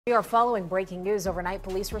We are following breaking news. Overnight,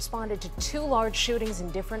 police responded to 2 large shootings in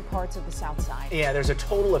different parts of the South Side. Yeah, there's a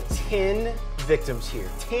total of 10 victims here.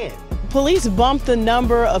 10. Police bumped the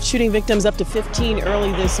number of shooting victims up to 15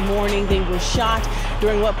 early this morning. They were shot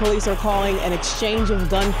during what police are calling an exchange of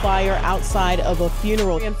gunfire outside of a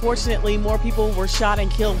funeral. Unfortunately, more people were shot and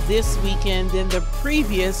killed this weekend than the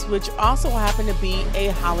previous, which also happened to be a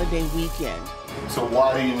holiday weekend. So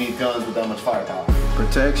why do you need guns with that much firepower?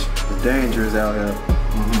 Protection. The danger is out here.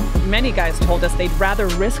 Many guys told us they'd rather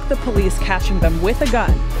risk the police catching them with a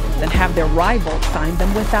gun than have their rival find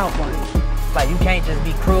them without one. Like, you can't just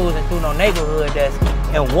be cruising through no neighborhood that's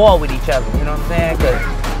in war with each other, you know what I'm saying?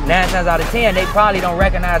 Because 9 times out of 10, they probably don't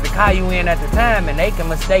recognize the car you in at the time, and they can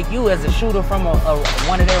mistake you as a shooter from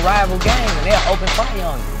one of their rival gangs, and they'll open fire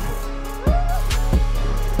on you.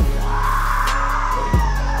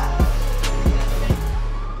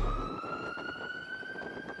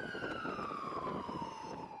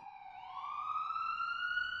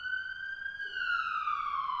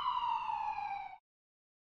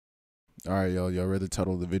 Alright, y'all read the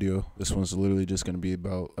title of the video? This one's literally just going to be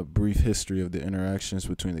about a brief history of the interactions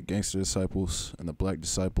between the gangster disciples and the black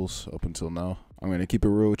disciples up until now. I'm going to keep it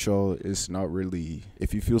real with y'all. It's not really,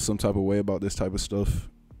 if you feel some type of way about this type of stuff,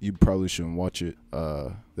 you probably shouldn't watch it.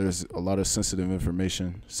 There's a lot of sensitive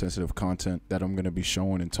information, sensitive content that I'm going to be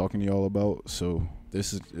showing and talking to y'all about, so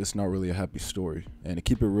it's not really a happy story. And to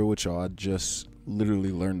keep it real with y'all, I just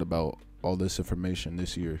literally learned about all this information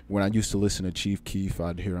this year. When I used to listen to Chief Keef,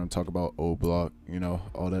 I'd hear him talk about O Block, you know,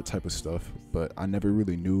 all that type of stuff, but I never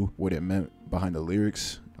really knew what it meant behind the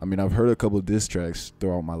lyrics. I mean, I've heard a couple of diss tracks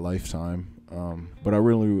throughout my lifetime, but I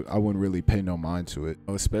wouldn't really pay no mind to it,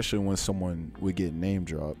 especially when someone would get name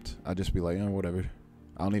dropped. I'd just be like, whatever,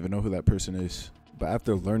 I don't even know who that person is. But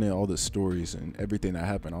after learning all the stories and everything that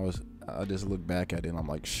happened, I just look back at it and I'm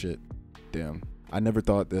like, shit, damn, I never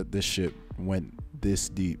thought that this shit went this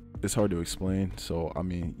deep. It's hard to explain, so I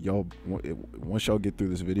mean, y'all, once y'all get through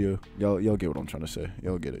this video, y'all get what I'm trying to say.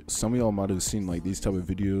 Y'all get it. Some of y'all might have seen like these type of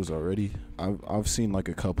videos already. I've seen like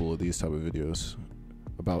a couple of these type of videos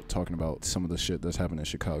about talking about some of the shit that's happened in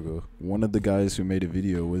Chicago. One of the guys who made a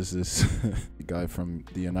video was this guy from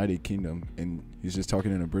the United Kingdom, and he's just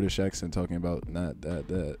talking in a British accent, talking about not that.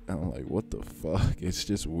 And I'm like, what the fuck? It's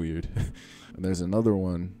just weird. And there's another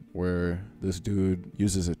one where this dude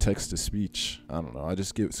uses a text-to-speech. I don't know, I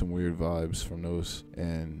just get some weird vibes from those.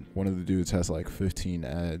 And one of the dudes has like 15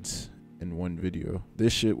 ads in one video.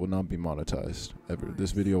 This shit will not be monetized ever.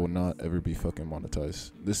 This video will not ever be fucking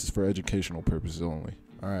monetized. This is for educational purposes only.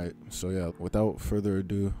 Alright, so yeah, without further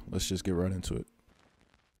ado, let's just get right into it.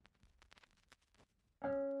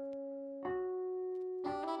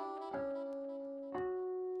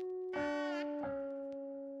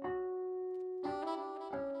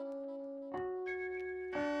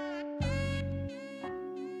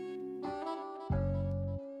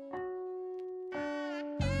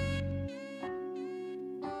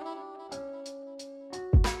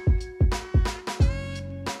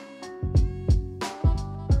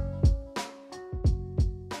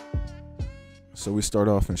 So we start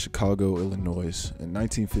off in Chicago, Illinois. In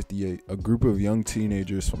 1958, a group of young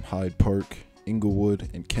teenagers from Hyde Park, Inglewood,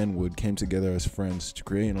 and Kenwood came together as friends to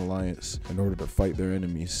create an alliance in order to fight their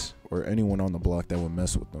enemies, or anyone on the block that would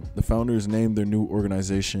mess with them. The founders named their new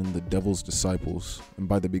organization the Devil's Disciples, and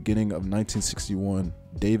by the beginning of 1961,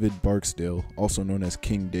 David Barksdale, also known as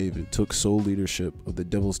King David, took sole leadership of the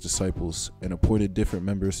Devil's Disciples and appointed different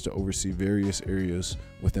members to oversee various areas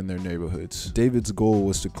within their neighborhoods. David's goal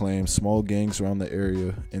was to claim small gangs around the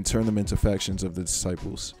area and turn them into factions of the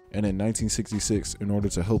Disciples. And in 1966, in order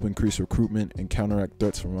to help increase recruitment and counteract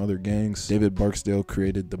threats from other gangs, David Barksdale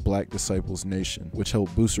created the Black Disciples Nation, which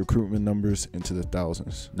helped boost recruitment numbers into the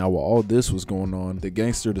thousands. Now, while all this was going on, the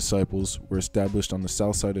Gangster Disciples were established on the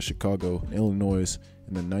south side of Chicago, Illinois,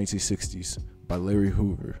 in the 1960s by Larry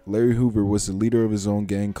Hoover. Larry Hoover was the leader of his own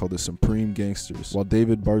gang called the Supreme Gangsters, while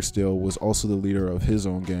David Barksdale was also the leader of his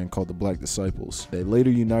own gang called the Black Disciples. They later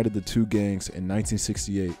united the two gangs in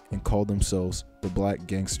 1968 and called themselves the Black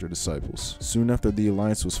Gangster Disciples. Soon after the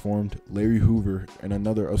alliance was formed, Larry Hoover and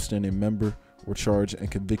another upstanding member were charged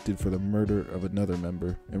and convicted for the murder of another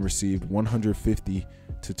member and received 150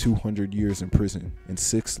 to 200 years in prison and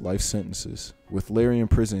 6 life sentences. With Larry in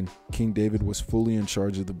prison, King David was fully in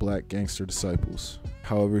charge of the Black Gangster Disciples.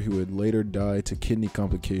 However, he would later die to kidney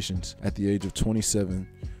complications at the age of 27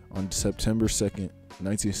 on September 2nd,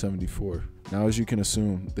 1974. Now, as you can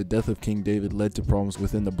assume, the death of King David led to problems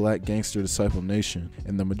within the Black Gangster Disciple Nation,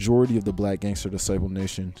 and the majority of the Black Gangster Disciple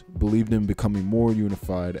Nation believed in becoming more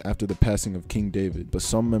unified after the passing of King David, but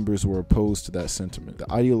some members were opposed to that sentiment.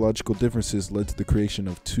 The ideological differences led to the creation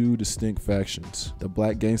of two distinct factions, the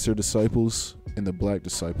Black Gangster Disciples and the Black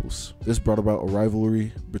Disciples. This brought about a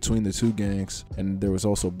rivalry between the two gangs, and there was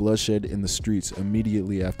also bloodshed in the streets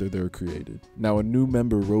immediately after they were created. Now, a new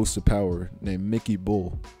member rose to power named Mickey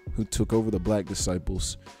Bull, who took over the Black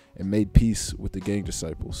Disciples and made peace with the gang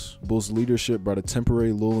disciples. Bull's leadership brought a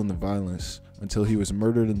temporary lull in the violence until he was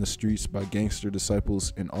murdered in the streets by gangster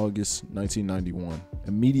disciples in August 1991.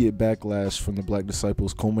 Immediate backlash from the Black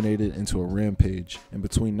disciples culminated into a rampage, and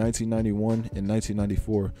between 1991 and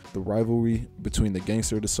 1994, the rivalry between the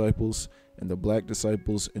gangster disciples and the Black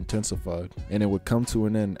disciples intensified, and it would come to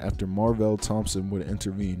an end after Marvell Thompson would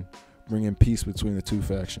intervene, bringing peace between the two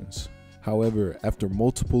factions. However, after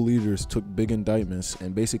multiple leaders took big indictments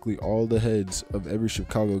and basically all the heads of every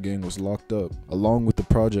Chicago gang was locked up, along with the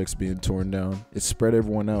projects being torn down, it spread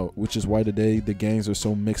everyone out, which is why today the gangs are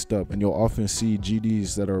so mixed up, and you'll often see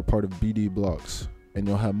GDs that are a part of BD blocks, and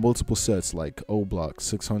you'll have multiple sets like O Block,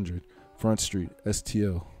 600, Front Street,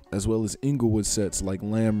 STL, as well as Inglewood sets like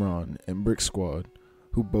Lamron and Brick Squad,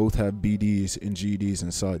 who both have BDs and GDs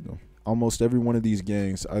inside them. Almost every one of these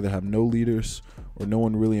gangs either have no leaders or no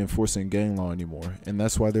one really enforcing gang law anymore, and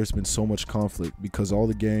that's why there's been so much conflict, because all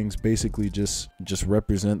the gangs basically just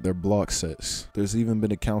represent their block sets. There's even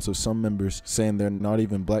been accounts of some members saying they're not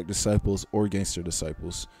even Black disciples or gangster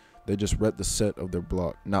disciples. They just rep the set of their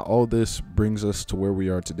block. Now all this brings us to where we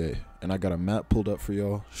are today, and I got a map pulled up for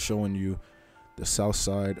y'all showing you the south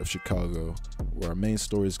side of Chicago, where our main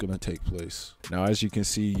story is going to take place. Now, as you can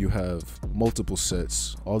see, you have multiple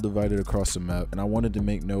sets all divided across the map, and I wanted to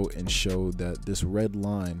make note and show that this red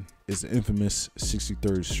line is the infamous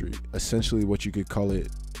 63rd Street. Essentially, what you could call it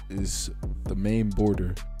is the main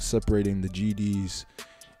border separating the GDs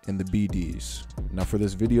and the BDs. Now, for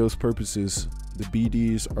this video's purposes, the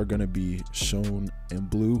BDs are going to be shown in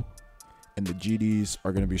blue and the GDs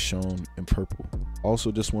are going to be shown in purple.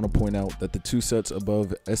 Also, just want to point out that the two sets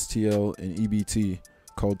above STL and EBT,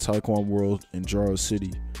 called Taekwon World and Jaro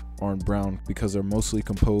City, are in brown because they're mostly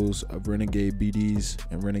composed of Renegade BDs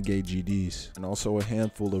and Renegade GDs, and also a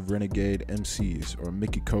handful of Renegade MCs or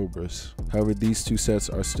Mickey Cobras. However, these two sets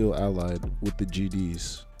are still allied with the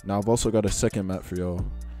GDs. Now, I've also got a second map for y'all,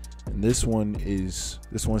 and this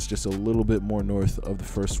one's just a little bit more north of the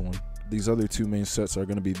first one. These other two main sets are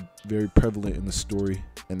going to be very prevalent in the story,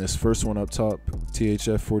 and this first one up top,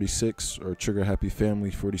 THF 46 or Trigger Happy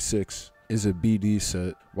Family 46, is a BD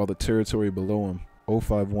set, while the territory below him,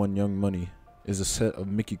 051 Young Money, is a set of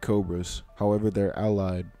Mickey Cobras. However, they're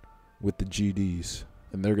allied with the GDs,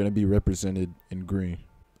 and they're going to be represented in green.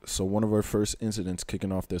 So one of our first incidents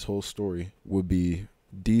kicking off this whole story would be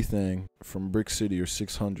D-Thang from Brick City or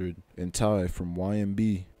 600 and Ty from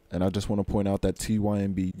YMB. And I just want to point out that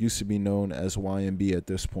TYMB used to be known as YMB at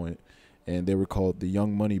this point, and they were called the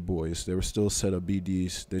Young Money Boys. They were still a set of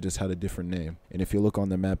BDs, they just had a different name. And if you look on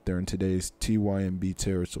the map, they're in today's TYMB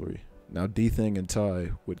territory. Now, D-Thang and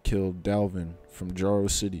Ty would kill Dalvin from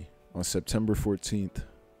Jaro City on September 14th,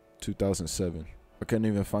 2007. I couldn't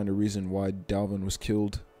even find a reason why Dalvin was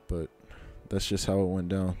killed, but that's just how it went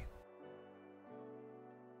down.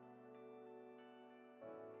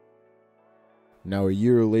 Now, a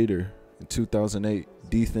year later, in 2008,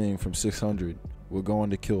 D-Thang from 600 will go on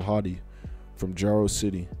to kill Hottie from Jaro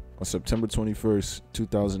City on September 21st,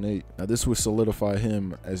 2008. Now, this would solidify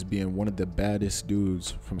him as being one of the baddest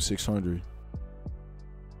dudes from 600.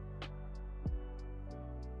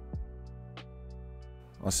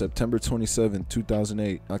 On September 27,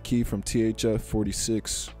 2008, Aki from THF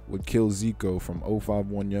 46 would kill Zico from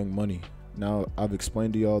 051 Young Money. Now, I've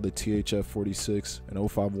explained to y'all the THF 46 and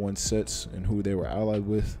 051 sets and who they were allied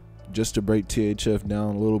with. Just to break THF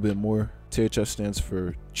down a little bit more, THF stands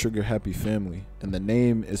for Trigger Happy Family, and the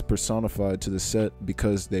name is personified to the set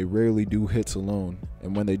because they rarely do hits alone,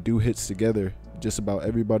 and when they do hits together, just about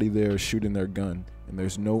everybody there is shooting their gun, and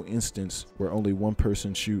there's no instance where only one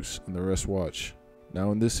person shoots and the rest watch.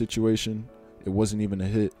 Now, in this situation, it wasn't even a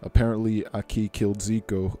hit. Apparently, Aki killed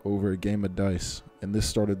Zico over a game of dice, and this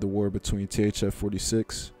started the war between THF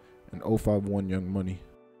 46 and 051 Young Money.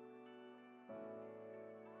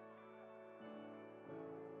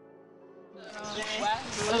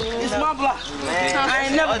 It's my block. I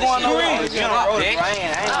ain't never going nowhere.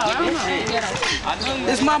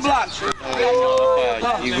 It's my block.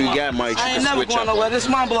 You got Mike. I ain't never going nowhere. This is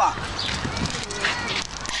my block.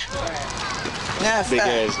 Big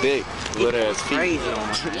ass dick, little ass feet.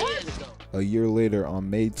 A year later, on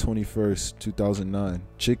May 21st, 2009,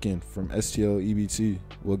 Chicken from STL EBT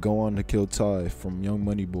would go on to kill Ty from Young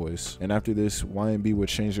Money Boys. And after this, YNB would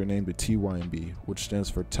change their name to TYNB, which stands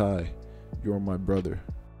for Ty, You're My Brother.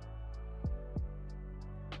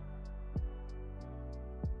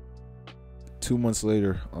 Two months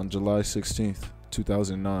later, on July 16th,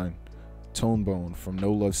 2009, Tonebone from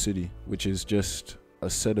No Love City, which is just a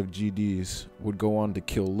set of GDs, would go on to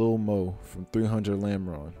kill Lil Mo from 300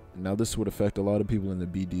 Lamron. Now this would affect a lot of people in the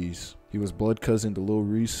BDs. He was blood cousin to Lil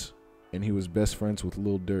Reese, and he was best friends with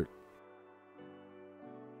Lil Durk.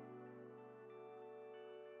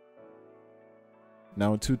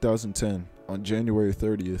 Now in 2010, on January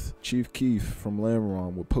 30th, Chief Keef from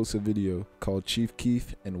Lamron would post a video called Chief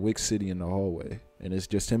Keef and Wick City in the Hallway. And it's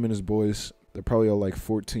just him and his boys. They're probably all like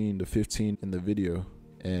 14 to 15 in the video.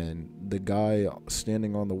 And the guy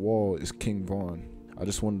standing on the wall is King Von. I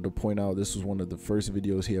just wanted to point out this was one of the first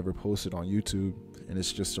videos he ever posted on YouTube, and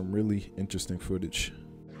it's just some really interesting footage.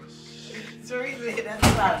 So he said, that's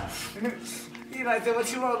about he like, so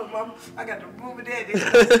what you want, mama? I got the room of that.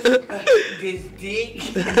 This dick.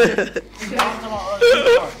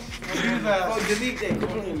 Oh, delete that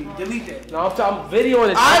completely. Delete that. No, I'm talking video.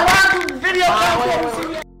 I want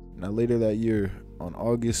video. Now later that year, on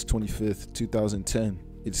August 25th, 2010,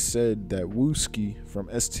 it's said that Wooski from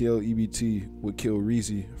STL EBT would kill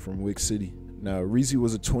Reezy from Wick City. Now, Reezy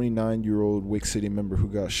was a 29-year-old Wick City member who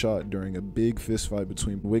got shot during a big fistfight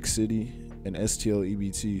between Wick City and STL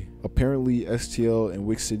EBT. Apparently, STL and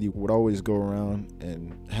Wick City would always go around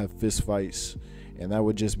and have fistfights, and that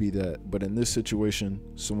would just be that. But in this situation,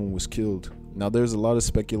 someone was killed. Now, there's a lot of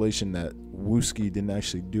speculation that Wooski didn't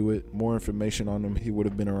actually do it. More information on him, he would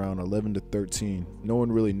have been around 11 to 13. No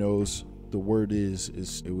one really knows. The word is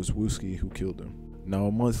it was Wooski who killed him. Now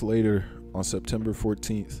a month later, on September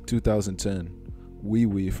 14th, 2010, Wee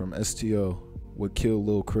Wee from STL would kill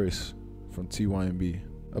Lil Chris from TYNB.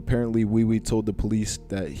 Apparently, Wee Wee told the police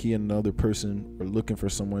that he and another person were looking for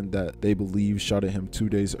someone that they believe shot at him 2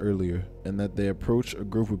 days earlier, and that they approached a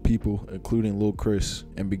group of people, including Lil Chris,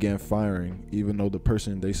 and began firing, even though the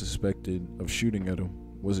person they suspected of shooting at him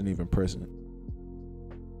wasn't even present.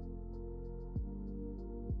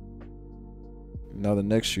 Now the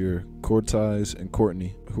next year, Cortez and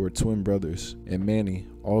Courtney, who are twin brothers, and Manny,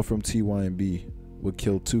 all from TYNB, would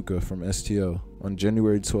kill Tuka from STL on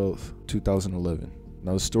January 12th, 2011.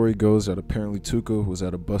 Now the story goes that apparently Tuka was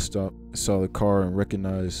at a bus stop, saw the car and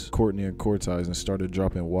recognized Courtney and Cortez and started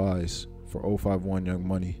dropping Ys for 051 Young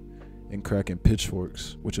Money and cracking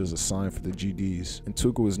pitchforks, which is a sign for the GDs. And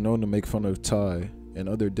Tuka was known to make fun of Ty and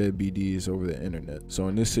other dead BDs over the internet. So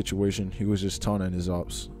in this situation, he was just taunting his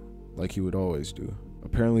ops, like he would always do.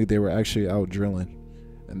 Apparently they were actually out drilling,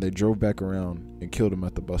 and they drove back around and killed him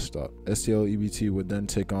at the bus stop. STL EBT would then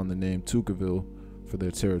take on the name Tookaville for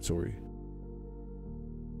their territory.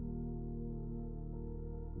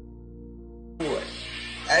 What?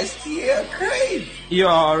 STL crazy. You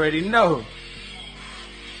already know.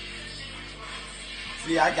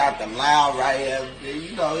 See, I got the loud right here.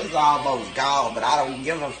 You know, it's almost gone, but I don't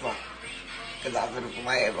give a fuck. Cause I'm gonna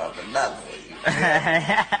flame up another one.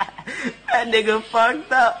 That nigga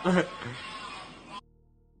fucked up.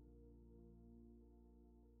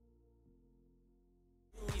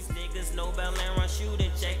 These niggas know about land run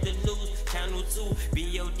shooting, check the news, channel 2,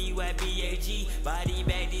 BODYBAG, body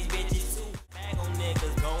bag these bitches too. Bag on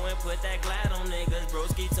niggas, go and put that glad on niggas.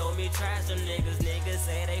 Broski told me trash them niggas. Niggas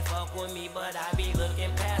say they fuck with me, but I be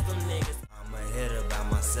looking past them niggas. I'm a hitter by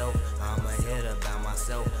myself, I'm a hitter by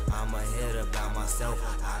myself, I'm a hitter by myself,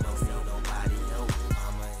 I don't need nobody else,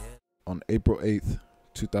 I'm a hitter. On April 8th,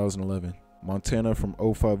 2011, Montana from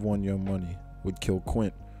 051 Young Money would kill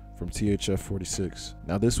Quint from THF 46.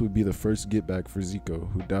 Now this would be the first get back for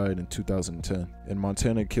Zico, who died in 2010. And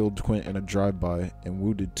Montana killed Quint in a drive-by and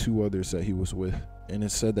wounded 2 others that he was with. And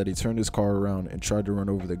it said that he turned his car around and tried to run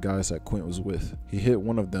over the guys that Quint was with. He hit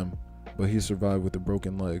one of them, but he survived with a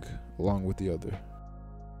broken leg, along with the other.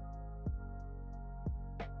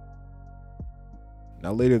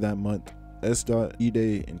 Now later that month, S-Dot,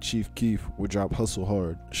 E-Day, and Chief Keef would drop Hustle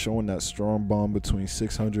Hard, showing that strong bond between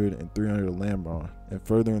 600 and 300 Lamron, and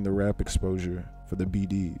furthering the rap exposure for the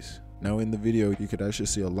BDs. Now in the video, you could actually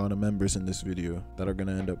see a lot of members in this video that are going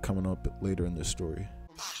to end up coming up later in this story.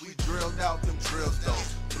 We drilled out them drills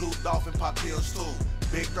though, blue dolphin pop pills too,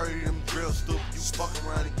 big 30 them drills stupid, you fuck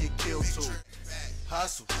around and get killed too.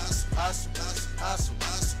 Hustle, hustle, hustle, hustle,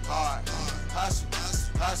 hustle, hard, hustle,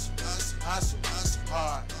 hustle, hustle, hustle,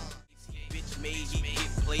 hard. Bitch made, he get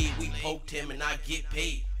played, we poked him and I get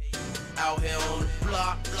paid. Out here on the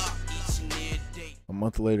block, each and every day. A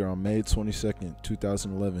month later, on May 22nd,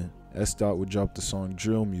 2011, S. Dot would drop the song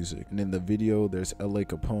Drill Music, and in the video there's L.A.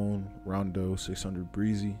 Capone, Rondo 600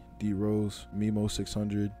 Breezy, D Rose, Mimo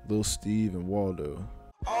 600, Lil Steve, and Waldo.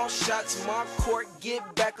 All shots my court,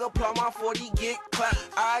 get back up, apply my 40, get clapped.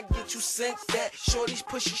 I get you sent that, shorties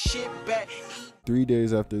push your shit back. 3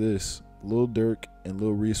 days after this, Lil Durk and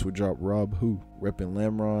Lil Reese would drop Rob Who, repping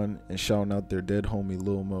Lamron and shouting out their dead homie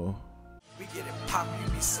Lil Mo. We get it pop,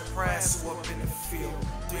 you be surprised who up in the field.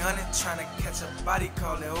 300 trying to catch a body,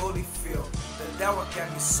 call it Holyfield. The devil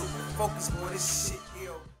got me super focused, boy, this shit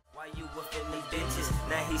ill. Why you whooping these bitches?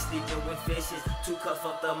 Now he sleeping with fishes. 2 cups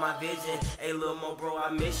fucked up my vision. Hey Lil Mo, bro, I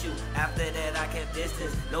miss you. After that I kept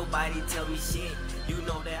distance. Nobody tell me shit. You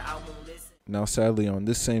know that I won't listen. Now sadly, on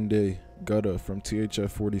this same day, Gutta from THF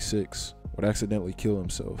 46 would accidentally kill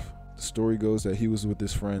himself. The story goes that he was with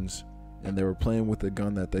his friends and they were playing with a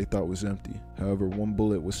gun that they thought was empty. However, one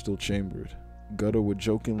bullet was still chambered. Gutta would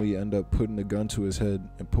jokingly end up putting the gun to his head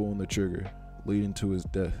and pulling the trigger, leading to his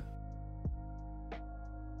death.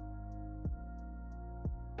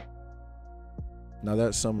 Now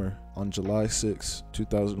that summer, on July 6,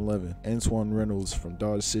 2011, Antoine Reynolds from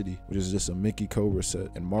Dodge City, which is just a Mickey Cobra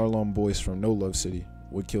set, and Marlon Boyce from No Love City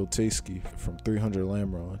would kill Tasky from 300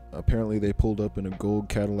 Lamron. Apparently they pulled up in a gold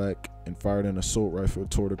Cadillac and fired an assault rifle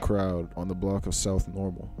toward a crowd on the block of South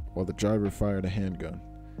Normal, while the driver fired a handgun,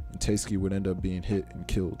 and Tasky would end up being hit and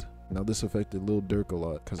killed. Now this affected Lil Durk a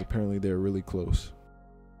lot, because apparently they were really close.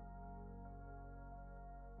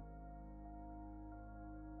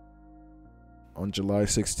 On July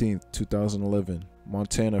 16, 2011,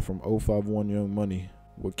 Montana from 051 Young Money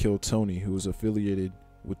would kill Tony, who was affiliated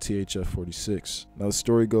with THF 46. Now the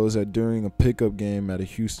story goes that during a pickup game at a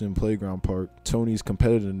Houston playground park, Tony's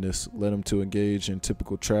competitiveness led him to engage in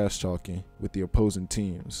typical trash talking with the opposing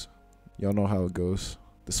teams. Y'all know how it goes.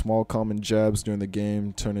 The small common jabs during the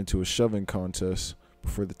game turned into a shoving contest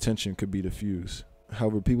before the tension could be diffused.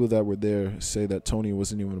 However, people that were there say that Tony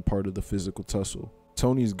wasn't even a part of the physical tussle.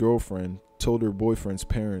 Tony's girlfriend told her boyfriend's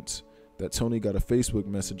parents that Tony got a Facebook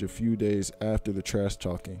message a few days after the trash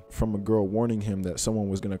talking from a girl warning him that someone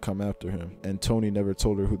was going to come after him, and Tony never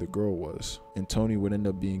told her who the girl was, and Tony would end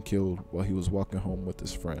up being killed while he was walking home with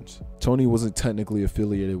his friends. Tony wasn't technically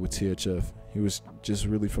affiliated with THF, he was just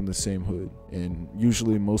really from the same hood, and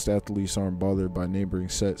usually most athletes aren't bothered by neighboring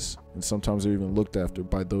sets, and sometimes they're even looked after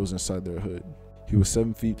by those inside their hood. He was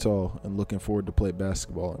 7 feet tall and looking forward to play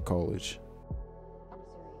basketball in college.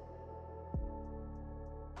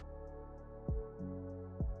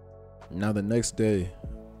 Now the next day,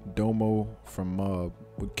 Domo from Mob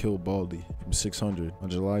would kill Baldy from 600 on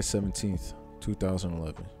July 17th,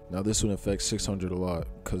 2011. Now this would affect 600 a lot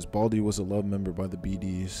because Baldy was a love member by the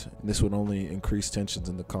BDs, and this would only increase tensions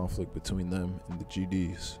in the conflict between them and the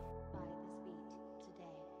GDs.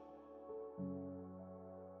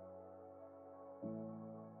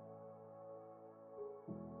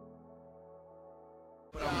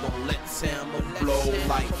 But I'm gonna let Sam blow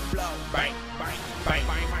like bang, bang, bang,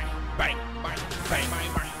 bang, bang, bang, bang,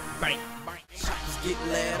 bang, bang, bang. Shots get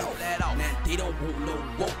let off. Now they don't want no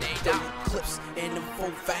woke. They got clips and them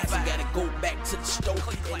 4-5s. You gotta go back to the stove.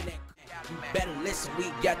 You better listen, we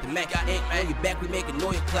got the Mac. And on your back, we make a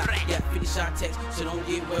noise clap. Yeah, 50 shot text, so don't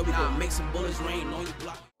get where we gonna make some bullets rain on your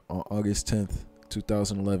block. On August 10th,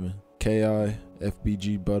 2011, KI,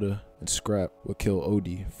 FBG Butter, and Scrap would kill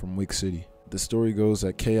Odie from Wick City. The story goes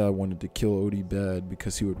that KI wanted to kill Odie bad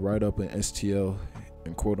because he would ride up an STL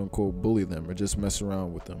and quote-unquote bully them or just mess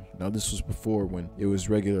around with them. Now this was before when it was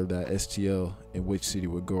regular that STL in Wick City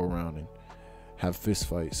would go around and have fist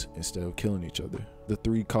fights instead of killing each other. The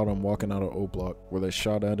three caught him walking out of O Block where they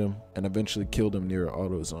shot at him and eventually killed him near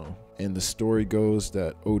AutoZone. And the story goes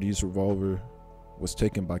that Odie's revolver was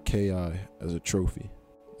taken by KI as a trophy.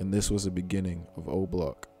 And this was the beginning of O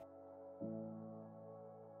Block.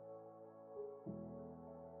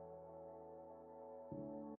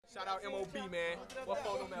 Shout out MOB, man. What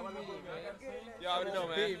photo, man? What number, man? You already know,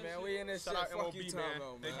 man. We in this shit. Shout out MOB, man.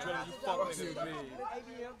 They drilling you fuck niggas.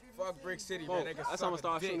 Fuck Brick City, man. That's how I'm gonna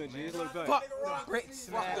start shooting, G. Look back. Fuck the bricks,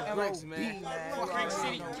 man. Fuck the bricks, man. Fuck Brick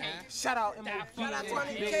City, man. Shout out MOB. Shout out to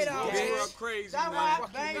MK, though. World crazy, man.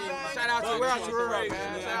 Shout out to World Crazy,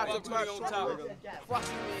 man. Shout out to World on top of them. Fuck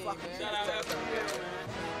you, man. Shout out to man.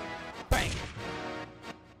 Bang.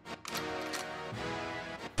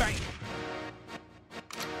 Bang.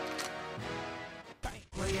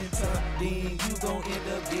 Playing tough, then you gon' end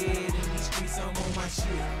up dead in these streets. I'm on my shit.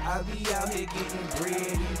 I be out here getting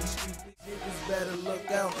bread in these streets. Niggas better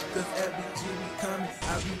look out, cause FBG be coming.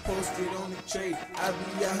 I be posted on the trade. I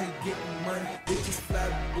be out here getting money. Bitches fly,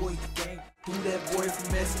 boys gang. Who that boy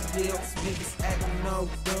from SDL? Niggas acting all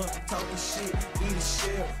dumb, talking shit, eat a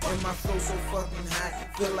shell. And my flow so fucking high,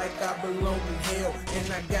 feel like I belong in hell.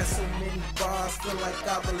 And I got so many bars, feel like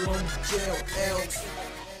I belong in jail. Else.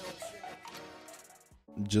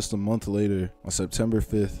 Just a month later, on September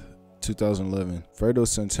 5th, 2011, Fredo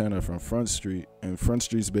Santana from Front Street, and Front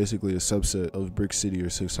Street's basically a subset of Brick City or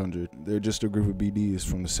 600. They're just a group of BDs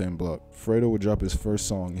from the same block. Fredo would drop his first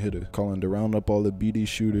song, Hitter, calling to round up all the BD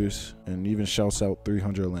shooters, and even shouts out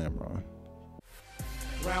 300 Lamron.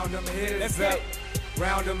 Round them hitters up,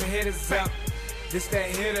 round them hitters up. This that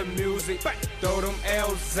hitter music, throw them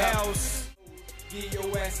L's out. Give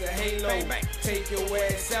your ass a halo, take your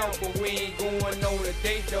ass out, but we ain't going on a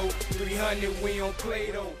date though. 300 we on play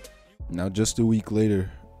though. Now just a week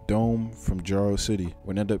later, Dome from Jaro City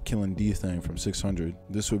would end up killing D-Thang from 600.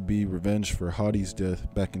 This would be revenge for Hottie's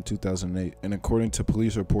death back in 2008. And according to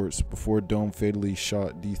police reports, before Dome fatally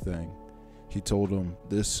shot D-Thang, he told him,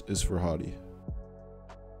 "This is for Hottie."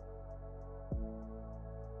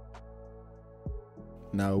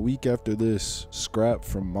 Now a week after this, Scrap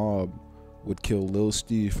from Mob would kill Lil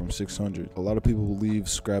Steve from 600. A lot of people believe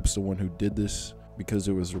Scrap's the one who did this, because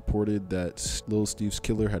it was reported that Lil Steve's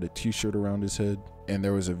killer had a t-shirt around his head, and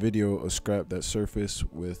there was a video of Scrap that surfaced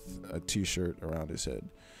with a t-shirt around his head.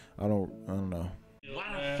 I don't know.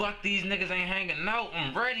 Why the fuck these niggas ain't hanging out?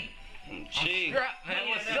 I'm ready. I'm strapped, man.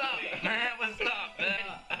 What's up, man? What's up,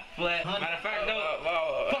 man? Flat. Matter of fact,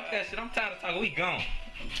 though, fuck that shit. I'm tired of talking. We gone.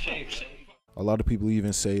 A lot of people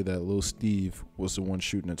even say that Lil Steve was the one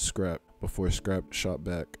shooting at Scrap before Scrap shot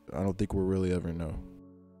back. I don't think we'll really ever know.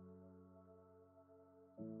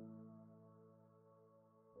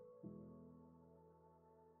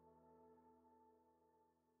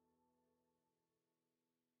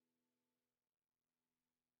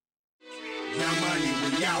 Young money,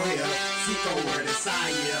 we out here. Seek over the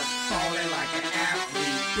side, yeah. Falling like an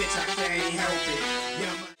athlete. Bitch, I can't help it.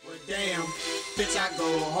 Young money, well, damn. Bitch, I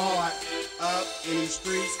go hard. Up in these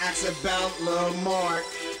streets, ask about Lil Mark.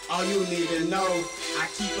 All you need to know, I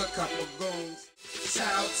keep a couple goons.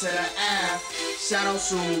 Shout out to the Ave. Shout out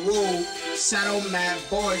to Woo. Shout out Mad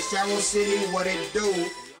Boys. Jaro City, what it do?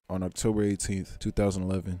 On October 18th,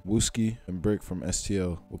 2011, Wooski and Brick from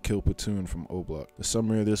STL will kill Platoon from O Block. The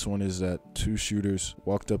summary of this one is that two shooters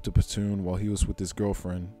walked up to Platoon while he was with his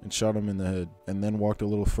girlfriend and shot him in the head, and then walked a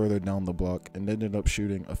little further down the block and ended up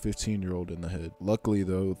shooting a 15-year-old in the head. Luckily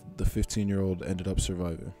though, the 15-year-old ended up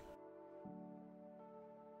surviving.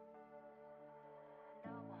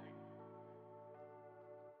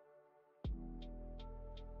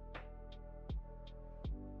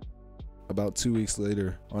 About 2 weeks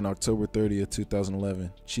later, on October 30th,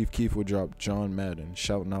 2011, Chief Keef would drop John Madden,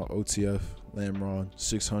 shouting out OTF, Lamron,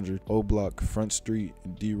 600, O Block, Front Street,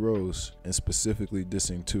 and D Rose, and specifically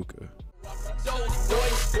dissing Tuka.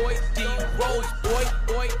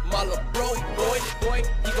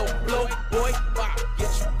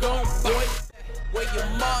 Where your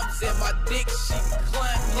mom's and my dick, she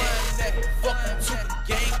climb that fucking Tuka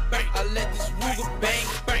gang bang. I let this Ruger bang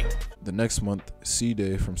bang. The next month,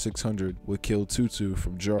 C-Day from 600 would kill Tutu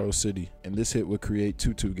from Jaro City, and this hit would create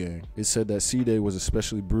Tutu Gang. It said that C-Day was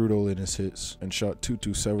especially brutal in his hits and shot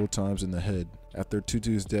Tutu several times in the head. After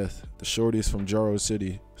Tutu's death, the shorties from Jaro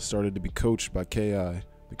City started to be coached by K.I.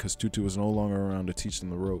 because Tutu was no longer around to teach them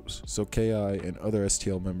the ropes. So K.I. and other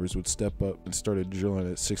STL members would step up and started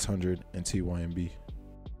drilling at 600 and TYMB.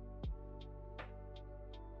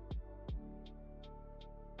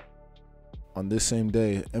 On this same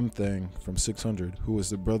day, M-Thang from 600, who was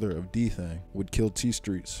the brother of D-Thang, would kill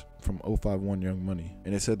T-Streets from 051 Young Money.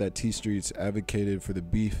 And it said that T-Streets advocated for the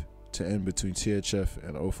beef to end between THF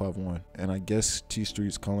and 051. And I guess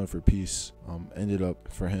T-Streets calling for peace ended up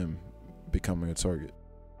for him becoming a target.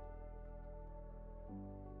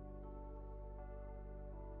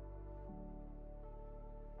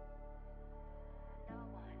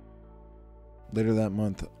 Later that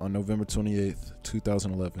month, on November 28th,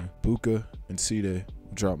 2011, Buka and C-Day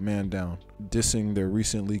dropped Man Down, dissing their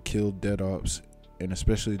recently killed Dead Ops, and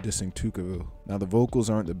especially dissing Tookaville. Now the vocals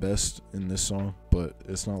aren't the best in this song, but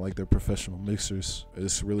it's not like they're professional mixers.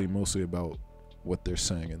 It's really mostly about what they're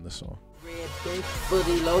saying in the song. Red big,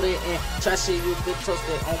 fully loaded, and try shit you get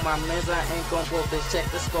toasted on my mans. I ain't gon' go, bitch. Check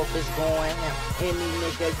the scope, is going ham. Any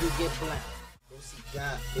nigga you get blank.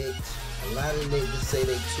 God, bitch. A lot of niggas say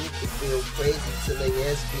they Tookaville crazy till they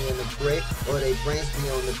ass be in the brick or they brains be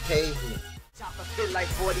on the pavement. Chopper fit like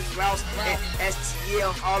 40 rounds and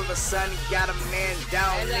STL all of a sudden got a man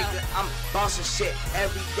down, nigga. I'm bossing shit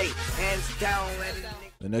every day, hands down.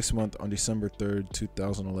 The next month, on December 3rd,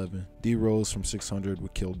 2011, D Rose from 600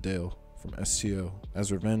 would kill Dale from STL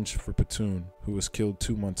as revenge for Platoon, who was killed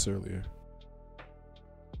 2 months earlier.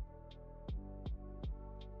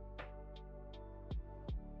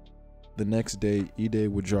 The next day, E-Day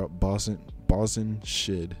would drop Bosin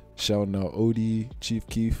Shid, shouting out OD, Chief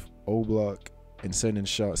Keef, O-Block, and sending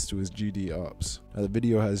shots to his GD ops. Now the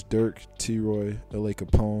video has Dirk, T-Roy, LA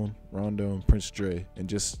Capone, Rondo, and Prince Dre, and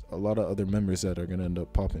just a lot of other members that are gonna end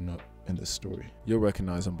up popping up in this story. You'll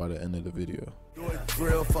recognize them by the end of the video. Do a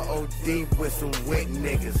drill for OD with some wet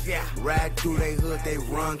niggas. Yeah. Ride through they hood, they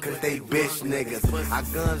run cause they bitch niggas. Our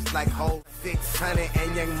guns like whole 600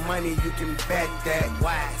 and Young Money, you can bet that.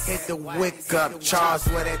 Hit the wick up, Charles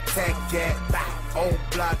where that tech at. Old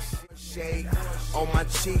block shade. On my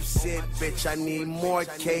chief shit, bitch, I need more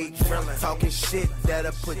cake. Talking shit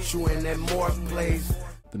that'll put you in that more place.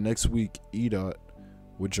 The next week, E-Dot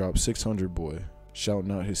would drop 600 Boy,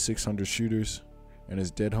 shouting out his 600 shooters and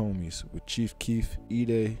his dead homies, with Chief Keef,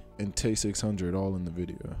 E-Day, and Tay 600 all in the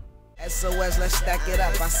video. SOS, let's stack it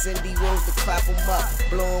up. I send D Rose to clap them up.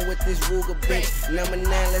 Blowing with this Ruger bitch. Number 9,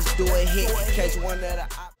 let's do a hit. Catch one of the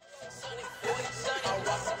op.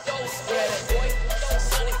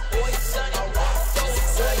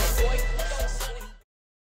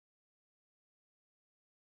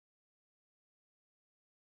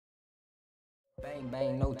 Bang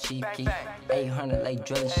bang, no Chief Keef. 800 like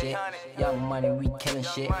drilling shit. Young Money, we killing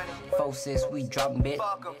shit. 4-6, we dropping bit.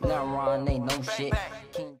 Now Ron ain't no shit.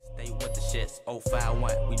 Stay with the shits.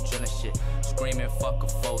 051, we drilling shit. Screaming fuck a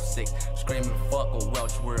 4-6. Screaming fuck a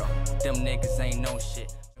Welch world. Them niggas ain't no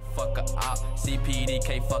shit. Fuck a op,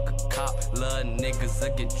 CPDK, fuck a cop. Love niggas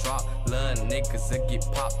that get dropped. Love niggas that get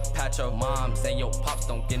popped. Patch your moms and your pops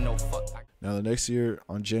don't get no fuck. Now the next year,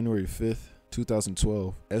 on January 5th,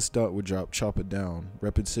 2012, S-Dot would drop Chop It Down,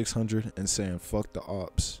 repping 600 and saying fuck the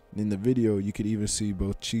ops. In the video, you could even see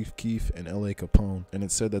both Chief Keef and LA Capone, and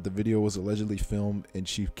it said that the video was allegedly filmed in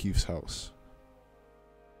Chief Keef's house.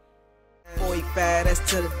 45, that's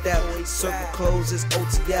to the devil. Circle closes,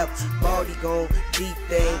 OTF. Baldy gone, deep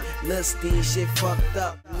thing. Lil Steve, shit fucked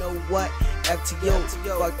up. You know what? FTO,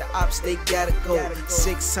 fuck the ops, they gotta go.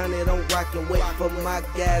 600, I'm rockin', wait for my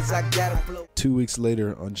guys, I gotta blow. 2 weeks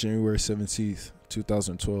later, on January 17th,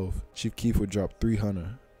 2012, Chief Keef would drop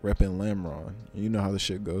 300, repping Lamron. You know how the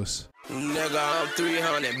shit goes. Nigga, I'm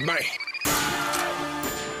 300, bang.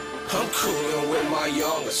 I'm coolin' with my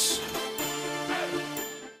youngest.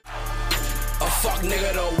 A fuck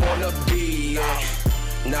nigga don't wanna be,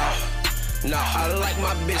 nah, I like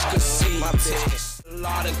my bitch cause see my bitch. A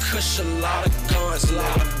lot of kush, a lot of guns,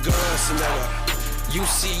 nigga. You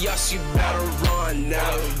see us, you better run,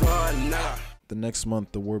 nigga. The next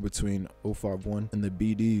month, the war between 051 and the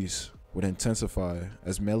BDs would intensify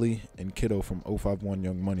as Melly and Kiddo from 051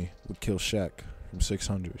 Young Money would kill Shaq from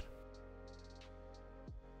 600.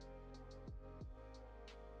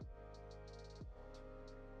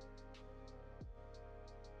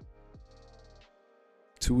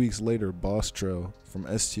 Two weeks later, Boss Trail from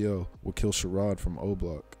STL would kill Sherrod from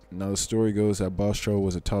O-Block. Now the story goes that Boss Trail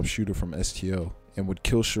was a top shooter from STL and would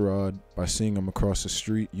kill Sherrod by seeing him across the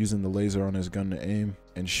street, using the laser on his gun to aim,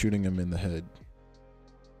 and shooting him in the head.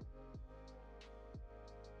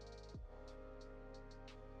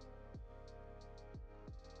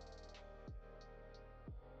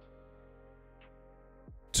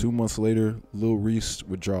 Two months later, Lil Reese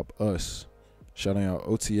would drop Us, shouting out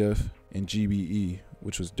OTF and GBE,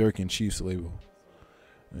 which was Dirk and Chief's label.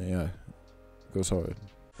 And yeah, goes hard.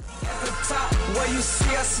 At the top, where you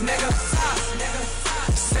see us, nigga.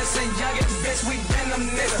 Since a youngin' bitch, we been them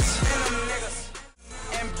niggas.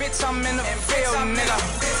 And bitch, I'm in the field, nigga.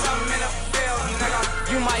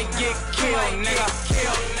 You might get killed, nigga.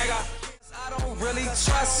 I don't really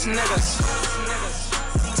trust niggas.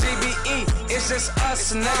 GBE, it's just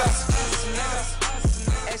us, nigga.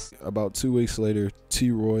 About 2 weeks later,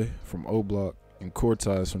 T-Roy from O-Block and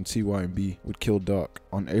Cortez from TY&B would kill Doc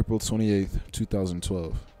on April 28th,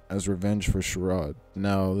 2012, as revenge for Sherrod.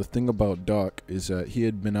 Now, the thing about Doc is that he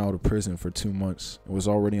had been out of prison for 2 months and was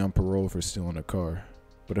already on parole for stealing a car.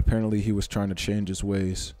 But apparently he was trying to change his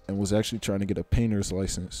ways and was actually trying to get a painter's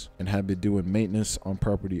license and had been doing maintenance on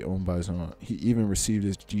property owned by his aunt. He even received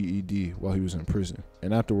his GED while he was in prison.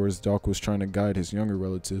 And afterwards, Doc was trying to guide his younger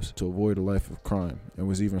relatives to avoid a life of crime, and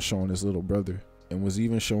was even showing his little brother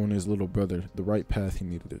the right path he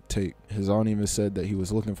needed to take. His aunt even said that he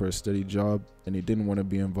was looking for a steady job and he didn't want to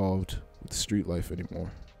be involved with street life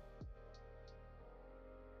anymore.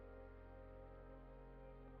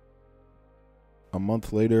 A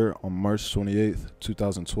month later, on March 28th,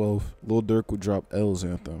 2012, Lil Durk would drop L's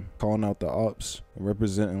anthem, calling out the ops and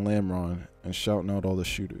representing Lamron and shouting out all the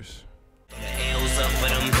shooters. L's up for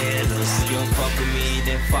them hitters. You don't fuck with me,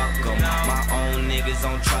 then fuck them. My own niggas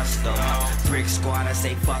don't trust them. Brick squad, I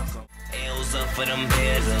say fuck them. L's up for them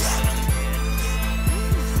hitters.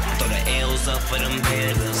 Throw the L's up for them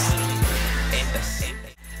hitters.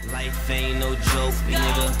 Life ain't no joke,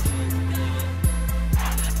 nigga.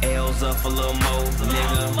 L's up for Lil Mo,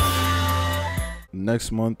 nigga.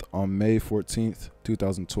 Next month, on May 14th,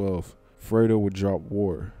 2012, Fredo would drop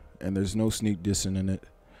War, and there's no sneak dissing in it.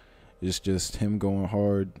 It's just him going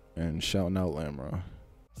hard and shouting out Lamron.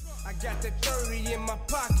 I got that 30 in my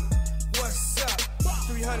pocket. What's up?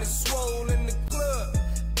 300 swole in the club.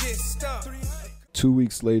 Get stuck. 2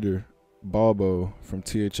 weeks later, Bobo from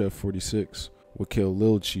THF 46 would kill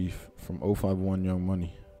Lil Chief from 051 Young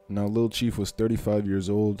Money. Now, Lil Chief was 35 years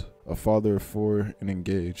old, a father of 4, and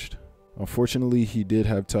engaged. Unfortunately, he did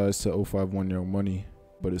have ties to 051 Young Money,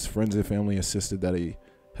 but his friends and family insisted that he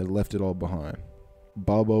had left it all behind.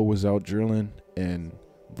 Bobo was out drilling, and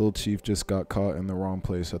Lil Chief just got caught in the wrong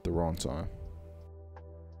place at the wrong time.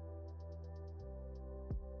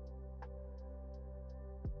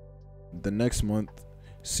 The next month,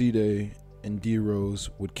 C-Day and D-Rose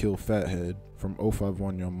would kill Fathead from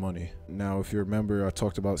 051 Young Money. Now, if you remember, I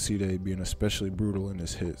talked about C-Day being especially brutal in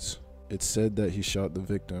his hits. It's said that he shot the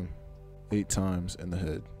victim 8 times in the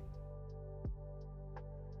head.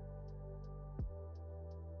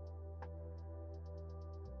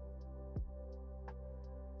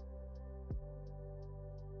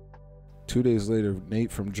 Two days later,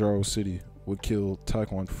 Nate from Jaro City would kill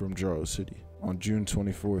Taekwon from Jaro City on June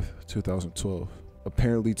 24th, 2012.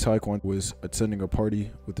 Apparently, Taekwon was attending a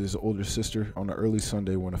party with his older sister on an early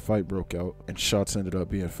Sunday when a fight broke out and shots ended up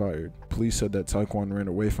being fired. Police said that Taekwon ran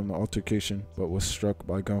away from the altercation but was struck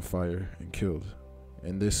by gunfire and killed.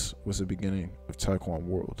 And this was the beginning of Taekwon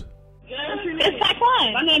World. It's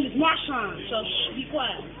Taekwon. My name is Marshawn, so shh, be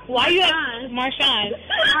quiet. Why you at Marshawn?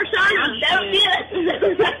 Marshawn, that's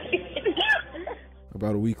it.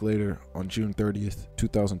 About a week later, on June 30th,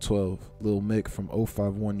 2012, Lil Mick from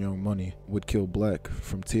 051 Young Money would kill Black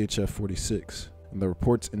from THF 46. And the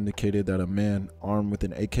reports indicated that a man armed with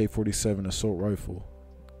an AK-47 assault rifle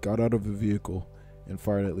got out of a vehicle and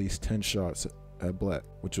fired at least 10 shots at Black,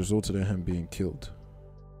 which resulted in him being killed.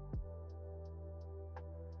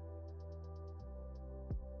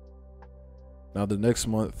 Now, the next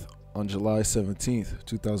month, on July 17th,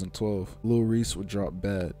 2012, Lil Reese would drop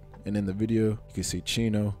Bad. And in the video, you can see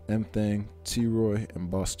Chino, M-Thang, T-Roy,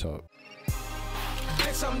 and Boss Top.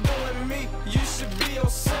 Bitch, I'm doing me. You should be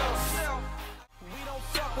yourself. We don't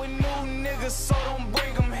fuck with new niggas, so don't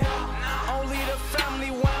bring them here. Only the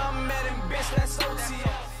family where I'm at, and bitch, that's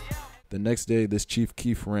OTF. The next day, this Chief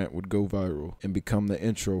Keef rant would go viral and become the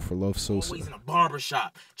intro for Love Sosa. Always in a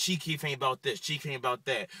barbershop. Chief Keef ain't about this. Chief ain't about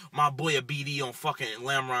that. My boy a BD on fucking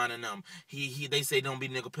Lamron and them. They say don't be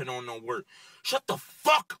nigga put on no work. Shut the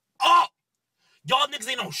fuck up! Y'all niggas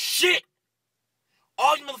ain't no shit!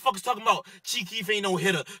 All you motherfuckers talking about Chief Keef ain't no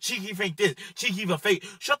hitter. Chief Keef ain't this. Chief Keef a fake.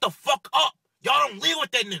 Shut the fuck up! Y'all don't live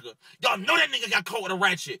with that nigga. Y'all know that nigga got caught with a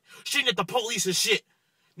rat shit. Shooting at the police and shit.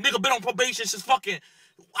 Nigga been on probation since fucking,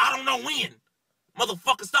 I don't know when.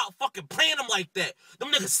 Motherfucker, stop fucking playing them like that.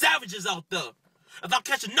 Them niggas savages out there. If I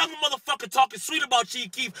catch another motherfucker talking sweet about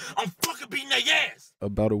Chief Keef, I'm fucking beating their ass.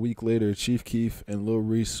 About a week later, Chief Keef and Lil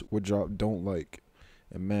Reese would drop Don't Like.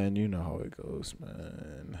 And man, you know how it goes,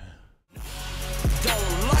 man.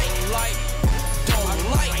 Don't like.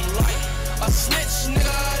 A snitch,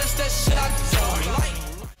 nigga, that's that shit I don't like.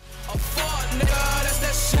 A fraud, nigga, that's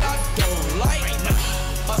that shit I don't like.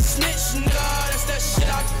 A snitch, nigga, that's that shit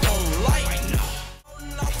I don't like.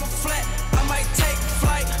 Off a flat, I might take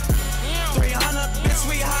flight. 300, bitch,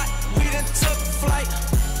 we hot, we done took flight.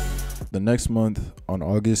 The next month, on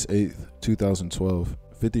August 8th, 2012,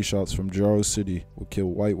 50 shots from Jaro City would kill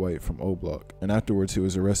White from O Block, and afterwards he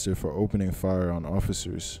was arrested for opening fire on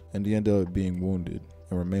officers, and he ended up being wounded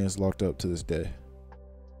and remains locked up to this day.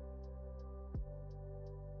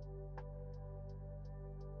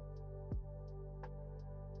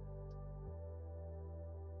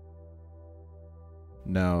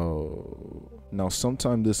 Now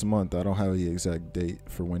sometime this month, I don't have the exact date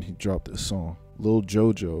for when he dropped this song, Lil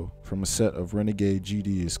Jojo from a set of Renegade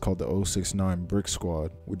GDs called the 069 Brick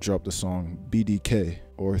Squad would drop the song BDK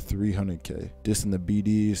or 300K, dissing the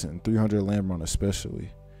BDs and 300 Lamron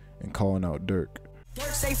especially, and calling out Dirk. Dirk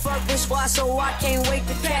say fuck this squad, so I can't wait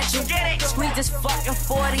to catch him. Squeeze this fucking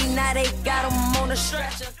 40, now they got him on a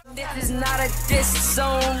stretcher. This is not a diss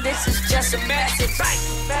song, this is just a message.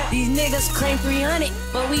 These niggas claim 300,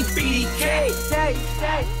 but we BDK.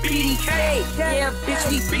 BDK, yeah, bitch,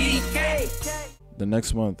 we BDK. The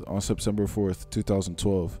next month, on September 4th,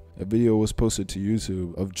 2012, a video was posted to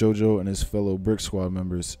YouTube of JoJo and his fellow Brick Squad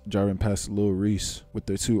members driving past Lil Reese with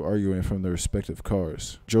their two arguing from their respective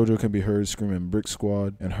cars. JoJo can be heard screaming Brick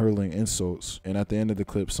Squad and hurling insults, and at the end of the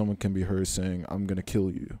clip, someone can be heard saying, "I'm gonna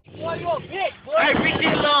kill you." Boy, you a bitch, boy. Hey, Ricky,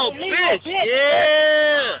 little bitch.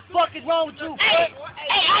 Yeah. Fuck is wrong with you, boy? Hey,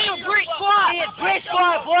 I am Brick Squad. Yeah, Brick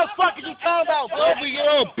Squad, boy. Fuck is you talking about, boy? You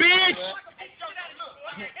little bitch.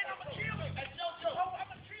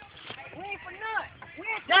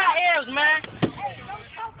 Y'all heirs, man.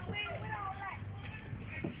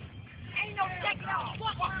 Ain't no taking off.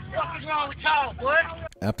 What is wrong with y'all, boy?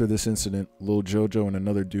 After this incident, Lil JoJo and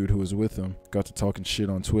another dude who was with him got to talking shit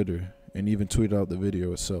on Twitter and even tweeted out the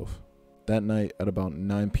video itself. That night at about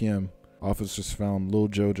 9 p.m., officers found Lil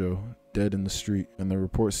JoJo dead in the street, and the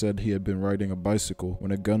report said he had been riding a bicycle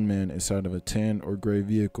when a gunman inside of a tan or gray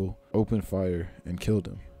vehicle opened fire and killed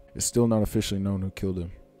him. It's still not officially known who killed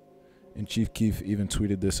him, and Chief Keef even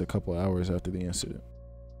tweeted this a couple hours after the incident.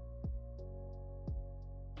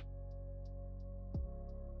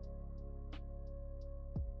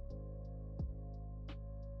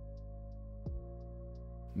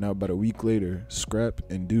 Now about a week later, Scrap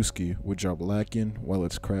and Dooski would drop Lackin' While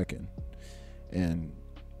It's Crackin'. And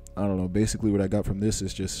I don't know, basically what I got from this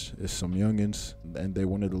is some youngins, and they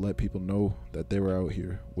wanted to let people know that they were out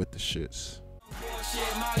here with the shits.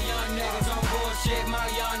 Bullshit, my young niggas on bullshit, my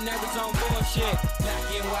young niggas on bullshit.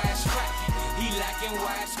 Lacking wise cracking, he lacking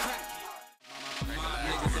wise cracking. My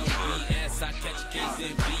niggas on BS, I catch a case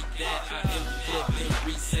and beat that. I hit the flip and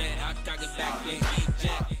reset, I cock it back and eat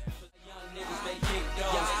jack. Young niggas, they kick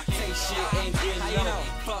dogs, say shit and get low.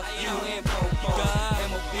 Fuck you and Popo,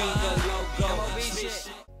 MOB the logo.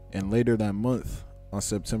 And later that month, on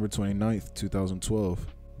September 29th, 2012,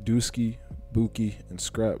 Dooski, Buki, and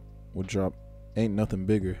Scrap would drop Ain't Nothing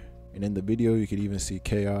Bigger, and in the video you could even see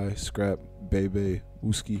K.I., Scrap, Bebe,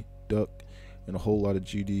 Wooski, Duck, and a whole lot of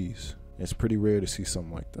GDs. And it's pretty rare to see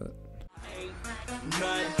something like that. Ain't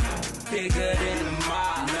nothing bigger than the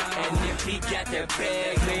mob, and if he got that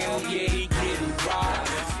bag, hell yeah, he getting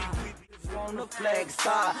robbed. On the flag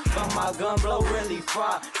star, but my gun blow really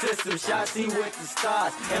far. System shots, he with the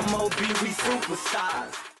stars. MOB, we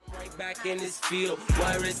superstars. Right back in this field,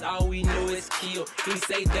 where it's all we know is kill. He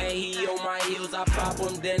say that he on my heels, I pop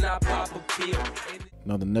him, then I pop a pill.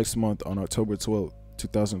 Now the next month, on October 12th,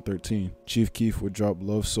 2013, Chief Keef would drop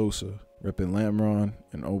Love Sosa, repping Lamron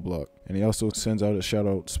and O-Block. And he also sends out a shout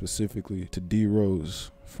out specifically to D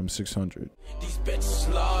Rose from 600. These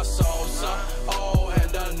bitches love Sosa, oh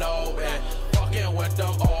and I know it. Fucking with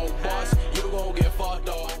them old boys, you gon' get fucked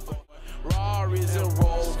over. Rarries and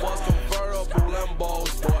Rovers, convertible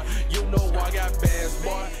Lambos, boy. You know I got bands,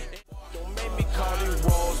 boy. Don't make me call you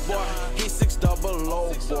Rose, boy. He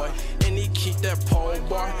 600, boy, and he keep that pole,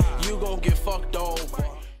 boy. You gon' get fucked over.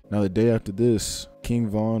 Now the day after this, King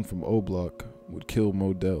Von from O-Block would kill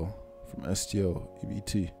Modell from STL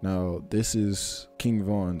EBT. Now this is King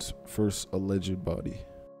Von's first alleged body.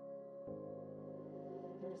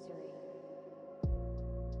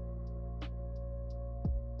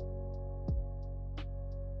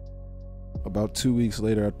 About 2 weeks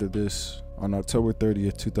later after this, on October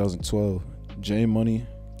 30th, 2012, J Money,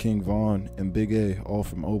 King Von, and Big A, all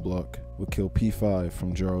from O-Block, would kill P5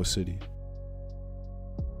 from Jaro City.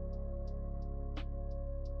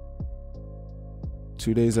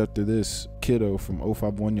 Two days after this, Kiddo from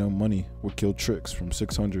 051 Young Money would kill Trix from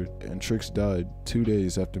 600, and Trix died 2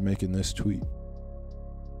 days after making this tweet.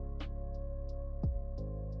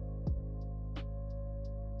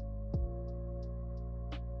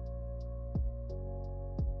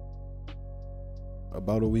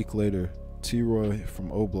 About a week later, T-Roy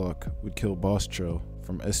from O-Block would kill Boss Trail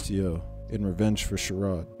from STL in revenge for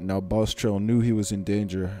Sherrod. Now Boss Trail knew he was in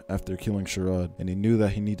danger after killing Sherrod, and he knew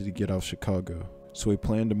that he needed to get out of Chicago. So he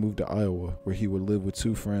planned to move to Iowa, where he would live with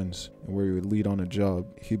two friends and where he would lead on a job.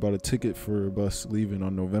 He bought a ticket for a bus leaving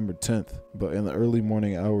on November 10th, but in the early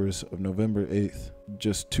morning hours of November 8th,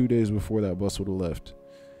 just 2 days before that bus would have left,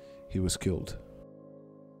 he was killed.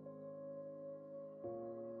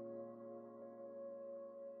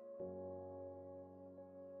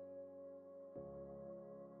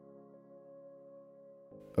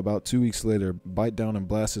 About 2 weeks later, Bite Down and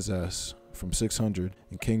Blast His Ass from 600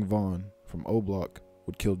 and King Von from O-Block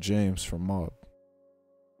would kill James from Mob.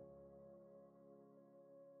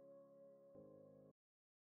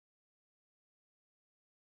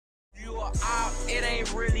 You are out, it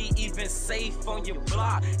ain't really even safe on your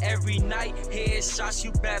block. Every night, headshots,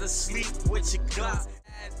 you better sleep with your Glock.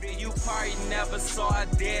 You probably never saw a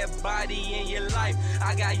dead body in your life.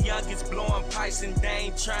 I got youngins blowing pipes and they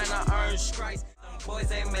ain't trying to earn stripes.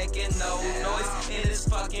 Boys ain't making no noise in this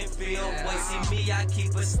fucking field. Boy, see me, I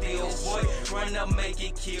keep a steal. Boy, run up, make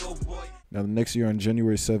it kill, boy. Now, the next year on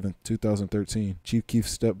January 7th, 2013, Chief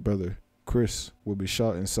Keef's stepbrother, Chris, will be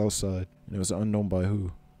shot in Southside, and it was unknown by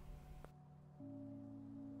who.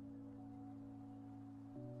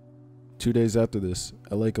 2 days after this,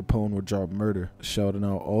 LA Capone would drop Murder, shouting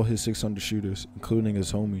out all his 600 shooters, including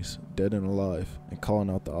his homies, dead and alive, and calling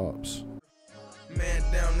out the ops. Man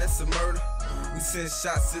down, that's a murder. We send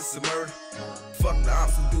shots, it's a murder. Fuck the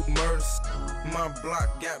ops who do murders. My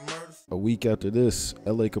block got murders. A week after this,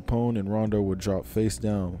 LA Capone and Rondo would drop Face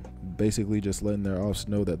Down, basically just letting their ops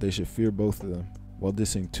know that they should fear both of them, while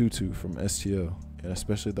dissing Tutu from STL, and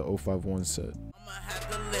especially the 051 set. I'ma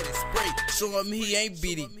have to let it spray, show him he ain't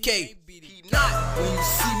BDK. He not. When you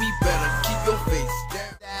see me, better keep your face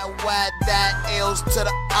down. That wide, that L's to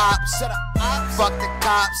the ops. Fuck the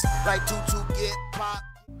cops, like Tutu get popped.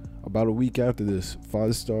 About a week after this,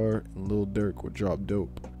 5 Star and Lil Durk would drop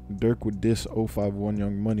Dope. Durk would diss 051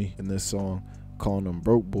 Young Money in this song, calling them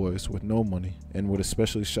broke boys with no money, and would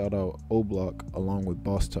especially shout out O Block along with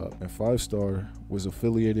Boss Top. And 5 Star was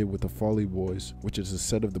affiliated with the Folly Boys, which is a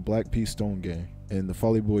set of the Black P Stone gang, and the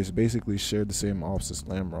Folly Boys basically shared the same ops as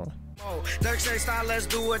Lamron. Dirk say style, let's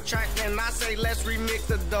do a track, and I say let's remix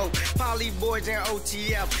the dope. Poly Boys and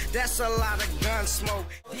OTF, that's a lot of gun smoke.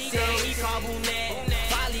 He called Boonette,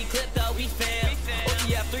 Folly clipped up, we fam.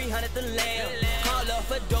 OTF 300 the lamb, call up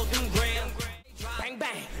for dope and gram. Bang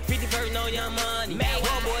bang, 51st no young money.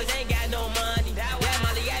 War boys ain't got no money. That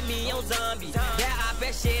Molly got me on zombie. That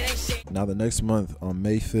op shit ain't shit. Now the next month, on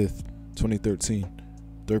May 5th, 2013,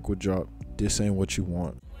 Durk would drop This Ain't What You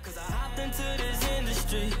Want. Cause I hopped into this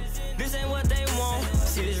industry. This ain't what they want.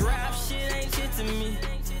 See, this rap shit ain't shit to me.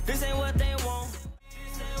 This ain't what they want.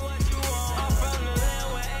 This ain't what you want. I'm from the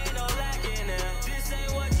land where ain't no lacking now. This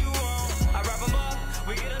ain't what you want. I wrap 'em up,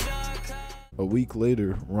 we get a dog cut. A week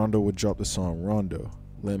later, Rondo would drop the song Rondo,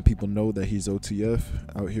 letting people know that he's OTF,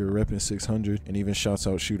 out here repping 600, and even shouts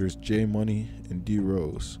out shooters J Money and D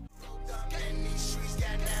Rose.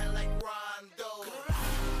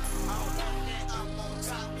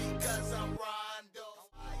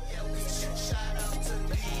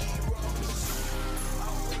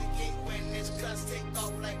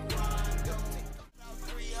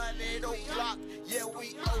 Yeah,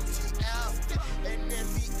 we OTF, and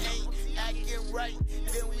if he ain't acting right,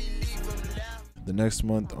 then we leave him left. The next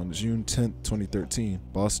month, on June 10th, 2013,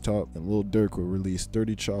 Boss Top and Lil Durk will release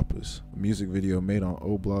 30 Choppers, a music video made on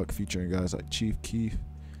O Block featuring guys like Chief Keef,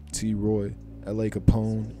 T-Roy, LA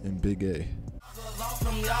Capone, and Big A.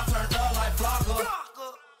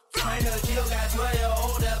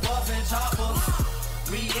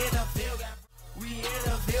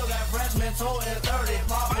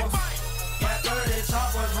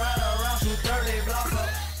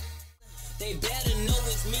 They better know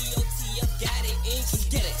it's me, OTF got it inky.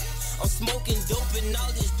 Get it? I'm smoking dope and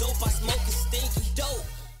all this dope I smoke is stinky dope.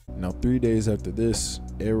 Now 3 days after this,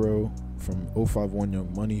 Arrow from 051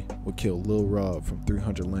 Young Money would kill Lil Rob from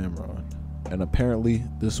 300 Lamron. And apparently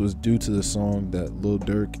this was due to the song that Lil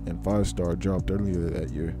Durk and 5 Star dropped earlier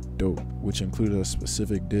that year, Dope, which included a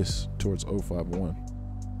specific diss towards 051.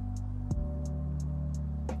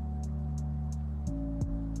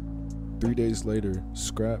 3 days later,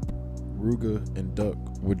 Scrap, Ruga, and Duck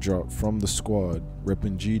would drop From the Squad,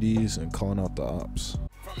 repping GDs and calling out the ops.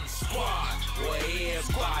 From the squad, boy,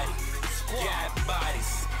 everybody got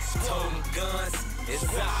bodies, toting guns, it's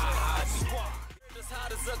our hobby.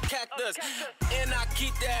 Hot as a cactus, and I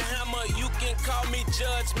keep that hammer. You can call me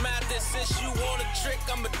Judge Mathis. Since you want a trick,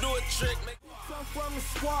 I'ma do a trick. From the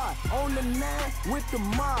squad, on the 9 with the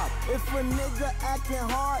mob. If a nigga acting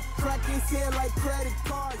hard, crack his head like credit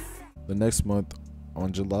cards. The next month,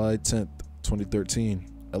 on July 10th, 2013,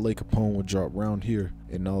 LA Capone would drop Round Here,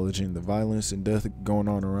 acknowledging the violence and death going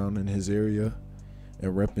on around in his area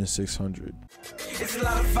and repping 600. It's a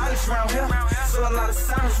lot of violence around here, so a lot of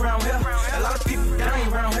silence around here. A lot of people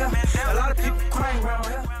dying around here, a lot of people crying around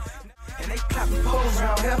here. And they clapping poles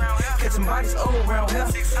around here, catching bodies old around here.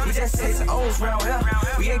 We just chasing O's around here,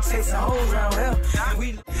 we ain't chasing hoes around here.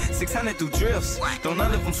 We 600 through drifts, don't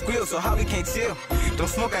none of them squeal, so how we can't chill. Don't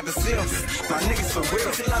smoke out the seals, my niggas for real.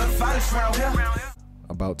 It's a lot of violence around here.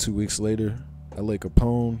 About 2 weeks later, LA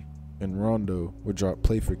Capone and Rondo would drop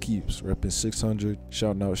Play for Keeps, repping 600,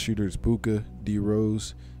 shouting out shooters Buka, D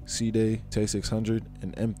Rose, C-Day, Tay 600,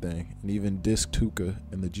 and M-Thang, and even Disc Tuka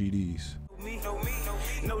and the GDs.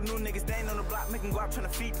 No new niggas, they ain't on the block, make them go out trying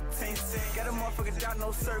to feed the team. Got a motherfucker down,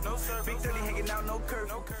 no serve. Big 30 hanging out, no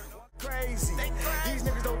curve. Crazy. These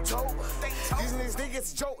niggas don't choke. These niggas think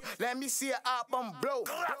it's a joke. Let me see a op, I'm blow.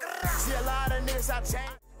 See a lot of niggas out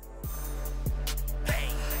change.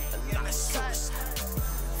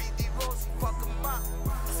 VD Rose, fuck 'em up.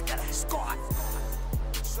 Let's get a squad.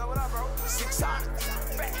 So what up, bro? 600.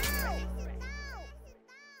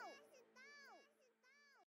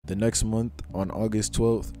 The next month, on August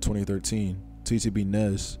 12th, 2013, TTB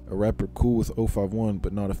Nez, a rapper cool with 051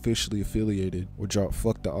 but not officially affiliated, would drop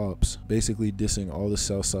Fuck the Ops, basically dissing all the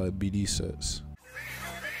Southside BD sets.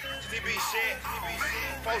 TB shit,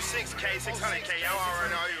 46K, 600K, y'all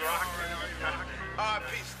already know you rock.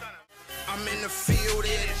 RP Stunner. I'm in the field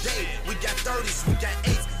every day. We got 30s, we got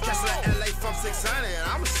 8s. Catch the LA from 600,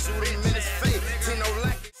 I'ma shoot him in his face. Tino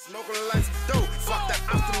like smoking like dope. Fuck that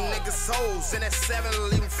off them niggas' souls. And that 7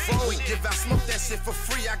 leave them fold. We give out smoke that shit for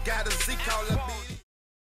free. I got a Z call it B.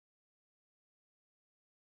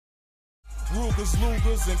 Rugers,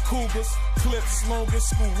 Lugers, and Cougars, clips, longest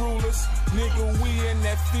school rulers. Nigga, we in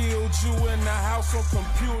that field, you in the house on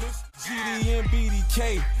computers. GD and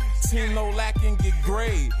BDK, Tino lacking get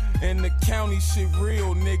grade. In the county shit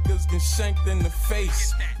real, niggas get shanked in the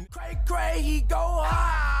face. Cray, he go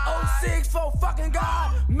hard. 06 for fucking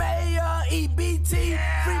God. Mayor, EBT,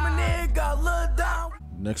 free my nigga, Lil Dom.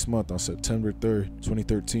 Next month, on September 3rd,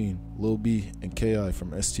 2013, Lil B and KI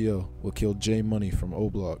from STL will kill J Money from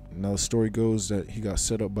O Block. Now the story goes that he got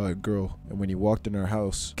set up by a girl, and when he walked in her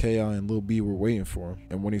house, KI and Lil B were waiting for him,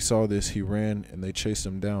 and when he saw this, he ran and they chased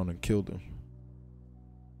him down and killed him.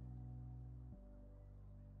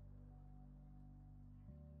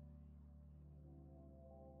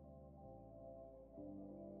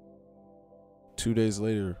 Two days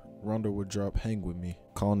later, Rondo would drop Hang With Me,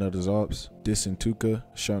 calling out his ops, dissing Tuka,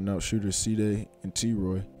 shouting out shooters C-Day and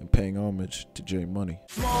T-Roy, and paying homage to J Money.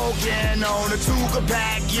 Smoking on the Tuka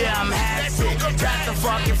pack, yeah, I'm happy. Got the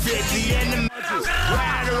fucking 50 in the middle.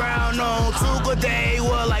 Ride around on Tuka Day,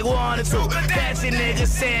 well, like 1 or 2. Fancy niggas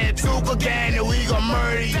said Tuka gang, and we gon'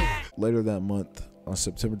 murder you. Later that month, on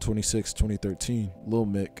September 26, 2013, Lil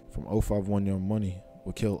Mick from 051 Young Money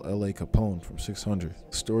would kill L.A. Capone from 600.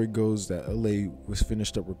 The story goes that L.A. was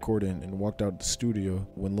finished up recording and walked out the studio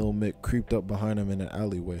when Lil Mick creeped up behind him in an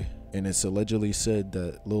alleyway. And it's allegedly said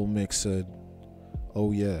that Lil Mick said,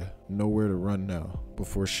 "Oh yeah, nowhere to run now,"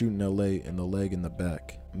 before shooting L.A. in the leg and the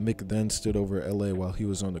back. Mick then stood over L.A. while he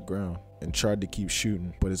was on the ground and tried to keep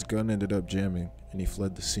shooting, but his gun ended up jamming and he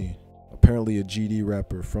fled the scene. Apparently a GD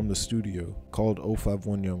rapper from the studio called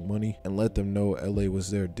 051 Young Money and let them know L.A. was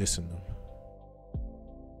there dissing them.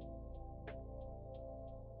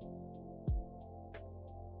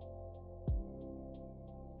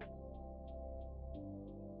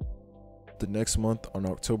 The next month, on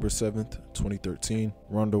October 7th, 2013,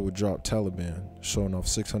 Rondo would drop Taliban, showing off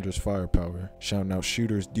 600's firepower, shouting out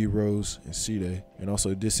shooters D-Rose and C-Day, and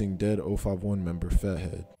also dissing dead 051 member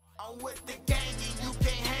Fathead. I'm with the gang and you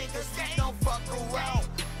can't hang us, we don't fuck around.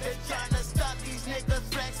 They're trying to stop these niggas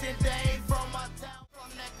flexing, they ain't from my town. From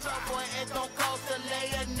that club, boy, it don't cost to lay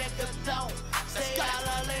a nigga down. Stay out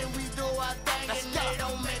of lane, we do our thing and they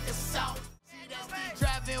don't make a sound. See that speed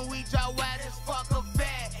driving, we drive wide as fuck a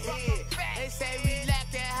fat head. They say we lack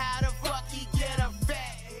that, how the fuck he get a fat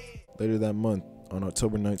head? Later that month, on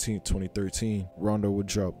October 19, 2013, Rondo would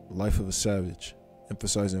drop Life of a Savage,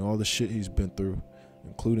 emphasizing all the shit he's been through,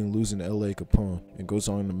 including losing L.A. Capone, and goes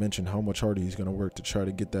on to mention how much harder he's gonna work to try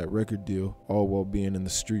to get that record deal, all while being in the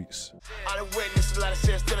streets. I done witnessed a lot of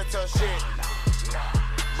shit, still a tough shit,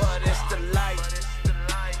 but it's the life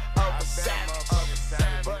of a savage.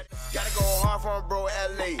 But gotta go hard for him, bro,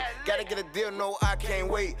 L.A. Gotta get a deal, no, I can't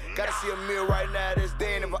wait. Gotta see a meal right now this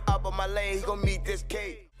day, and if I'm up on my lane, he gon' meet this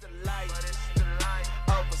K. The life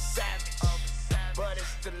of a savage, but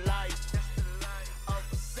it's the life of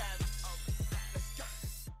a savage.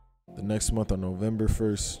 The next month, on November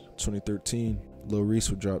 1st, 2013, Lil Reese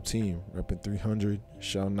would drop Team, repping 300,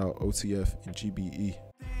 shouting out OTF and GBE.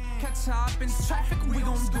 Catch up in traffic, we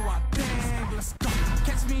gon' do our thing. Let's go.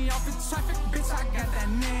 Catch me off in traffic, bitch, I got that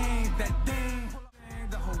name, that thing.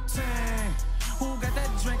 The whole thing. Who got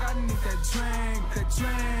that drink? I need that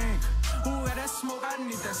drink. Who got that smoke? I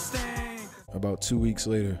need that sting. About 2 weeks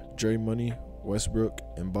later, J Money, Westbrook,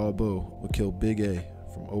 and Bobo would kill Big A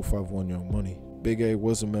from 051 Young Money. Big A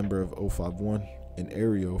was a member of 051, and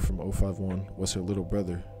Aereo from 051 was her little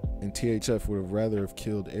brother. And THF would have rather have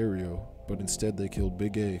killed Aereo, but instead they killed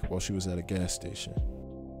Big A while she was at a gas station.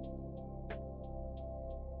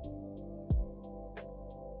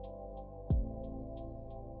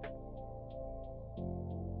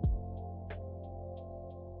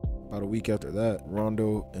 About a week after that,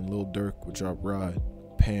 Rondo and Lil Durk would drop Ride,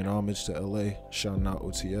 paying homage to LA, shouting out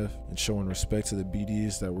OTF, and showing respect to the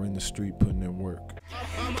BDs that were in the street putting in work.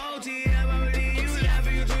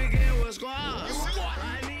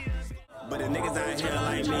 But the niggas out here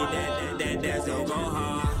like me, that's don't go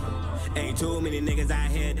hard. Ain't too many niggas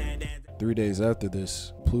out here that. 3 days after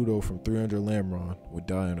this, Pluto from 300 Lamron would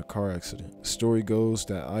die in a car accident. The story goes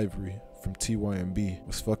that Ivory from TYMB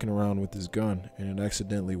was fucking around with his gun and it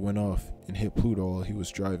accidentally went off and hit Pluto while he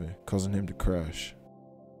was driving, causing him to crash.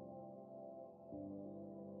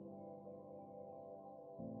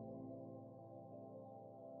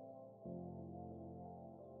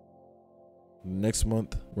 Next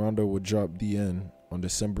month, Rondo would drop DN on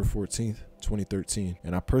December 14th, 2013,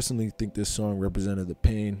 and I personally think this song represented the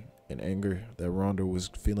pain and anger that Rondo was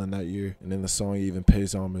feeling that year, and in the song he even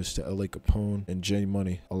pays homage to LA Capone and J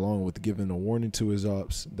Money, along with giving a warning to his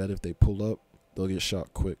ops that if they pull up, they'll get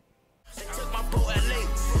shot quick. They took my bro LA,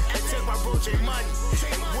 they took my bro J Money,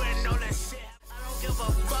 and win all that shit. I don't give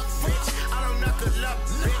a fuck, bitch. I don't knuckle up,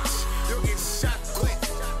 bitch. You'll get shot quick.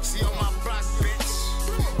 See on my block, bitch.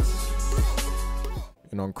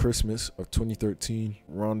 And on Christmas of 2013,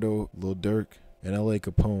 Rondo, Lil Durk, and LA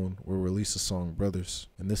Capone will release the song Brothers,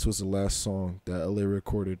 and this was the last song that LA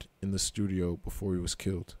recorded in the studio before he was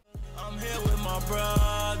killed. I'm here with my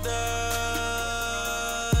brothers,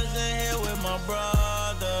 and here with my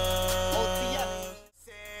brothers.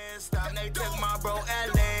 Stop, they took my bro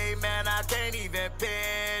LA, man, I can't even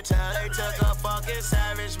picture. They took a fucking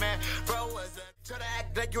savage, man. Bro was a try to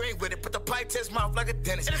act like you ain't with it, put the pipe to his mouth like a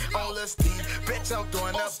dentist. On the Steve, bitch, I'm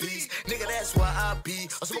doing up beats. Nigga, that's why I be.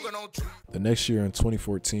 I'm smoking on trees. The next year in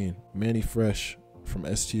 2014, Manny Fresh from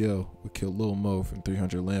STL would kill Lil Mo from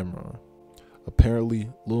 300 Lamron. Apparently,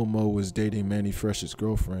 Lil Mo was dating Manny Fresh's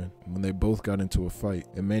girlfriend when they both got into a fight,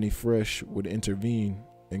 and Manny Fresh would intervene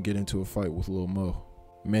and get into a fight with Lil Mo.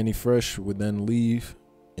 Manny Fresh would then leave,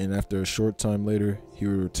 and after a short time later, he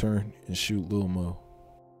would return and shoot Lil Mo.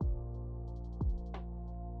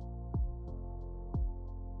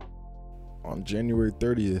 On January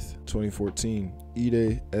 30th, 2014,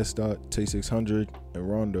 Ide, S-Dot, Tay600, and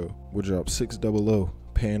Rondo would drop 600,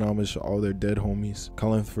 paying homage to all their dead homies,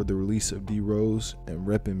 calling for the release of D-Rose and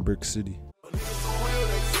repping Brick City.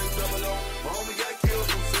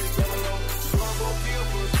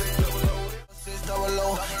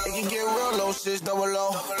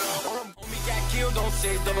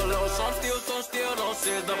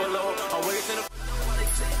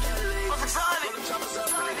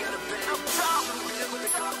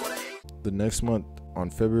 The next month,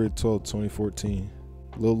 on February 12, 2014,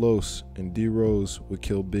 Lil Los and D-Rose would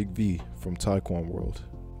kill Big V from Taekwon World.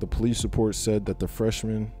 The police report said that the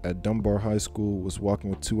freshman at Dunbar High School was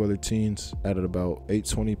walking with two other teens at about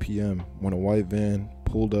 8:20 p.m. when a white van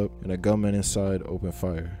pulled up and a gunman inside opened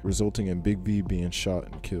fire, resulting in Big V being shot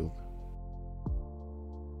and killed.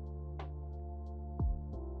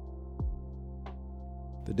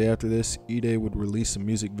 The day after this, Ide would release a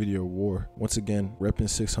music video, War, once again repping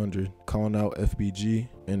 600, calling out FBG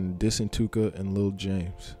and dissing Tuka and Lil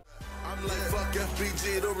James. I'm like, fuck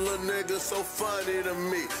FBG, them little niggas so funny to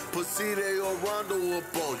me. Pussy, they or Rondo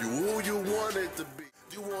up on you, who you want it to be.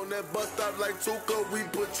 You on that bus stop like Tuka, we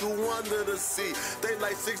put you under the seat. They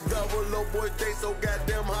like 600, boy, they so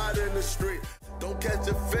goddamn hot in the street. Don't catch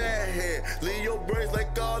a fat head, leave your brains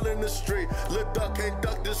like all in the street. Lil' duck can't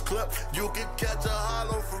duck this clip, you can catch a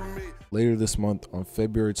hollow from me. Later this month, on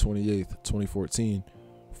February 28th, 2014,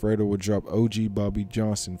 Fredo would drop OG Bobby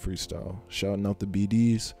Johnson freestyle, shouting out the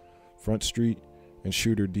BDs, Front Street, and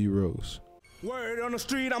shooter D-Rose. Word on the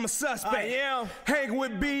street, I'm a suspect. Yeah. Hanging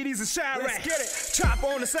with BDs and shy racks. Get it. Chop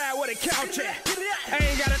on the side where the couch at. I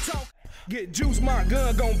ain't gotta talk. Get juice, my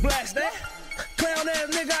gun gon' blast that. Clown ass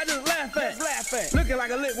nigga, I just laugh at. Looking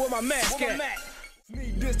like a lick with my mask at.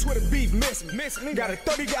 Need this Twitter beef, miss me. Got a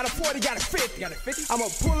 30, got a 40, got a 50. I'ma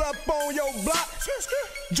pull up on your block.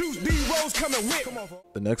 Juice D-Rose coming with.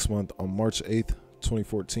 The next month, on March 8th,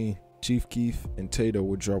 2014, Chief Keef and Tato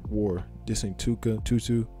would drop War, dissing Tuka,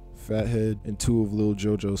 Tutu, Fathead, and two of Lil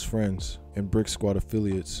Jojo's friends, and Brick Squad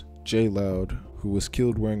affiliates, J Loud, who was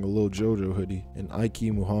killed wearing a Lil Jojo hoodie, and Ike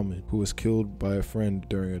Muhammad, who was killed by a friend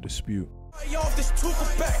during a dispute. Y'all this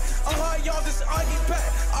Tuka back. Y'all this Ike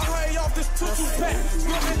back. Y'all this Tutu back.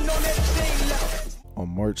 On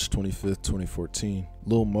March 25th, 2014,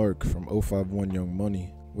 Lil Mark from 051 Young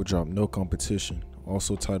Money would drop No Competition,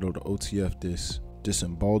 also titled OTF Diss,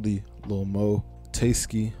 dissing Baldy, Lil Mo,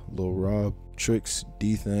 Tasky, Lil Rob, Trix,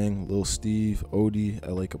 D-Thang, Lil Steve, Odie,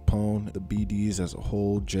 LA Capone, the BDs as a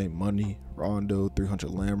whole, J Money, Rondo, 300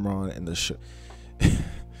 Lamron, and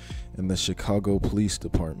the Chicago Police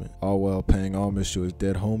Department, all while paying homage to his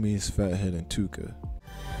dead homies, Fathead and Tuka.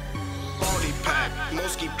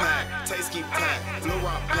 keep packed, taste keep packed, blue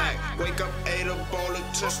rock black. Wake up, ate a bowl of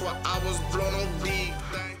chips while I was blown on D.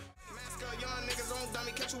 Mask up, young niggas on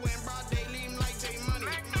dummy, catch you in broad day, leave 'em like J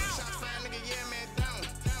Money. Shots fired, nigga, yeah, man, down.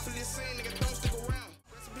 For this scene, nigga, don't stick around.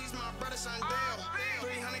 Rest in peace, my brother, son Dale.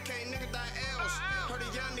 300K, nigga, die L's. Heard a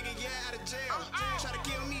young nigga, yeah, out of jail. Try to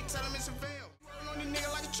kill me, tell him it's a veil. Rolling on these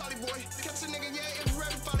nigga like a Charlie boy. Catch a nigga, yeah, it's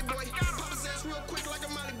red folly boy. Pop his ass real quick like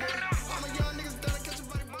a Molly boy. All my young niggas done, catch a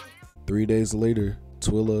body boy. 3 days later,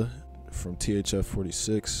 Twilla from THF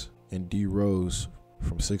 46 and D Rose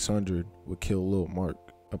from 600 would kill Lil Mark.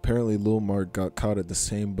 Apparently Lil Mark got caught at the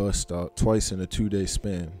same bus stop twice in a 2-day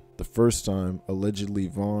span. The first time, allegedly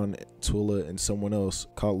Vaughn, Twilla, and someone else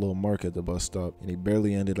caught Lil Mark at the bus stop, and he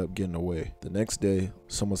barely ended up getting away. The next day,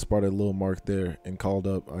 someone spotted Lil Mark there and called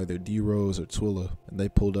up either D Rose or Twilla, and they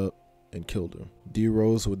pulled up and killed him. D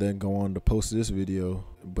Rose would then go on to post this video,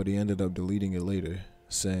 but he ended up deleting it later,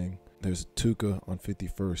 saying, "There's a Tuka on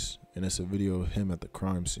 51st, and it's a video of him at the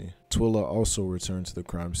crime scene." Twilla also returned to the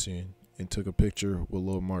crime scene and took a picture where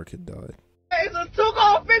Lil Mark had died. Hey, it's a Tuka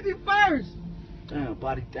on 51st! Damn,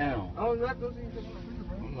 body down. I was not gonna see you.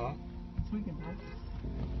 I'm not. Tweaking,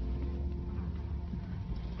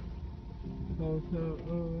 bro.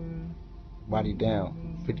 Body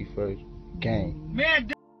down. 51st. Gang.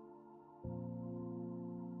 Man,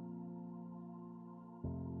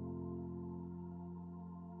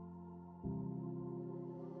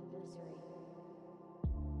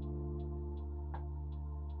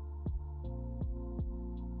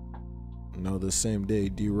 Now, the same day,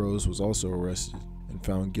 D Rose was also arrested and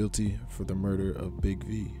found guilty for the murder of Big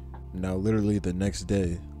V. Now, literally the next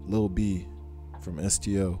day, Lil B from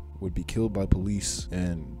STL would be killed by police,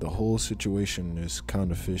 and the whole situation is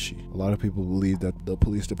kind of fishy. A lot of people believe that the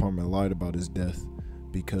police department lied about his death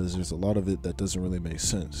because there's a lot of it that doesn't really make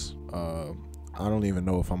sense. I don't even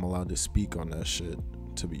know if I'm allowed to speak on that shit,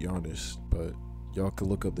 to be honest, but y'all can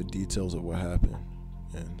look up the details of what happened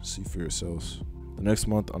and see for yourselves. The next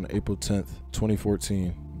month, on April 10th,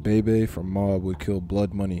 2014, Bebe from Mob would kill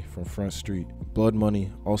Blood Money from Front Street. Blood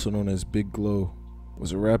Money, also known as Big Glow,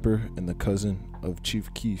 was a rapper and the cousin of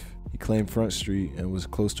Chief Keef. He claimed Front Street and was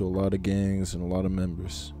close to a lot of gangs and a lot of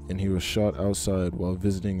members, and he was shot outside while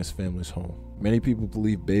visiting his family's home. Many people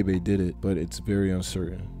believe Bebe did it, but it's very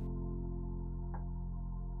uncertain.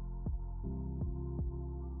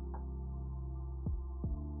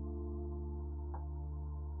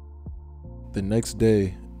 The next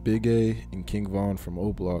day, Big A and King Von from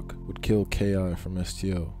O Block would kill KI from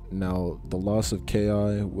STL. Now, the loss of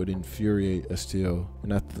KI would infuriate STL,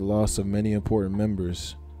 and after the loss of many important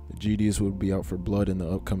members, the GDs would be out for blood in the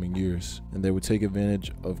upcoming years, and they would take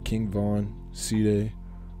advantage of King Von, C-Day,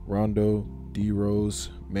 Rondo, D Rose,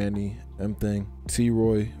 Manny, M-Thing,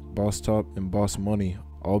 T-Roy, Boss Top, and Boss Money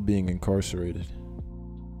all being incarcerated.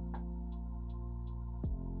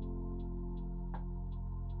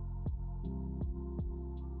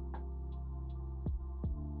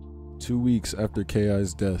 Two weeks after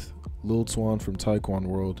KI's death, Lil Twan from Taekwon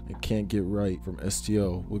World and Can't Get Right from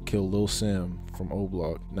STL would kill Lil Sam from O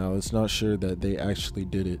Block. Now, it's not sure that they actually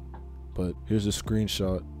did it, but here's a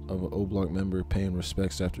screenshot of an O Block member paying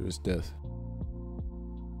respects after his death.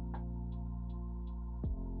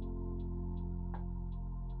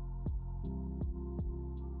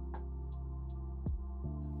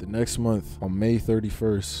 The next month, on May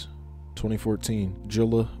 31st, 2014,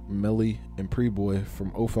 Jilla, Melly, and Preboy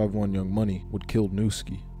from 051 Young Money would kill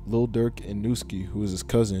Newski. Lil Durk and Newski, who is his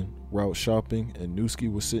cousin, were out shopping, and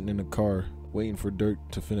Newski was sitting in a car waiting for Durk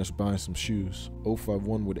to finish buying some shoes.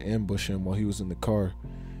 051 would ambush him while he was in the car,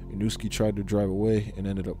 and Newski tried to drive away and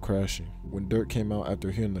ended up crashing. When Durk came out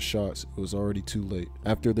after hearing the shots, it was already too late.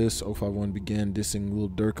 After this, 051 began dissing Lil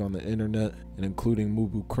Durk on the internet, and including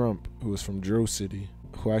Mubu Crump, who was from Dro City,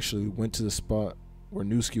 who actually went to the spot where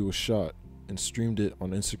Newski was shot and streamed it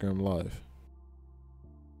on Instagram Live.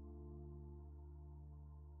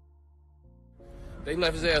 They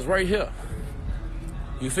left his ass right here.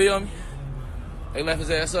 You feel me? They left his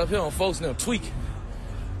ass up here on folks and them tweaking.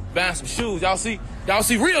 Buying some shoes. Y'all see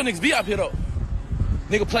real niggas be up here though.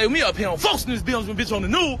 Nigga play with me up here on folks in this building when bitch on the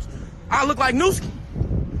news. I look like Newski.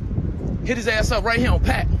 Hit his ass up right here on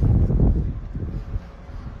Pat.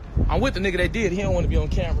 I'm with the nigga that did. He don't want to be on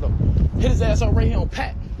camera though. Hit his ass up right here on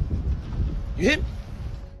Pat. You hit me?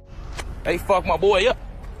 They fucked my boy up.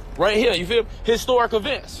 Right here, you feel me? Historic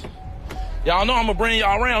events. Y'all know I'm gonna bring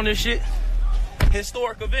y'all around this shit.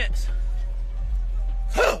 Historic events.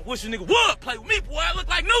 Wish a nigga would play with me, boy. I look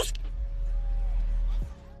like Newski.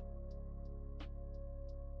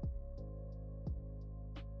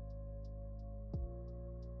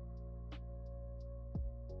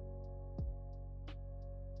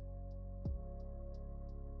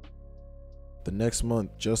 The next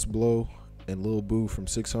month, Just Blow and Lil Boo from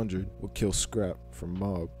 600 would kill Scrap from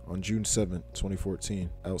Mob on June 7, 2014,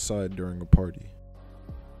 outside during a party.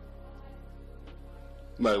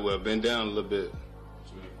 Might well bend down a little bit.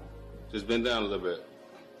 Just bend down a little bit.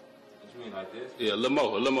 What you mean, like this? Yeah, a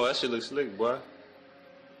little more. That shit looks slick, boy.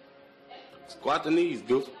 Squat the knees,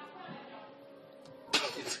 goof.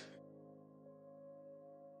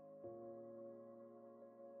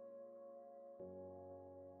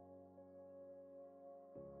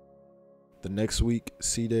 The next week,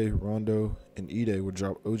 C-Day, Rondo, and E-Day would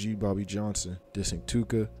drop OG Bobby Johnson, dissing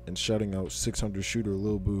Tuka and shouting out 600 shooter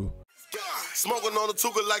Lil Boo. Smoking on the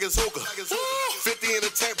Tookaville like it's hookah. 50 in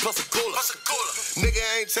the tank plus a cooler. Nigga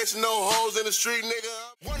ain't chasing no hoes in the street, nigga.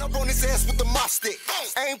 Run up on his ass with the mop stick.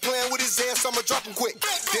 Ain't playing with his ass, I'ma drop him quick.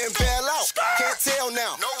 Then bail out, can't tell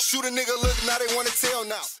now. Shoot a nigga, look, now they wanna tell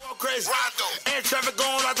now. Crazy. Ain't traffic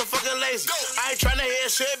going out the fucking lazy. I ain't tryna hear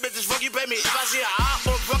shit, bitches, fuck you pay me. If I see a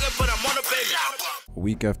hot or fucking put them on the baby. A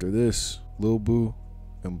week after this, Lil Boo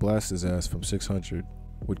and Blast His Ass from 600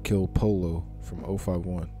 would kill Polo from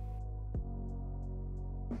 051.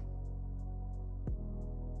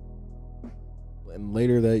 And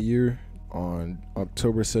later that year, on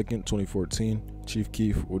October 2nd, 2014, Chief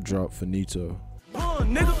Keef would drop Finito.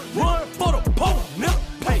 Run, nigga, run for the pole, nigga.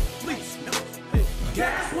 Hey, please, nigga.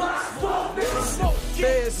 Gas, what? Nigga, smoke.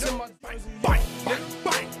 Feds in my bite,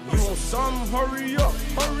 bite. You want some? Hurry up,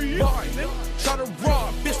 nigga. Try to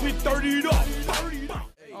rob, bitch, we 30'd up.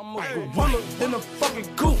 I'm a gorilla in a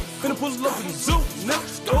fucking coop. Finna pull up in the zoo,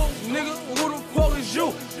 nigga. Oh, nigga, who the fuck is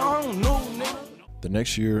you? I don't know, nigga. The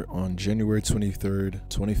next year, on January 23rd,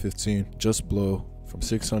 2015, Just Blow from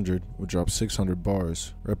 600 would drop 600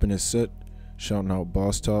 bars, repping his set, shouting out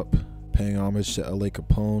Boss Top, paying homage to LA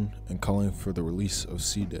Capone, and calling for the release of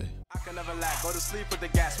C-Day. I can never lack, go to sleep with the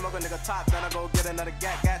gas, smoke a nigga top, then I go get another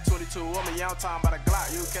gat 22 on me, young time by the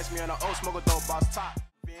Glock, you catch me on the O, smoke a dope, Boss Top.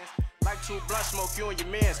 Like two blunt smoke, you and your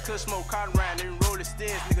mans, cuss smoke, cotton round, and roll the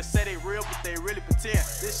stins, niggas say they real, but they really pretend,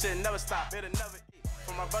 this shit never stop, it'll never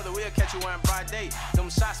for my brother, we'll catch you in broad day. Them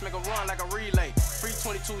shots make a run like a relay. Free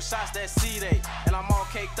 22 shots, that's C-Day. And I'm all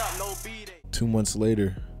caked up, no B-Day. 2 months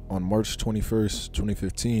later, on March 21st,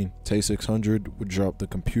 2015, Tay 600 would drop The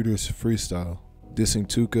Computer's Freestyle, dissing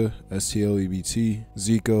Tuka, STLEBT,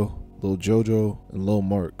 Zico, Lil Jojo, and Lil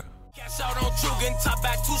Mark. Cash out on true, getting top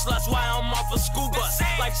back 2 slots while I'm off a school bus.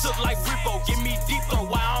 Like Sook, like Repo, give me deep though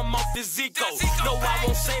while I'm off the Zico. No, I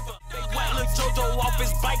won't save her. Big white look Jojo off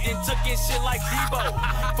his bike and took in shit like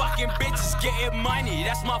Debo. Fucking bitches getting money,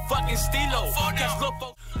 that's my fucking stilo. Catch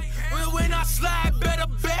look when I slide, better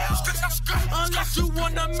bail. Unless you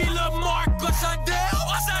wanna me Lil Mark, what's I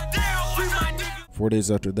deal? Free my nigga. 4 days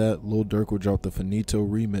after that, Lil Durk would drop the Finito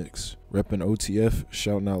remix, repping OTF,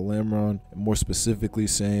 shouting out Lamron, and more specifically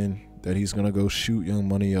saying that he's gonna go shoot Young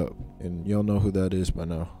Money up. And y'all know who that is by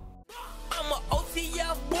now. I'm a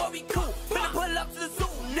OTF boy, we cool. Finna pull up to the zoo,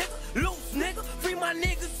 nigga. Loose, nigga. Free my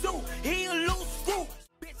nigga zoo. He a loose screw.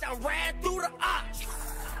 Bitch, I ran through the ox.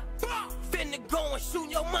 Finna go and shoot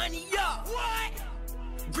your money up.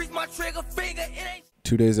 What? Grease my trigger finger, it ain't.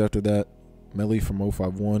 2 days after that, Melly from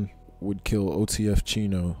 051 would kill OTF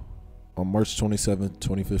Chino on March 27th,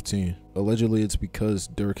 2015. Allegedly, it's because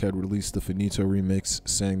Durk had released the Finito remix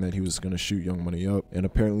saying that he was going to shoot Young Money up. And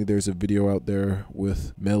apparently there's a video out there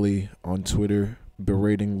with Melly on Twitter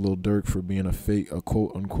berating Lil Durk for being a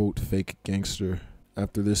quote-unquote fake gangster.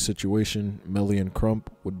 After this situation, Melly and Crump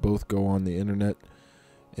would both go on the internet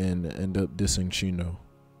and end up dissing Chino.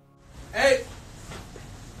 Hey,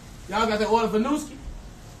 y'all got that order for Nooski?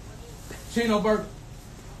 Chino burger.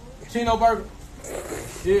 Chino burger.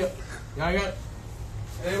 Yeah. Y'all got it?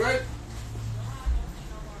 Hey, right?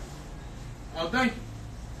 Oh, thank you.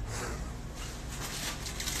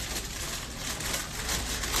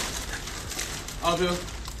 Oh, Bill.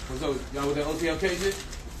 What's up? Y'all with that OTLK shit?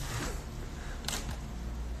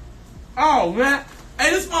 Oh, man. Hey,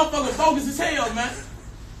 this motherfucker bogus as hell, man.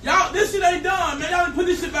 Y'all, this shit ain't done, man. Y'all done put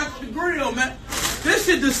this shit back on the grill, man. This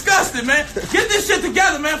shit disgusting, man. Get this shit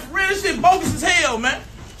together, man. For real, this shit bogus as hell, man.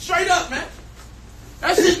 Straight up, man.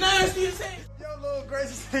 That shit nasty as hell. Yo, little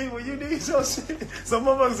gracious thing, when you need your shit, some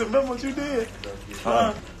motherfuckers remember what you did.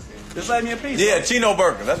 Just let me a piece. Yeah, Chino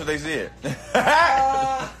burger. That's what they said. Get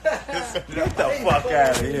the fuck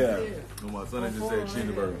out of here. No, my son just said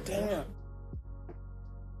Chino burger. Damn.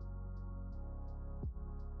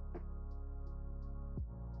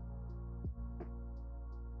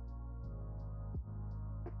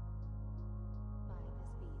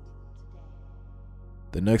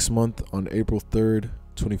 The next month, on April 3rd,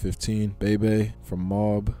 2015, Bebe from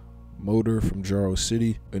Mob, Motor from Jaro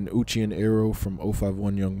City, and Uchi and Arrow from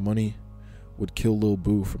 051 Young Money would kill Lil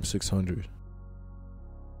Boo from 600.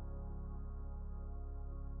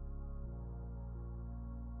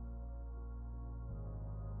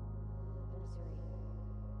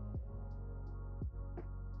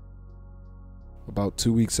 About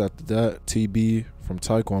 2 weeks after that, TB from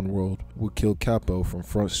Taekwon World would kill Capo from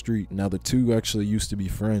Front Street. Now the two actually used to be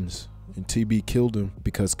friends, and TB killed him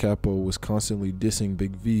because Capo was constantly dissing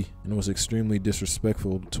Big V and was extremely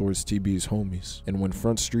disrespectful towards TB's homies. And when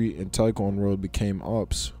Front Street and Taekwon World became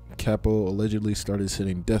ops, Capo allegedly started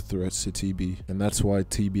sending death threats to TB, and that's why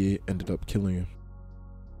TB ended up killing him.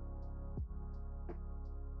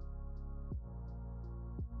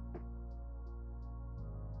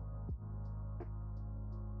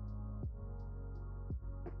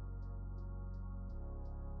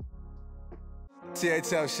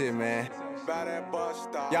 THL shit, man.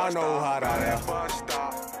 Y'all know how that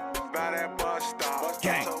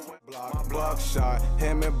gang. Buckshot,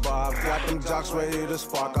 him and Bob got them jocks ready to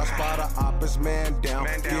spark. I spot a opposite man down,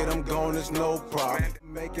 get him going, it's no problem.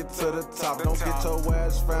 Make it to the top, don't get your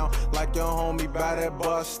ass found like your homie by that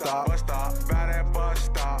bus stop.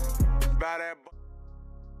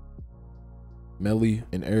 Melly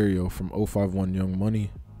and Ariel from 051 Young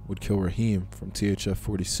Money would kill Raheem from THF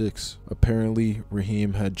 46. Apparently,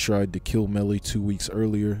 Raheem had tried to kill Melly 2 weeks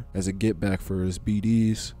earlier as a get back for his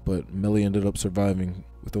BDs, but Melly ended up surviving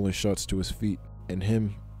with only shots to his feet, and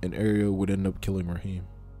him and Ariel would end up killing Raheem.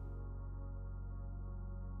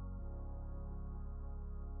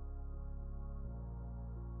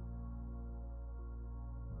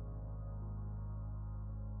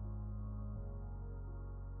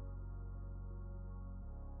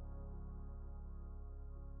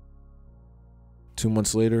 Two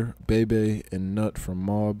months later, Bebe and Nut from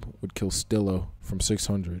Mob would kill Stello from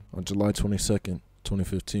 600 on July 22nd,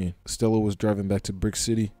 2015. Stello was driving back to Brick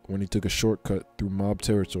City when he took a shortcut through Mob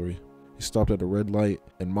territory. He stopped at a red light,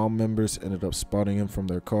 and Mob members ended up spotting him from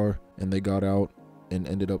their car, and they got out and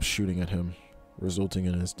ended up shooting at him, resulting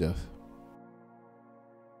in his death.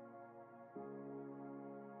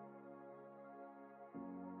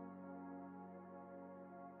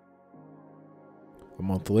 A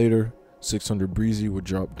month later, 600 Breezy would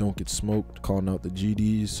drop Don't Get Smoked, calling out the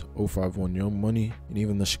GDs, 051 Young Money, and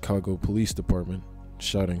even the Chicago Police Department,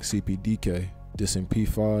 shouting CPDK, dissing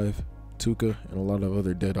P5, Tuka, and a lot of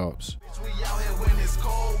other dead ops. We out here when it's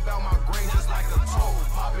cold, bout my grain just like a troll.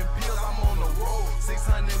 Popping pills, I'm on the road.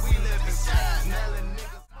 600, we live in style. Nailing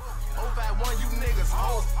niggas. 051, you niggas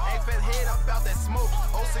hoes. Ain't fed head up out that smoke.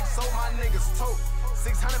 060, my niggas tote.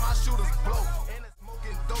 600, my shooters blow.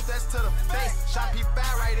 Dope, that's to the face. Shot P5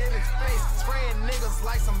 right in his face. Spraying niggas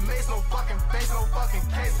like some mace. No fucking face, no fucking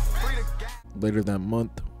case. Free the gas. Later that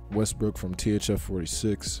month, Westbrook from THF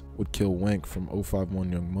 46 would kill Wank from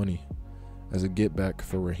 051 Young Money as a get back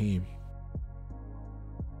for Raheem.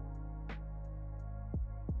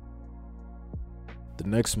 The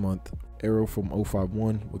next month, Arrow from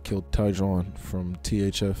 051 would kill Tyjuan from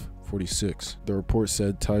THF 46. The report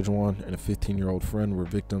said Tyjuan and a 15-year-old friend were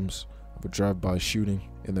victims of a drive-by shooting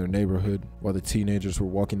in their neighborhood. While the teenagers were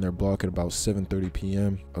walking their block at about 7:30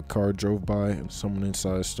 p.m., a car drove by and someone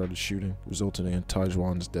inside started shooting, resulting in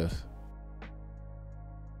Tyjuan's death.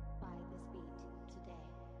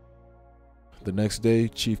 The next day,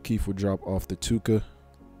 Chief Keef would drop off the Tuka,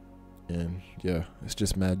 and yeah, it's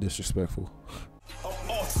just mad disrespectful.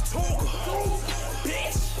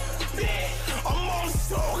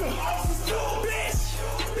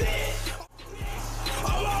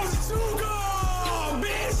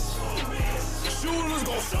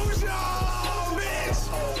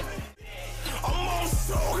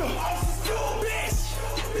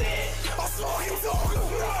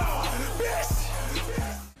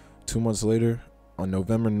 Two months later, on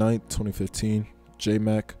November 9th, 2015,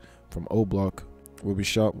 J-Mac from O Block will be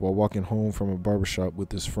shot while walking home from a barbershop with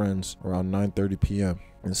his friends around 9:30 p.m.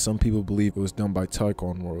 And some people believe it was done by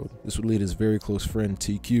Taekwon World. This would lead his very close friend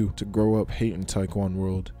TQ to grow up hating Taekwon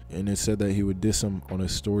World, and it said that he would diss him on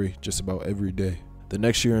his story just about every day. The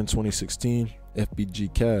next year in 2016,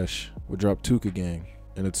 FBG Cash would drop Tuka Gang,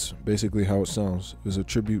 and it's basically how it sounds. It was a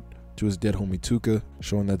tribute to his dead homie Tuka,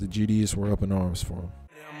 showing that the GDs were up in arms for him.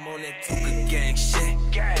 I'm on that Tuka gang shit,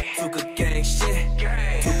 Tuka gang shit,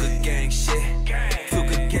 Tuka gang shit,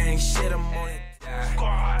 Tuka gang shit, I'm on it.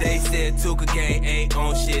 They said Tuka gang ain't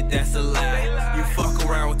on shit, that's a lie. You fuck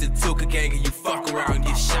around with the Tuka gang and you fuck around and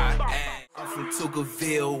get shot. I'm from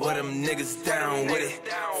Tookaville, where them niggas down with it.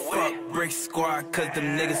 Fuck Brick Squad, cause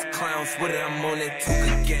them niggas clowns with it. I'm on that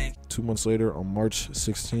Tuka gang. 2 months later, on March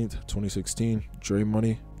 16th, 2016, Dre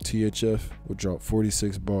Money, THF, would drop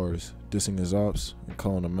 46 bars, dissing his ops and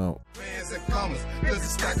calling them out. Fans and comers, there's a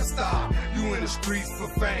stack of style. You in the streets for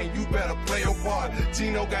fame, you better play your part.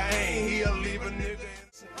 Gino got aim, he'll leave a nigga.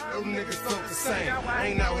 Those niggas felt the same. I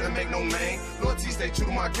ain't out here to make no name. Loyalty stay true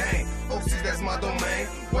to my game. OCs, that's my domain.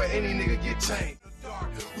 Where any nigga get chained.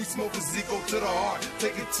 We smoking Zico to the heart,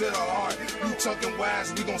 take it to the heart. You chunkin'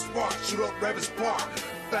 wise, we gon' spark. Shoot up Rabbit's Park.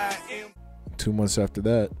 5M. 2 months after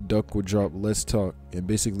that, Duck would drop Let's Talk and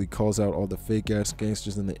basically calls out all the fake ass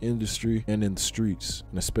gangsters in the industry and in the streets,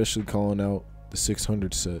 and especially calling out the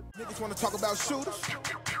 600 set. Niggas wanna talk about shooters?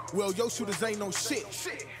 Well, your shooters ain't no shit.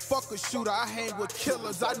 Fuck a shooter, I hang with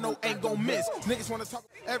killers, I know ain't gon' miss. Niggas wanna talk,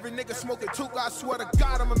 every nigga smoking Took, I swear to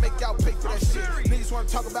God, I'ma make y'all pay for that shit. Niggas wanna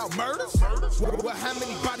talk about murders? Well, how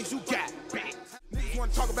many bodies you got? Niggas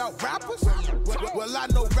wanna talk about rappers? Well, I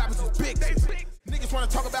know rappers is big. Niggas wanna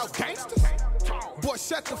talk about gangsters? Boy,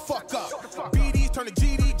 shut the fuck up. BDs turn to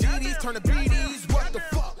GD, GDs turn to BDs, what the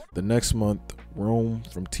fuck? The next month, Rome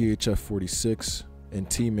from THF 46 and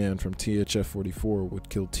T-Man from THF 44 would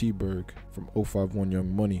kill T-Berg from 051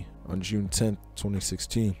 Young Money on June 10th,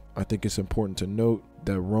 2016. I think it's important to note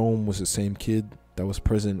that Rome was the same kid that was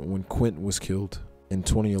present when Quint was killed in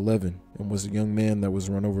 2011 and was a young man that was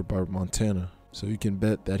run over by Montana. So you can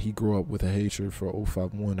bet that he grew up with a hatred for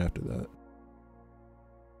 051 after that.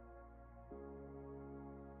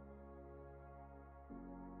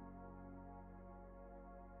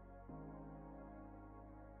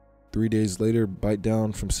 Three days later, Bite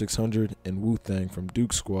Down from 600 and Wu-Tang from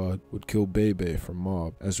Duke Squad would kill Bebe from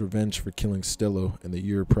Mob as revenge for killing Stello in the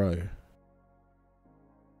year prior.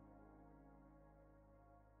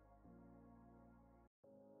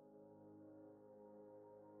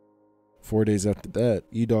 Four days after that,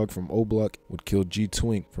 E-Dog from O-Block would kill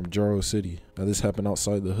G-Twink from Jaro City. Now this happened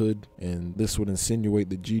outside the hood, and this would insinuate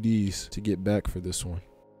the GDs to get back for this one.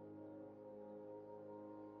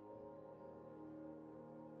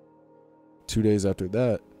 2 days after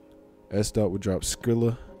that, S-Dot would drop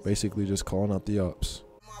Skrilla, basically just calling out the ops.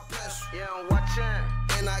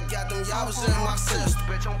 And I got them yabbers in my system.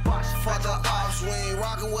 Fuck the ops, we ain't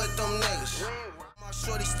rockin' with them niggas. My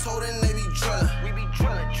shorties told them they be drillin'. We be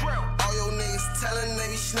drillin', drill. All your niggas tellin' they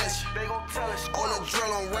be snitchin'. They gon' tell us. On the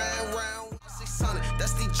drill, on round. 600,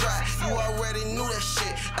 that's the drive. You already knew that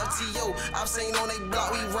shit. LTO, I've seen on they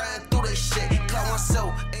block, we ran through that shit. Call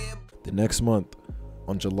myself. The next month,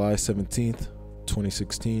 on July 17th,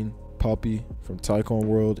 2016, Poppy from Tycoon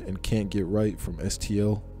World and Can't Get Right from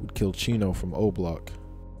STL would kill Chino from O-Block.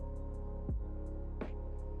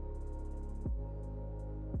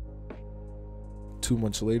 Two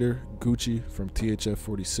months later, Gucci from THF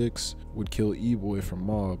 46 would kill E-Boy from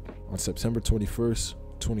Mob on September 21st,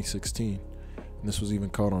 2016, and this was even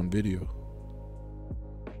caught on video.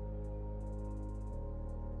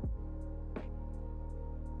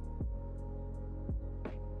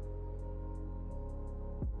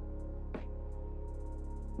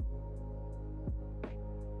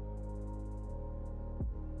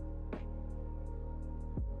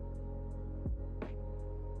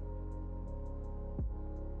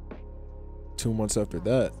 Two months after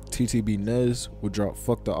that, TTB Nez would drop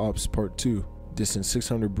Fuck the Ops Part 2, dissing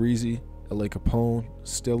 600 Breezy, LA Capone,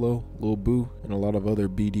 Stello, Lil Boo, and a lot of other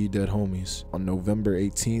BD dead homies on November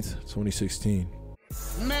 18th, 2016.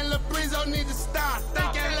 Man, Lil Breezo need to stop.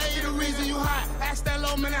 Think LA the reason you hot. Ask that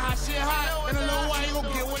little man how shit hot. And a little while you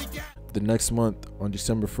gon' get what he got. The next month, on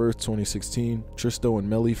December 1st, 2016, Tristo and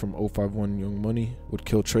Melly from 051 Young Money would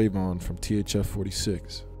kill Trayvon from THF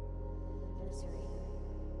 46.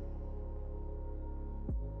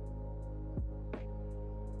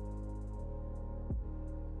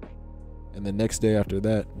 And the next day after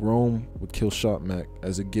that, Rome would kill Shot Mac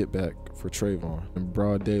as a get back for Trayvon in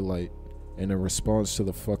broad daylight in a response to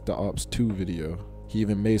the Fuck the Ops 2 video. He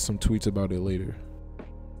even made some tweets about it later.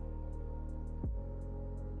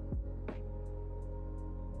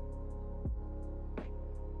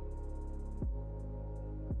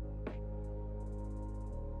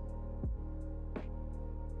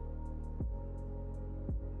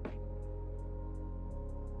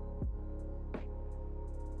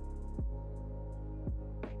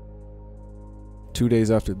 Two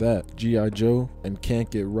days after that, G.I. Joe and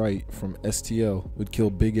Can't Get Right from STL would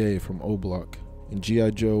kill Big A from O-Block. And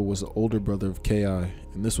G.I. Joe was the older brother of K.I.,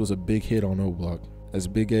 and this was a big hit on O-Block, as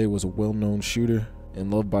Big A was a well-known shooter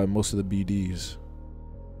and loved by most of the BDs.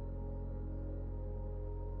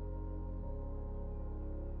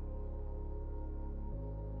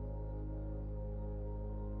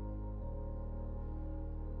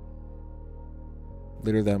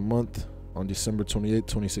 Later that month, On December 28,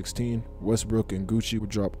 2016, Westbrook and Gucci would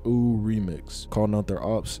drop Ooh Remix, calling out their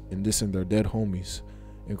ops and dissing their dead homies,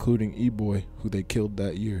 including E-Boy, who they killed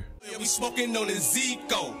that year. Yeah, we smoking on the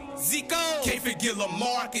Zico. Can't forget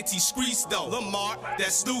Lamar, get these streets though. Lamar,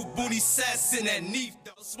 that Snoop Booty sass in that neat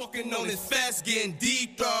though. Smoking on this fast, getting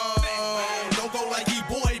deep though. Don't go like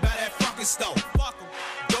E-Boy by that fucking stove.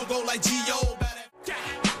 Don't go like G.O. by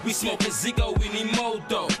that. We smoking Zico, we need more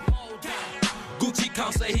though. Gucci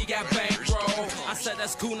can't say he got bankroll. I said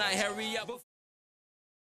that's cool, now hurry up.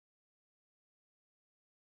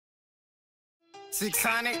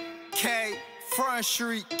 600K, Front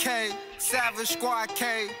Street K, Savage Squad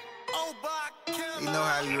K. You know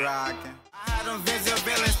how you rockin'. I had them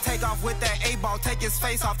villains take off with that A-ball, take his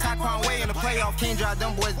face off, Taquan way in the playoff. King Drive,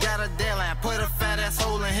 them boys got a deadline, put a fat ass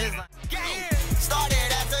hole in his line. Started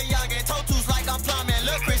as a youngin', toe-toos like I'm plumbing.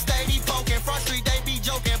 Lil Chris steady poking, Front Street they be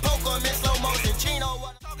joking, poke 'em in slow motion. Chino,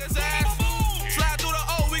 what His ass. Slide through the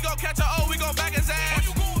O, we gon' catch a O, we gon' back his ass.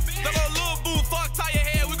 Look at Lil Boo, fuck, tie your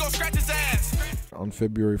head, we gon' scratch his ass. On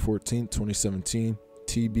February 14, 2017,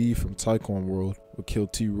 TB from Taekwon World would kill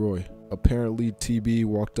T-Roy. Apparently, TB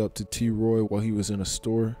walked up to T-Roy while he was in a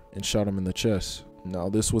store and shot him in the chest. Now,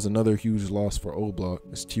 this was another huge loss for O Block,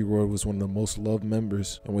 as T-Roy was one of the most loved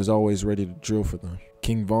members and was always ready to drill for them.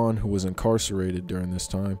 King Von, who was incarcerated during this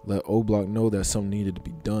time, let O Block know that something needed to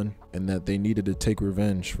be done and that they needed to take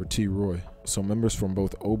revenge for T-Roy. So members from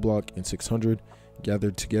both O Block and 600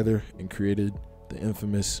 gathered together and created the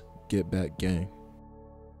infamous Get Back Gang.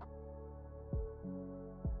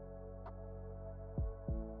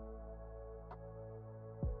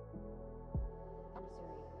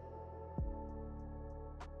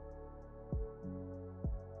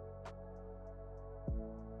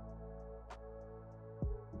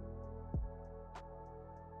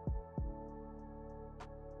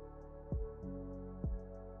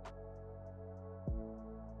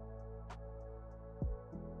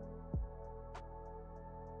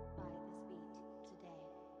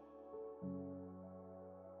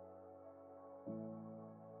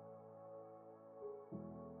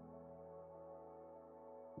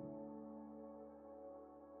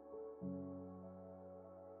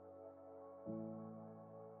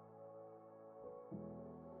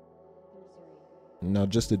 Now,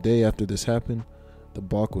 just a day after this happened, the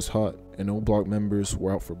block was hot and O Block members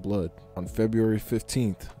were out for blood. On February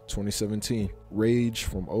 15th, 2017, Rage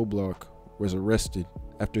from O Block was arrested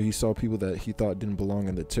after he saw people that he thought didn't belong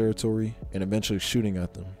in the territory and eventually shooting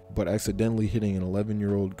at them, but accidentally hitting an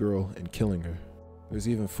 11-year-old girl and killing her. There's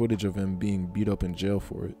even footage of him being beat up in jail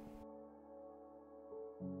for it.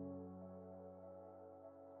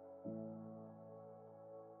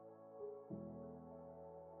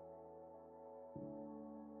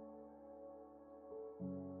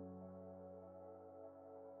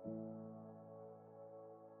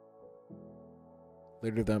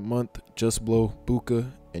 Later that month, Just Blow,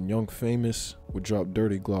 Buka, and Young Famous would drop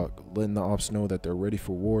Dirty Glock, letting the ops know that they're ready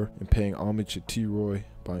for war and paying homage to T-Roy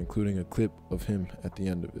by including a clip of him at the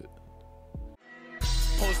end of it.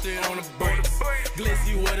 Posted on the brakes,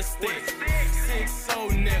 glizzy with a stick, 6-0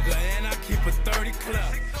 nigga, and I keep a 30 clip.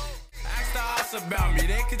 Ask the ops about me,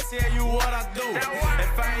 they can tell you what I do.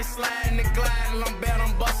 If I ain't sliding the glide, I'm bad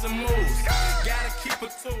on busting moves. Gotta keep a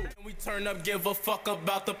two. We turn up, give a fuck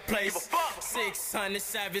about the place. 600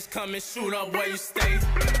 Savage, come and shoot up where you stay.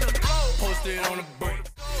 Posted on the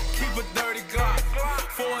brakes, keep a dirty Glock,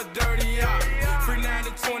 for a dirty yacht. Free 9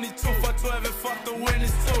 to 22, for 12 and fuck the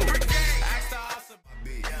witness too.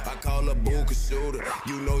 I call a Buka shooter,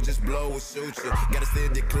 you know just blow will shoot you. Gotta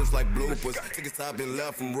send the clips like bloopers, take a top and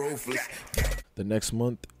left from ruthless. The next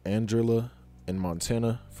month, Andrilla and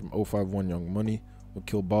Montana from 051 Young Money would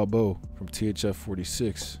kill Bobo from THF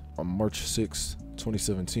 46 on March 6,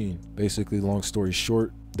 2017. Basically, long story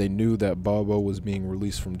short, they knew that Bobo was being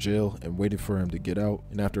released from jail and waited for him to get out,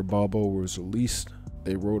 and after Bobo was released,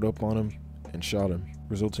 they rode up on him and shot him,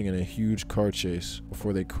 resulting in a huge car chase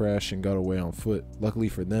before they crashed and got away on foot. Luckily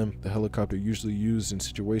for them, the helicopter usually used in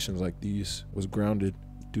situations like these was grounded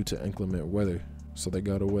due to inclement weather, so they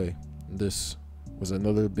got away. This was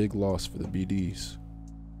another big loss for the BDs.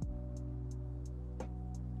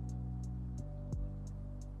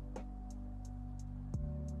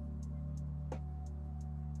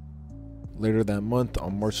 Later that month,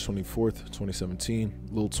 on March 24th, 2017,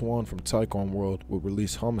 Lil Twan from Taekwon World would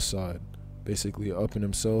release Homicide, basically upping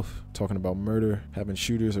himself, talking about murder, having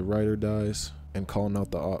shooters or rider dies, and calling out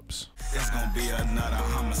the ops. It's gonna be another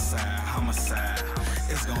homicide.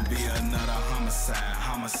 It's gonna be another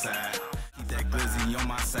homicide. Keep that glizzy on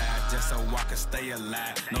my side, just so I can stay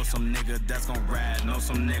alive. Know some niggas that's gonna ride, know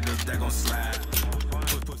some niggas that gon' slide.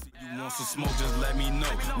 Pussy, you want some smoke, just let me know.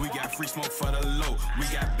 We got free smoke for the low. We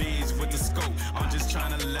got bigs with the scope. I'm just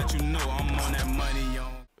trying to let you know I'm on that money, yo.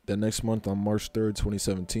 The next month, on March 3rd,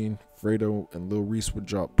 2017, Fredo and Lil Reese would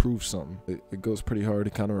drop Prove Something. It goes pretty hard.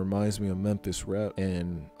 It kind of reminds me of Memphis rap,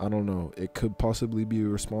 and I don't know, it could possibly be a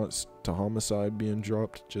response to Homicide being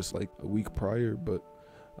dropped just like a week prior, but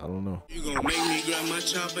I don't know. You gon' make me grab my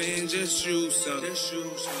chopper and just shoot something.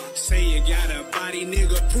 Say you got a body,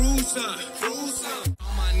 nigga, prove something.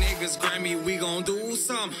 All my niggas grab me, we gon' do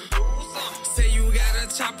something. Say you got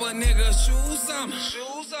a chopper, nigga, shoot something.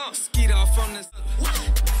 Skeet off from the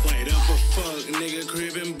light up a fuck, nigga,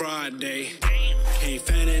 crib in broad day. Can't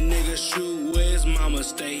find that nigga shoot, where his mama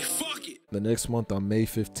stay. Fuck it. The next month, on May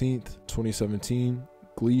 15th, 2017,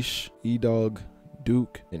 Gleesh, E-Dog,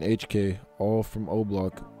 Duke, and HK, all from O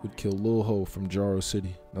Block, would kill Lil Ho from Jaro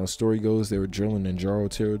City. Now, story goes they were drilling in Jaro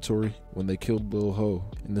territory when they killed Lil Ho,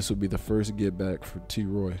 and this would be the first get back for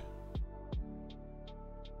T-Roy.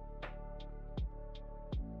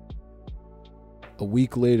 A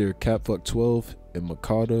week later, Catfuck 12 and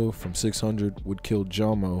Mikado from 600 would kill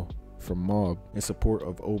Jamo from Mob in support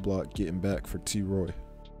of O Block getting back for T-Roy.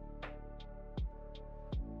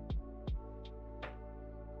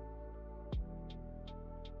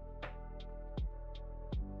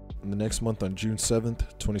 And the next month, on June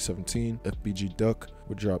 7th, 2017, FBG Duck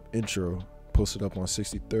would drop Intro, posted up on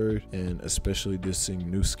 63rd, and especially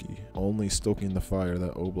dissing Newski, only stoking the fire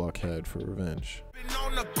that O Block had for revenge. Been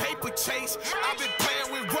on the paper chase, I've been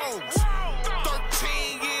playing with roles.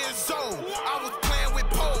 13 years old, I was playing with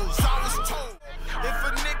poles. I was told, if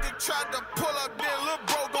a nigga tried to pull up, then lil'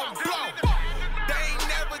 bro gon' blow. They ain't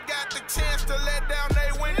never got the chance to let down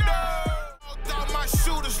they window. All my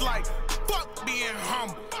shooters like, fuck being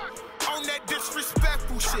humble. On that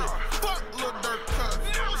disrespectful shit, fuck Lil Durk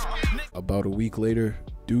cuz. About a week later,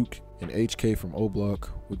 Duke and HK from O Block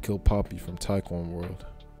would kill Poppy from Taekwon World.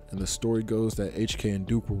 And the story goes that HK and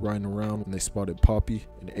Duke were riding around when they spotted Poppy,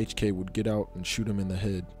 and HK would get out and shoot him in the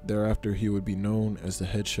head. Thereafter, he would be known as the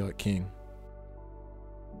Headshot King.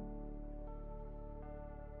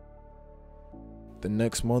 The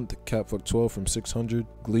next month, Catfuck 12 from 600,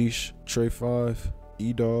 Gleesh, Trey 5,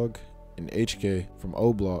 E-Dog, and HK from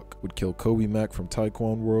O Block would kill Kobe Mack from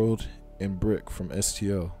Taekwon World and Brick from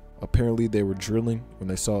STL. Apparently, they were drilling when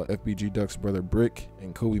they saw FBG Duck's brother Brick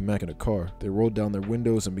and Kobe Mack in a car. They rolled down their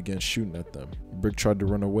windows and began shooting at them. Brick tried to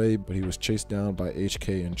run away, but he was chased down by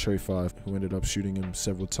HK and Trey 5, who ended up shooting him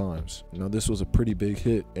several times. Now, this was a pretty big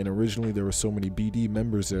hit, and originally there were so many BD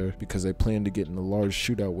members there because they planned to get in a large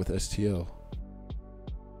shootout with STL.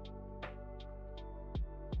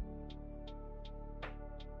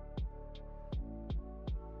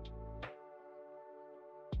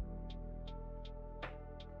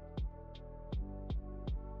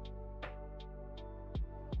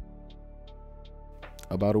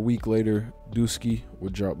 About a week later, Dusky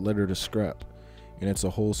would drop Letter to Scrap, and it's a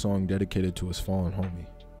whole song dedicated to his fallen homie.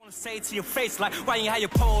 Say to your face like, why you have your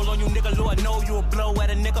pole on you, nigga? Lord, know you a blow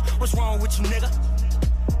at a nigga. What's wrong with you,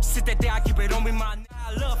 nigga? Sit that there, I keep it on me, my nigga.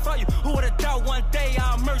 I love for you. Who would've thought one day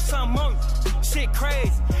I'll merge some on you? Shit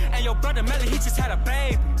crazy. And your brother Melly, he just had a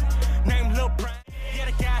baby. Named Lil Brad. Yeah,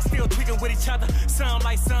 the guys still tweaking with each other. Some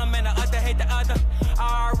like some and the other hate the other.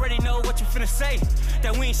 I already know what you finna say.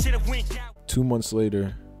 That we ain't shit if we ain't got. 2 months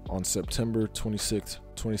later, on September 26,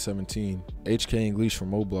 2017, HK and Gleesh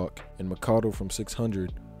from O Block and Mikado from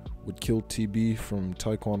 600 would kill TB from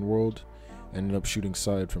Taekwon World and ended up shooting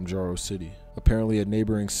Side from Jaro City. Apparently, a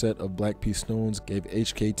neighboring set of Black P Stones gave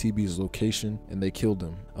HK TB's location and they killed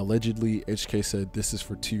him. Allegedly, HK said this is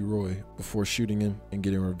for T-Roy before shooting him and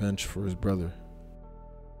getting revenge for his brother.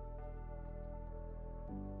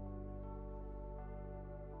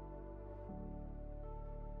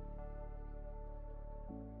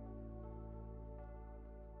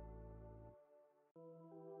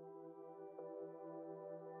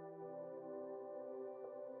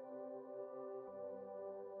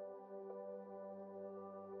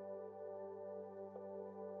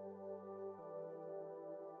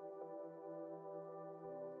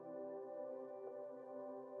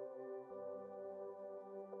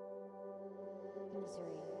 Missouri.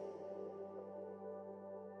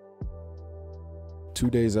 2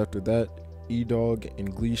 days after that, E-Dog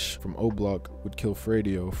and Gleesh from O Block would kill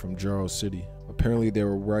Fredio from Jaro City. Apparently they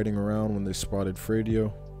were riding around when they spotted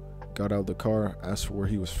Fredio, got out of the car, asked for where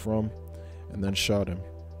he was from, and then shot him.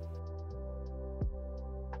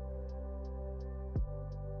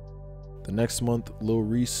 The next month, Lil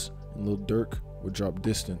Reese and Lil Durk would drop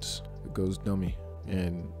Distance. It goes dummy.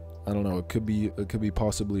 And I don't know, it could be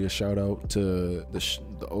possibly a shout out to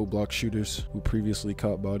the O Block shooters who previously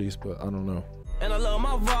caught bodies, but I don't know. And I love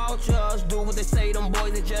my vultures, do what they say, them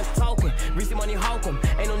boys ain't just talking. Reese money hawk 'em,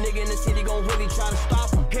 ain't no nigga in the city gon' really try to stop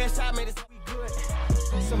them. Headshot made it so we good.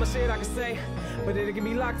 So much shit I can say, but it'll get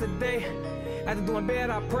me locked today. After doing bad,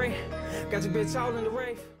 I pray. Got your bitch all in the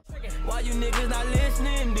rave. Why you niggas not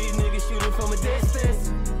listening? These niggas shooting from a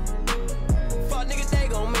distance. Fuck niggas, they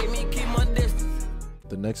gon' make me keep my distance.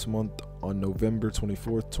 The next month, on November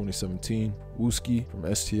 24th, 2017, Wooski from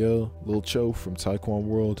STL, Lil Cho from Taekwon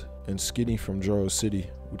World, and Skitty from Jaro City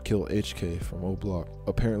would kill HK from O Block.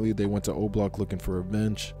 Apparently, they went to O Block looking for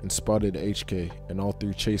revenge and spotted HK, and all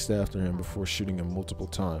three chased after him before shooting him multiple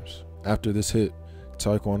times. After this hit,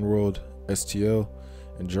 Taekwon World, STL,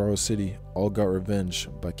 and Jaro City all got revenge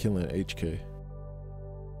by killing HK.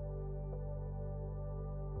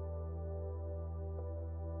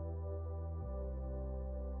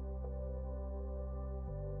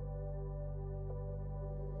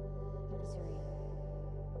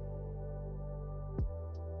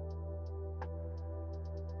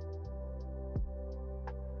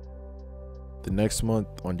 The next month,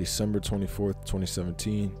 on December 24th,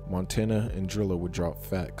 2017, Montana and Drilla would drop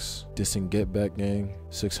Facts, dissing Get Back Gang,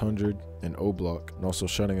 600, and O Block, and also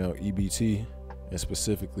shouting out EBT, and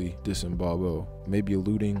specifically dissing Bob O, maybe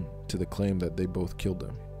alluding to the claim that they both killed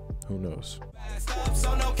him. Who knows?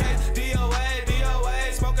 So no case,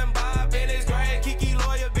 DOA, smoking Bob in his grave. Kiki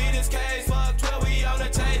lawyer beat his case. Fuck 12, we on the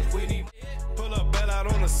tape. We need pull up bell out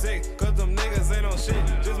on the 6, cause them niggas ain't on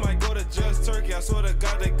shit. Just might go to Just Turkey, I swear to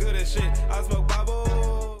God they good as shit. I smoke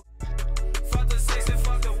Bible. Fuck the 6 and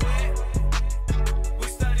fuck the wet. We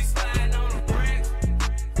study sliding on the bricks.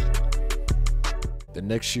 The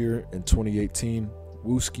next year, in 2018,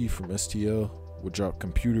 Wooski from STL would drop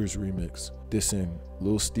Computers Remix, dissing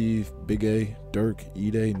Lil Steve, Big A, Dirk,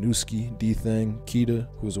 Ide, Newski, D-Thang, Keita,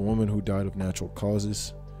 who was a woman who died of natural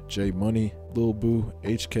causes, J Money, Lil Boo,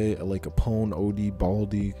 HK, LA Capone, OD,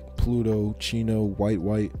 Baldy, Pluto, Chino,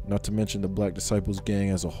 White, not to mention the Black Disciples gang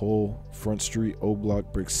as a whole, Front Street, O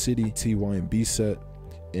Block, Brick City, TY and B-Set,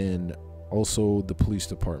 and also the police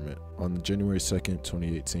department on January 2nd,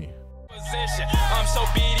 2018. I'm so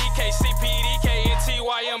BDK, CPDK, and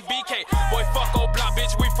TYMBK. Boy, fuck O Block,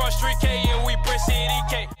 bitch, we from Street K and we Brick City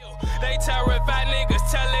K. They terrified niggas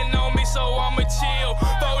telling on me, so I'ma chill.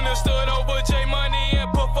 Phone stood over J Money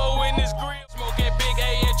and put 4 in his grill. Smoking Big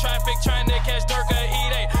A in traffic, trying to catch Dirk or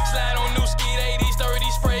Ide. Slide on new ski, 80s,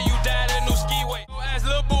 30s, spray, you died a new ski way. As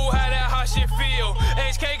Lil Boo, how that hot shit feel?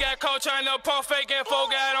 HK got caught trying to pump fake and 4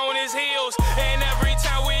 got on his heels. And every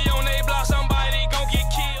time we on they block, somebody gon' get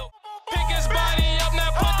killed. Pick his body up,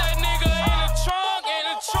 now put that nigga in the trunk,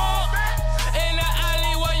 in the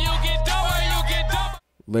alley where you get done,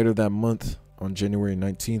 Later that month, on January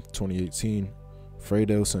 19th, 2018,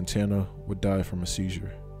 Fredo Santana would die from a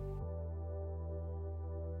seizure.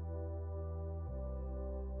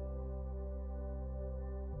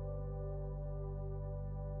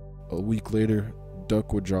 A week later,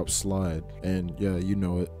 Duck would drop Slide, and yeah, you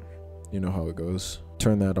know it. You know how it goes.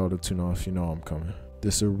 Turn that auto-tune off, you know I'm coming.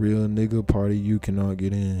 This a real nigga party, you cannot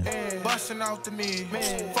get in. Busting out the mid,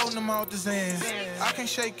 folding them out the Zans. I can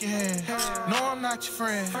shake your hand. No, I'm not your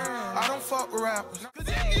friend. I don't fuck with rappers. Cause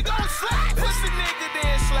if you gon' slide, push the nigga,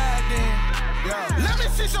 then slide in. Yo, let me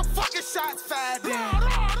see some fucking shots fired in.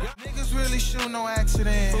 Niggas really shoot no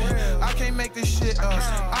accident. I can't make this shit up.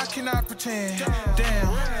 I cannot pretend. Damn.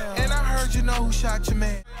 And I heard you know who shot your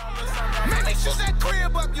man. Let me shoot that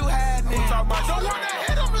crib up you had me. Don't wanna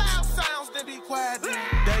hit them loud sounds, then be quiet then.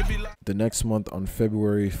 The next month, on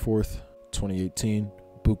February 4th, 2018,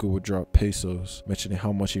 Buka would drop Pesos, mentioning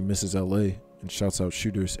how much he misses LA and shouts out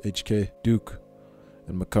shooters HK, Duke,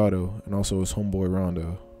 and Mikado, and also his homeboy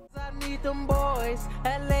Rondo. I need them boys.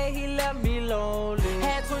 LA, he left me lonely.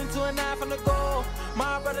 Had 22 and 9 from the goal.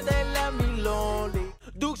 My brother, they left me lonely.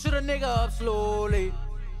 Duke shoot a nigga up slowly.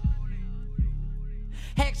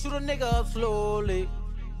 Heck shoot a nigga up slowly.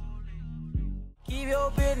 Keep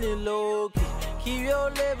your business low key. Keep your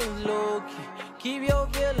living low key. Keep your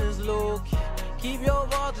feelings low key. Keep your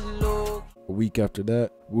vaults low key. A week after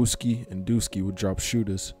that, Wooski and Dooski would drop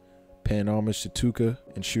Shooters, paying homage to Tuka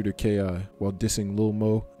and Shooter KI while dissing Lil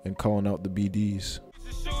Mo and calling out the BDs.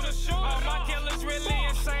 My killer's really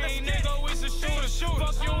insane, nigga, we should shoot.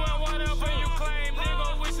 Fuck you and whatever you claim,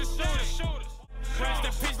 nigga, we should shoot. Rest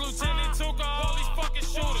in peace, Lieutenant Tuka, all these fucking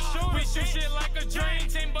shooters. We shoot shit like a dream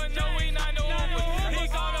team, but no, we not no Uber. He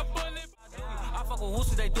got a bullet. I fuck with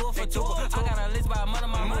Woosie, they do it for Tuka. I got a list by a mother,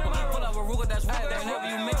 my move. Pull up a Ruger, that's Ruger. Whenever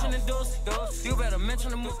you mention the dose, you better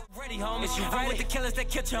mention the move. Ready, homie. You ready with the killers that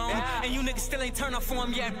catch you on. And you niggas still ain't turn up for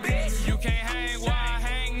him yet, bitch. You can't hang, why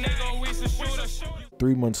hang, nigga, we should shoot.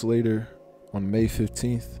 3 months later, on May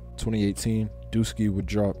 15th, 2018, Dusky would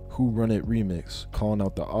drop Who Run It remix, calling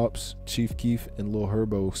out the Ops, Chief Keef, and Lil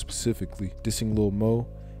Herbo specifically, dissing Lil Mo,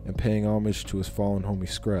 and paying homage to his fallen homie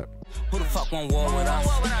Scrap. Who the fuck want war with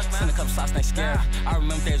us? Send a couple shots, they scared. I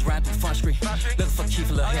remember they was riding through Front Street, looking for Keith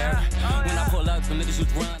a little hair. When I pull up, the niggas used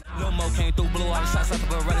to run. Lil Mo came through, blew all the shots out the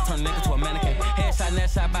bar, ready to turn a nigga to a mannequin. Headshot, net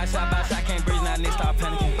shot by shot by shot, can't breathe, now niggas start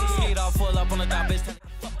panicking. Skate all full up on the dot, bitch.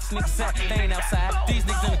 Niggas set, they ain't outside. These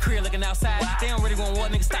niggas in the crib looking outside. They don't really want war,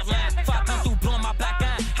 niggas stop lying. If I come through, blowing my black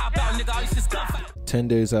eye. How about nigga, all you shit's gunfight. 10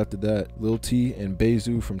 days after that, Lil T and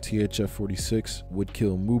Bezu from THF 46 would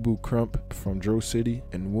kill Mubu Crump from Dro City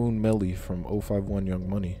and wound Melly from 051 Young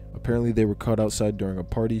Money. Apparently they were caught outside during a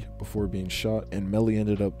party before being shot, and Melly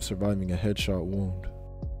ended up surviving a headshot wound.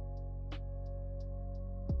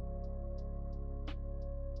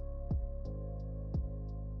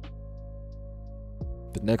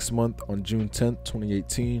 The next month, on June 10th,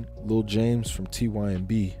 2018, Lil James from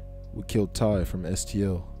TYMB would kill Ty from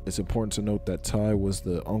STL. It's important to note that Ty was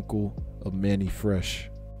the uncle of Manny Fresh,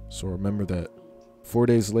 so remember that. 4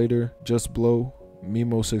 days later, Just Blow,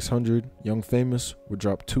 Mimo 600, Young Famous would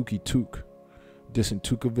drop Tookie Took, dissing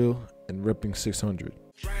Tookaville and repping 600.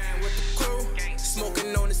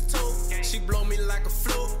 Smoking on his toe, she blow me like a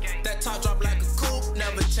fluke. That top drop like a coupe,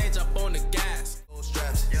 never change up on the gas.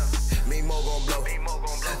 Straps, me mo gon' blow,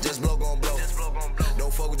 just blow gon' blow.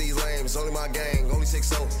 Don't fuck with these lames, only my gang, only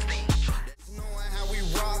 6-0. We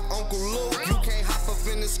rock Uncle Luke. You can't hop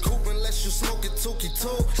up in this coupe unless you smoke it Tookie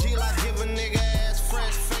too. She like give a nigga ass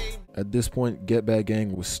fresh fade. At this point, Get Back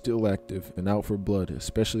Gang was still active and out for blood,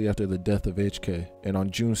 especially after the death of HK. And on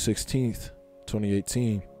June 16th,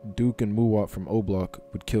 2018, Duke and Muwap from O Block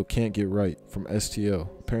would kill Can't Get Right from STL.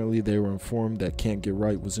 Apparently they were informed that Can't Get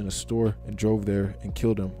Right was in a store and drove there and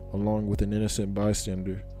killed him, along with an innocent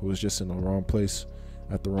bystander who was just in the wrong place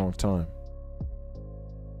at the wrong time.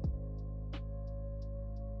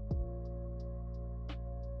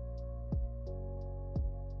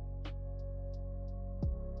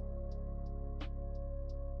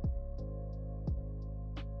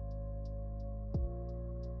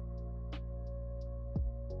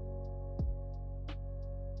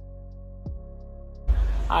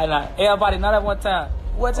 All right, now, everybody, not at one time.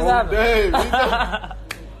 What just happened?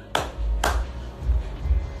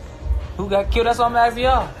 Who got killed? That's what I'm asking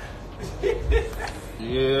y'all.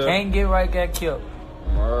 Yeah. Can't Get Right got killed.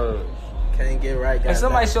 Word. Can't Get Right got Hey,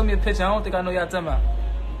 somebody that. show me a picture. I don't think I know y'all talking about.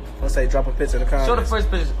 Let's say drop a picture in the comments. Show the first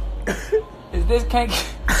picture. Is this Can't Get...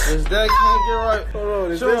 Is that Can't Get Right? Hold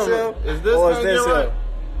on, is Show this him? Is this or Can't is this Get Right? him?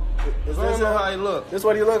 Is I don't this know him? how he look. This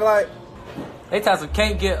what he look like? They tell some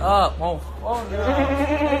Can't Get Up. Oh,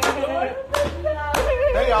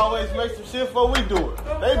 They always make some shit before we do it.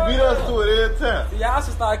 They beat us to it every time. Y'all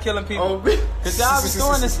should start killing people. Cause y'all be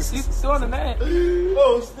doing this. You doing the man.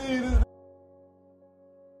 Oh, Steve, this.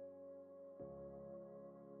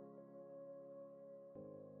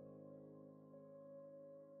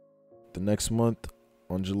 The next month,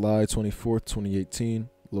 on July 24th, 2018,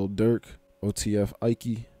 Lil Durk, OTF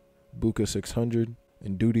Ike, Buka 600,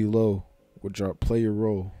 and Duty Low would drop Play Your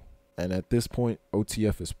Role. And at this point,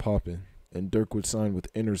 OTF is popping, and Durk would sign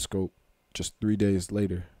with Interscope just 3 days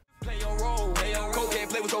later. Play your role, cocaine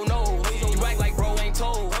play with your nose. You act like bro ain't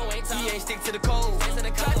told. He ain't stick to the code.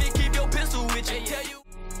 Try to keep your pistol with you. Tell you,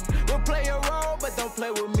 we'll play your role, but don't play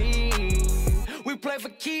with me. We play for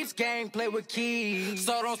keeps, gang play with keys.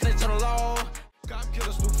 So don't snitch on the law. Cop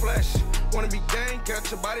killers through flesh. Wanna be gang, catch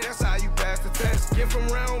your body, that's how you pass the test. Get from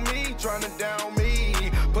around me, trying to down me.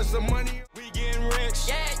 Put some money, we getting rich.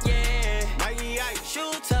 Yeah. Nike Ike,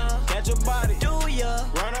 shooter, catch your body, do ya?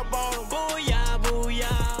 Run up on them, booyah,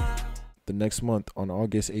 booyah. The next month, on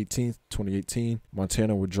August 18th, 2018,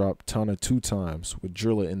 Montana would drop Tana 2 times with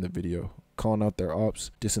Drilla in the video, calling out their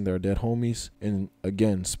ops, dissing their dead homies, and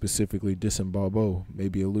again, specifically dissing Bobo,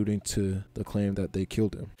 maybe alluding to the claim that they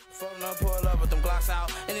killed him. Pull up with them Glocks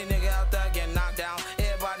out. Any nigga out there getting knocked down.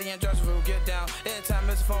 Everybody in Dressroom get down. Anytime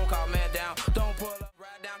it's a phone call, man down. Don't pull up,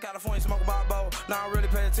 ride down California, smoke a Bobo. Now I really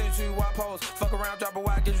pay attention to why pose. Fuck around, drop a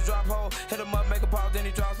whack, get you drop hole. Hit him up, make a pause, then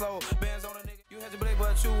he drops low. Bands on a nigga, you had to blick,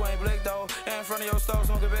 but you ain't blick though. In front of your stove,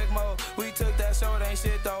 smoke a big mo. We took that show, it ain't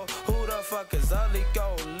shit though. Who the fuck is ugly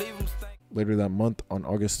go? Leave him stink. Later that month, on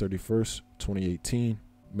August 31st, 2018,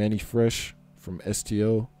 Manny Fresh from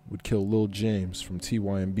STO would kill Lil James from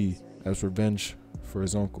TYMB as revenge for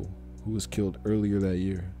his uncle, who was killed earlier that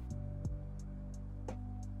year.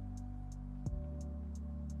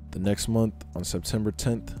 The next month, on September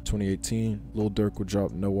 10th, 2018, Lil Durk would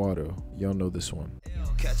drop No Auto. Y'all know this one.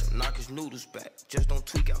 Catch him, knock his noodles back. Just don't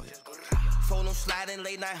tweak out here. Phone no sliding,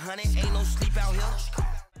 late night hunting, ain't no sleep out here.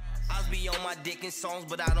 I be on my dick in songs,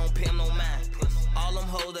 but I don't pay him no mind. All them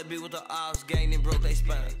hoes that be with the ops gang and broke they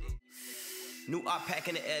spine. New op pack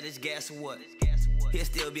in the air, this gas or what? He'll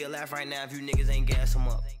still be alive right now if you niggas ain't gas him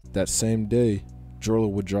up. That same day, Driller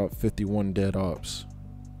would drop 51 dead ops.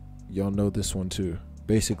 Y'all know this one too.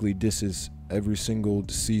 Basically disses every single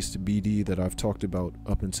deceased BD that I've talked about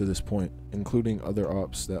up until this point, including other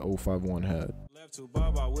ops that 051 had. To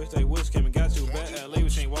Bob, I wish they came and got you back. LA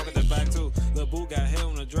was walking the back too. Lil Boo got hell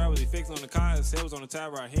on the driver, he fixed on the car, his head was on the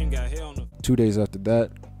tire, right? Him got hell on the. 2 days after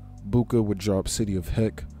that, Buka would drop City of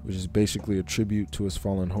Heck, which is basically a tribute to his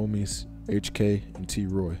fallen homies, HK and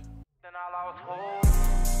T-Roy.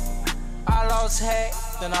 I lost Heck,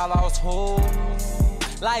 then I lost Hope.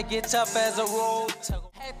 Like it tough as a road.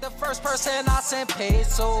 Heck, the first person I sent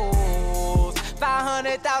pesos.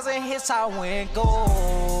 500,000 hits, I went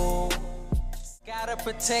gold. Gotta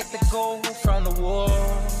protect the gold from the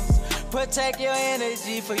wars. Protect your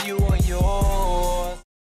energy for you and yours.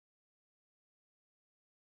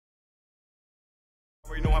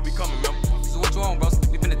 You know I be coming, man. So what you on, bro?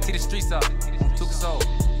 We finna tee the streets up. Tookaville.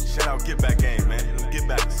 Shout out Get Back Game, man. Get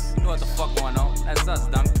Backs. You know what the fuck going on? That's us,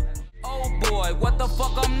 dummy. Oh boy, what the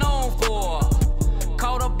fuck I'm known for?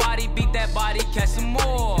 Caught a body, beat that body, catch some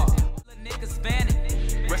more. Niggas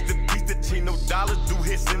fanning. Rest in peace to Chino Dollars, do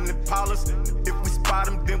hits in the Impalas. If we spot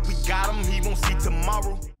him, then we got him, he won't see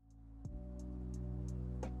tomorrow.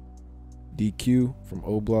 DQ from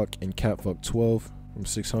O Block and Catfuck 12 from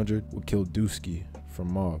 600 would kill Dooski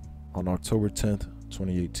from Mob on October 10th,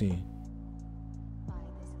 2018.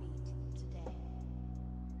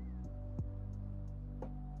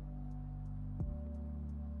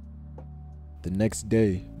 The next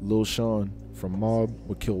day, Lil Sean from Mob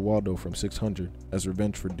would kill Waldo from 600 as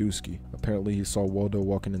revenge for Dooski. Apparently he saw Waldo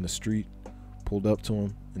walking in the street, pulled up to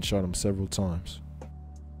him, and shot him several times.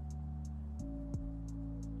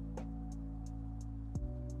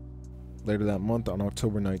 Later that month, on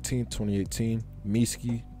October 19, 2018,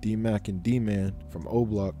 Meeski, D-Mac, and D-Man from O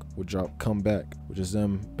Block would drop Come Back, which is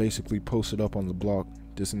them basically posted up on the block,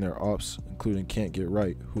 dissing their ops, including Can't Get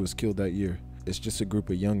Right, who was killed that year. It's just a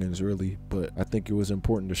group of youngins really, but I think it was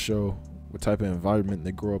important to show what type of environment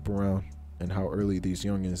they grow up around and how early these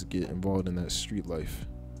youngins get involved in that street life.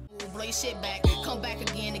 Blow your shit back, come back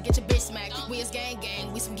again and get your bitch smacked. We is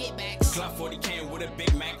gang, we some get backs. Clock 40 came with a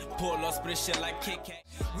Big Mac, pull up, split shit like Kit Kat.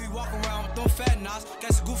 We walk around with them fat knots,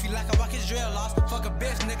 got some goofy like I rock his drill loss. Fuck a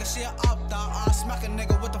bitch, nigga, she a opt out. I smack a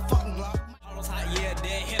nigga with the fucking Glock. Hot, yeah,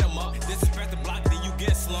 then hit him up. Disrespect the block, then you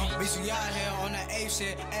get slumped. Bitch, you out here on that A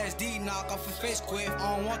shit. SD knock off his face quick.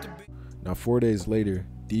 I don't want to be. Now 4 days later,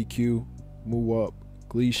 DQ, Muwap,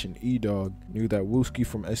 Gleesh, and E-Dog knew that Wooski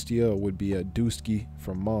from STL would be at Dooski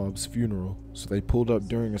from Mob's funeral, so they pulled up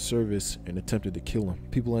during a service and attempted to kill him.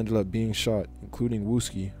 People ended up being shot, including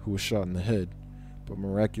Wooski, who was shot in the head, but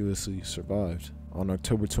miraculously survived on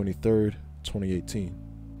October 23rd, 2018.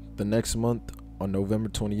 The next month, on November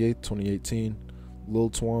 28th, 2018, Lil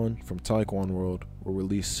Twan from Taekwon World will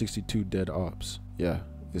release 62 dead ops. Yeah,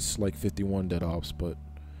 it's like 51 dead ops, but,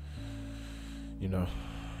 you know.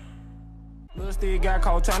 Lil Steve got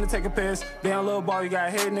caught trying to take a piss. Damn little boy, you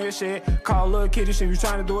got hit in this shit. Call little kitty, she was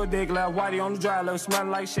trying to do a dick. Left Whitey on the dry, left smelling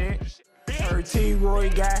like shit. Her T-Roy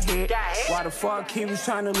got hit. Why the fuck he was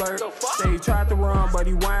trying to lurk? Say he tried to run, but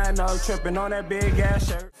he wind up tripping on that big ass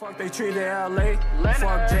shirt. Fuck they treated LA.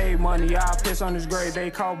 Fuck J Money, I piss on his grave.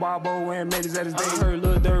 They called Bobo and made his at his day. Heard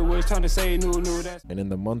Lil Dirt was trying to say new that. And in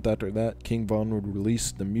the month after that, King Von would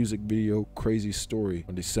release the music video Crazy Story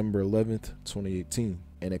on December 11th, 2018.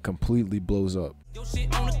 And it completely blows up. Yo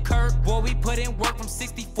shit on the curb, boy, we put in work from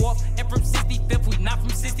 64th and from 65th, we not from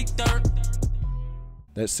 63rd.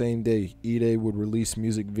 That same day, E-Day would release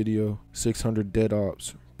music video 600 Dead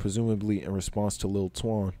Ops, presumably in response to Lil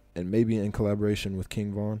Twan, and maybe in collaboration with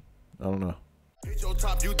King Von. I don't know. Hit your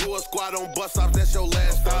top, you do a squat on bus off, that's your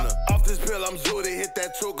last stop. Off this pill, I'm zooted, hit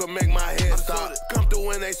that choker, make my head stop. Come through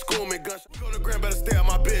when they school me, guns. Go to Grand, better stay on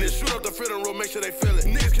my business. Shoot up the funeral, make sure they feel it.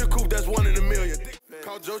 Niggas can coop, that's 1 in a million.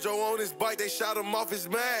 Caught JoJo on his bike, they shot him off his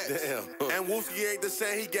mask. Damn. And Wolfie ain't the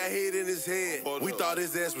same, he got hit in his head. We thought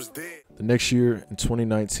his ass was dead. The next year, in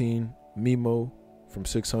 2019, Mimo from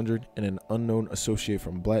 600 and an unknown associate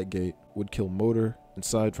from Blackgate would kill Motor and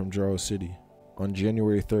Side from Jaro City on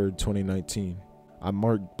January 3rd, 2019. I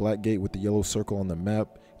marked Blackgate with the yellow circle on the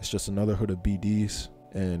map. It's just another hood of BDs.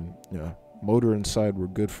 And yeah, Motor and Side were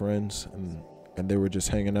good friends, and they were just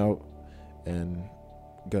hanging out and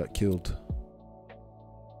got killed.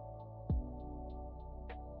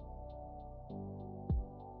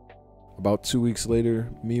 About 2 weeks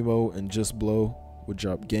later, Mimo and Just Blow would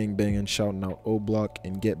drop Gang Bangin', shouting out O Block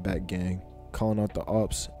and Get Back Gang, calling out the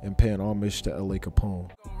ops and paying homage to LA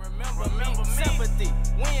Capone. Remember remember me. Sympathy,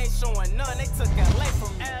 we ain't showing none, they took LA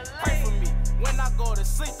from me. Pray for me, when I go to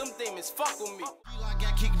sleep, them demons fuck with me.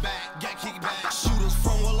 Got kickback. Shooters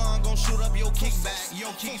from Wallon gon' shoot up your kickback.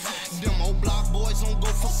 Them old block boys don't go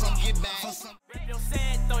for some get back. Rip your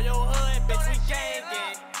sand, throw your hood, bitch, we gang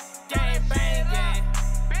gang. Gang bang gang.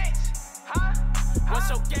 Bitch, huh? What's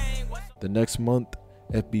your gang? The next month,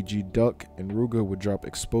 FBG Duck and Ruga would drop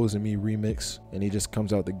Exposing Me remix, and he just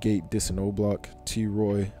comes out the gate dissing O-Block,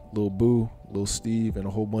 T-Roy, Lil Boo, Lil Steve, and a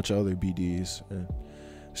whole bunch of other BDs, and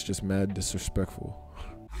it's just mad disrespectful.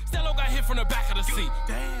 Stello got hit from the back of the seat.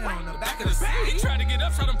 Damn, the back of the seat. He tried to get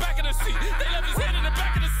up, shot him back of the seat. They left his head in the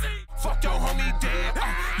back of the seat. Fuck your homie dead.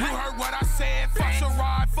 You heard what I said. Fuck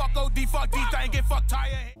Sherrod, fuck OD, fuck D-Thing, get fucked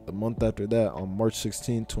tired. The month after that, on March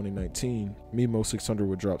 16, 2019, Mimo 600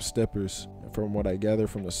 would drop Steppers. And from what I gather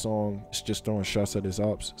from the song, it's just throwing shots at his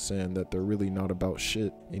ops, saying that they're really not about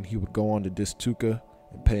shit. And he would go on to diss Tuka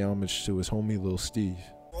and pay homage to his homie Lil Steve.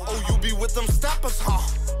 Oh, you be with them steppers, huh?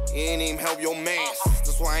 You ain't even help your mans.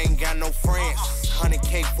 That's why I ain't got no friends.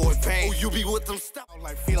 100K for advance. Oh, you be with them steppers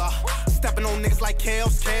like Fila. Stepping on niggas like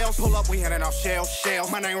Kales. Pull up, we handing out shells.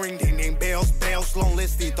 My name ring, ding, ding, bells. Long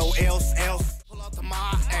list, throw L's. Pull up the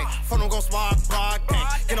mob, ayy. From them gon' spark,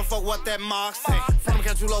 ayy. Get a fuck what that mark say. From them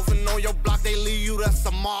catch you loafing on your block, they leave you, that's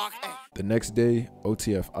a mark, ayy. The next day,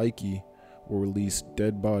 OTF Ike will release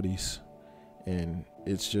Dead Bodies. And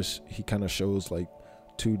it's just, he kind of shows like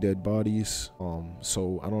 2 dead bodies,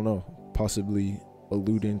 so I don't know, possibly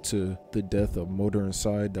alluding to the death of Motor and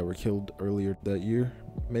Side that were killed earlier that year,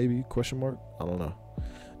 maybe, question mark, I don't know,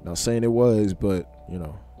 not saying it was, but you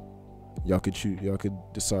know, y'all could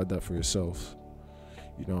decide that for yourselves.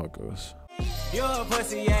 You know how it goes. You a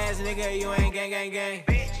pussy ass nigga, you ain't gang.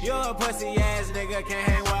 You a pussy ass nigga, can't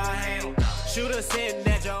hang while I hang. Shooter sitting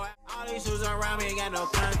at your ass. All these shoes around me ain't got no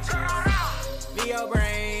conscience. Leave your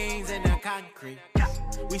brains in the concrete.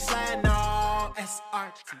 We sliding all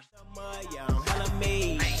SRT. Yeah, I'm hella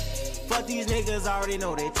made. Fuck these niggas, already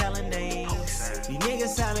know they telling names. These niggas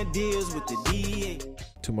signing deals with the DA.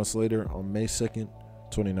 2 months later, on May 2nd,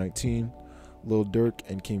 2019, Lil Durk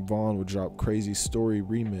and King Von would drop Crazy Story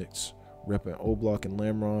remix, repping O-Block and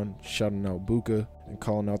Lamron, shouting out Buka, and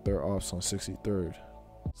calling out their ops on 63rd.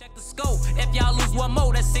 Check the scope, if y'all lose one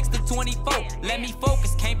more, that's 6 to 24. Let me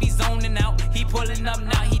focus, can't be zoning out. He pulling up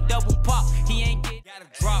now, he double pop. He ain't get got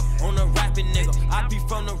a drop on a rapping nigga. I be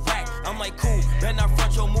from the rack, I'm like cool. Better not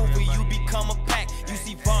front your movie, you become a pack. You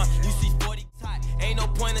see Vaughn, you see 40 tight. Ain't no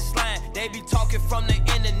point in slime, they be talking from the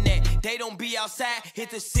internet. They don't be outside,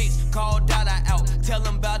 hit the 6, call Dada out, tell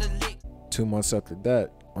them about the lick. 2 months after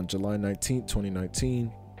that, on July 19th,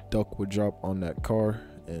 2019, Duck would drop On That Car,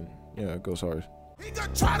 and yeah, it goes hard. He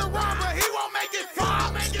could try to run, but he won't make it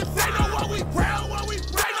far. They know what we real,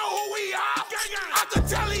 they know who we are. I could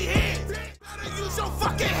tell he hit. Better use your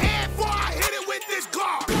fucking hand before I hit it with this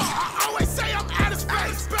guard. I always say I'm out of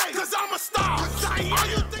space, cause I'm a star. All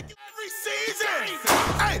you think every season.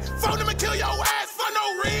 Hey, phone them and kill your ass for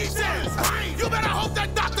no reason. You better hope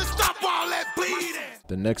that doctor stop all that bleeding.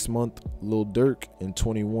 The next month, Lil Durk in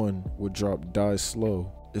 21 would drop Die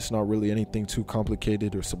Slow. It's not really anything too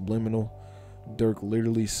complicated or subliminal. Durk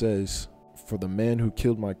literally says, for the man who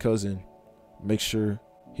killed my cousin, make sure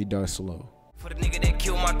he dies slow. For the nigga that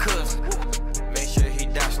killed my cousin, make sure he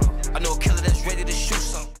dies slow. I know a killer that's ready to shoot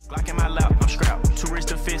some. Glock in my lap, I'm strapped. Too rich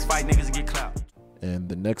to fist fight, niggas get clapped. And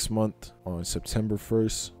the next month, on September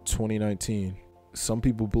 1st, 2019, some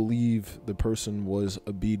people believe the person was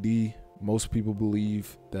a BD. Most people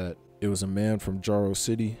believe that it was a man from Jaro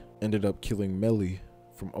City, ended up killing Melly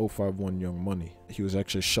from 051 Young Money. He was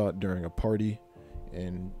actually shot during a party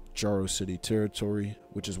in Jaro City territory,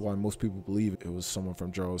 which is why most people believe it was someone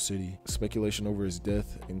from Jaro City. Speculation over his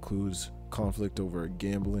death includes conflict over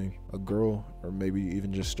gambling, a girl, or maybe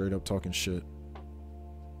even just straight up talking shit.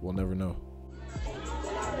 We'll never know.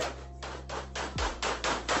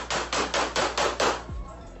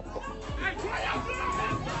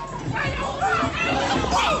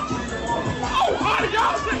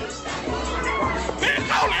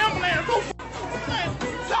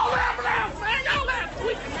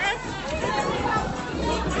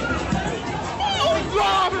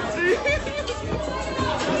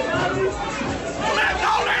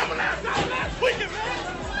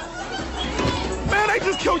 Man, they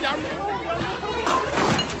just killed y'all.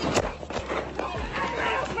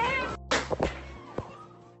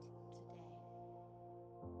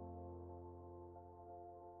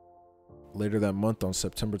 Later that month, on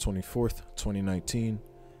September 24th, 2019,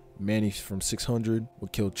 Manny from 600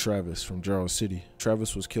 would kill Travis from Jaro City.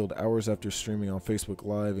 Travis was killed hours after streaming on Facebook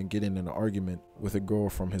Live and getting in an argument with a girl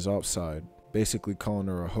from his ops side. basically calling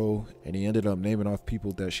her a hoe, and he ended up naming off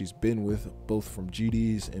people that she's been with, both from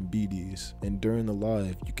GDs and BDs. And during the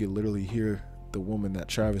live, you could literally hear the woman that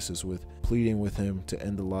Travis is with pleading with him to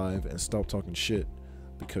end the live and stop talking shit,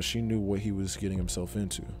 because she knew what he was getting himself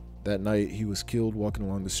into. That night, he was killed walking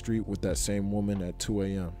along the street with that same woman at 2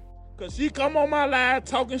 a.m. Cause she come on my live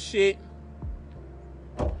talking shit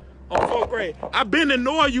on 4th grade. I've been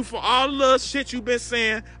ignoring you for all the little shit you been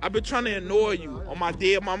saying. I've been trying to ignore you. On my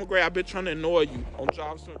dead mama grade, I've been trying to ignore you. On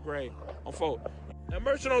Johnson grade, on 4th. Now,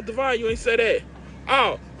 Merchant on Divine, you ain't say that.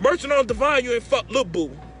 Oh, Merchant on Divine, you ain't fuck Lil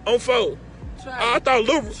Boo on 4th. I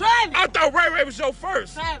thought Ray Ray was your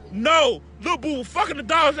first. Travis. No, Lil Boo was fucking the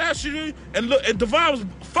dog shit out you, and Divine was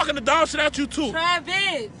fucking the dog shit out you too.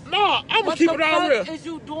 Travis. No, I'm gonna keep it all real. What is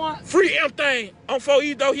you doing? Free M thing on 4,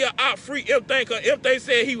 even though he a op, free M thing, cause M thing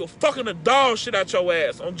said he was fucking the dog shit out your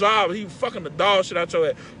ass on job. He was fucking the dog shit out your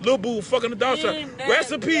ass. Lil Boo was fucking the dog shit.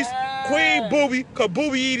 Rest in peace, Queen Booby, cause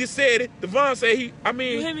Booby Edie said it. Divine said he. I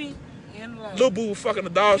mean, you hear me? Lil Boo was fucking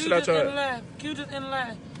the dog shit out your ass. Q just in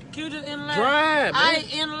line. Q just in line. Drive, man. I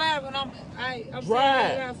ain't in line, but I'm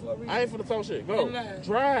drive. For a reason. I ain't finna talk shit. Go.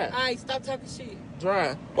 Drive. Alright, stop talking shit.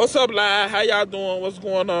 Drive. What's up, Live? How y'all doing? What's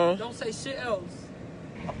going on? Don't say shit else.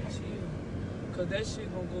 Chill. Cause that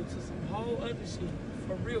shit gonna go to some whole other shit.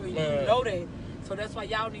 For real. And you know that. So that's why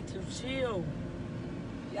y'all need to chill.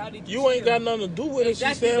 You ain't got nothing to do with it.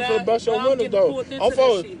 She saying for the bust your window though. On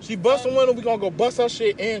 4, she bust her window, we gonna go bust her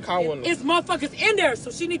shit and car window. It's motherfuckers in there,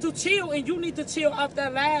 so she need to chill, and you need to chill off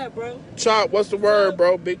that live, bro. Chop, what's the word,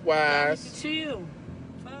 bro? Big wise. Need to chill.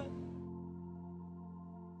 Fuck.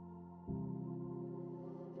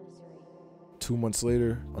 2 months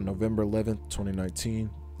later, on November 11th, 2019,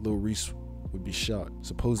 Lil Reese would be shot,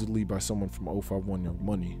 supposedly by someone from 051 Young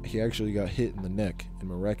Money. He actually got hit in the neck and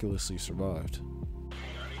miraculously survived.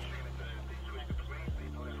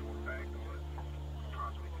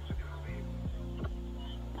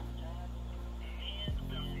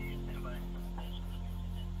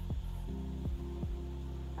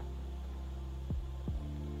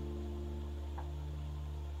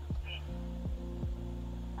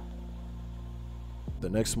 The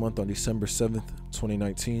next month, on December 7th,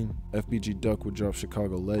 2019, FBG Duck would drop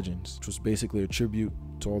Chicago Legends, which was basically a tribute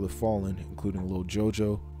to all the fallen, including Lil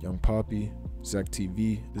Jojo, Young Poppy, Zach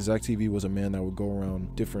TV. Zach TV was a man that would go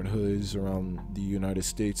around different hoods around the United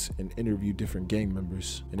States and interview different gang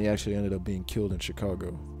members, and he actually ended up being killed in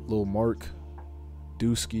Chicago. Lil Mark,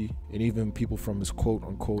 Dusky, and even people from his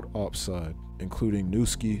quote-unquote ops side, including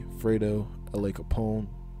Newski, Fredo, LA Capone,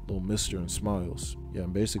 Lil Mister, and Smiles. Yeah,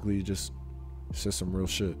 and basically just said some real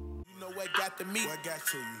shit. You know what got to me? What got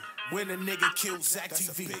to you? When a nigga killed Zach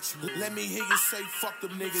TV. Let me hear you say fuck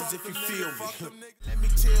them niggas if you feel me. Let me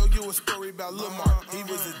tell you a story about Lil Mark. He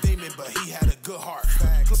was a demon, but he had a good heart.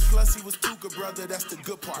 Plus he was Tookaville, brother, that's the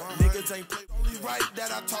good part. Niggas ain't play. Only right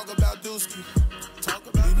that I talk about Dusky.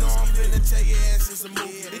 You know I'm finna tell your ass it's a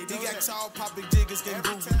movie. He got tall popping jiggers getting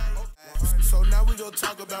boozy. So now we gon'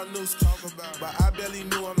 talk about Newski. But I barely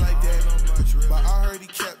knew him like that. But I heard he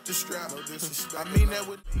kept the strap. I mean that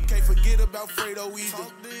with can't forget about Fredo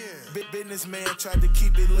either. Big businessman tried to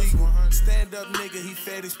keep it legal. Stand up nigga, he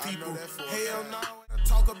fed his people. Hell no.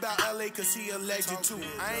 Talk about LA cause he a legend too.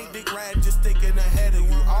 I ain't big rat, just thinking ahead of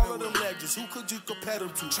you. All of them legends, who could you compare them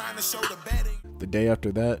to? Trying to show the betting. The day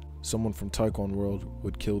after that, someone from Taekwondo World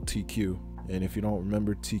would kill TQ. And if you don't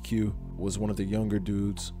remember, TQ was one of the younger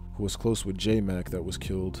dudes who was close with J-Mac that was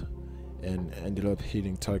killed and ended up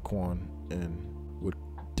hating Taekwondo and would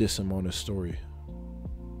diss him on his story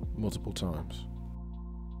multiple times.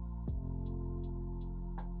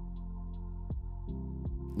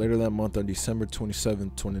 Later that month, on December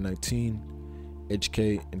 27, 2019,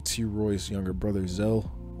 HK and T-Roy's younger brother Zell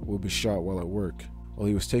will be shot while at work. While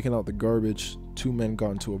he was taking out the garbage, two men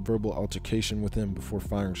got into a verbal altercation with him before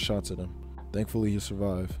firing shots at him. Thankfully, he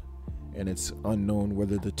survived, and it's unknown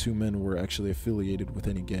whether the two men were actually affiliated with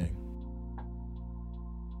any gang.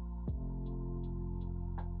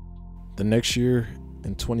 The next year,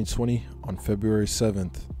 in 2020, on February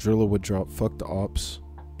 7th, Drilla would drop Fuck the Ops,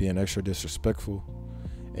 being extra disrespectful,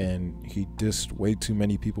 and he dissed way too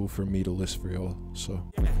many people for me to list for y'all, so.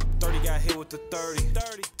 30 got hit with the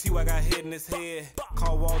 30. T.Y. got hit in his head.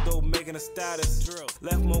 Call Waldo making a status.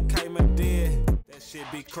 Left Mo came and dead. That shit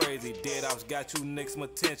be crazy. Dead ops got you niggas some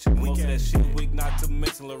attention. Most of that shit weak, not to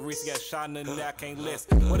mention. Lil Reese got shot in the neck, I can't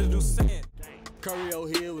listen. What did you say? Curry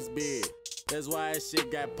Hill was big. That's why that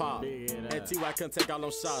shit got popped. And T.Y. couldn't take all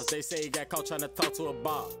those shots. They say he got caught trying to talk to a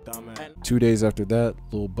bot. 2 days after that,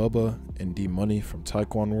 Lil Bubba and D Money from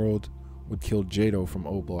Taekwondo World would kill Jado from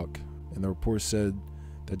O Block. And the report said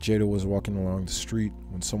that Jada was walking along the street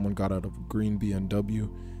when someone got out of a green BMW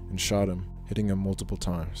and shot him, hitting him multiple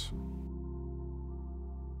times.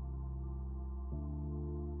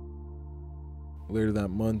 Later that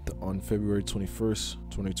month, on February 21st,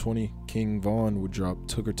 2020, King Von would drop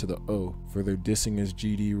Took Her to the O, further dissing his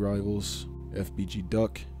GD rivals FBG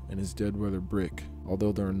Duck and his dead brother Brick.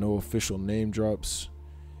 Although there are no official name drops,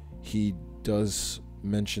 he does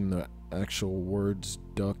mention the actual words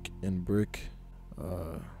Duck and Brick,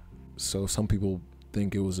 so some people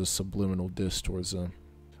think it was a subliminal diss towards them.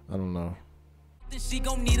 I don't know. She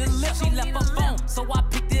gon' need a lift, she left her phone, so I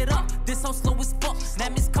picked it up. This hoe slow as fuck, now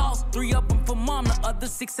miss calls, 3 of them for mom, the other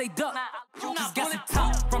 6 say duck. Just got some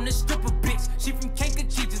top from the stripper bitch, she from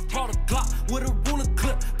Kankakee, just brought a Glock with a ruler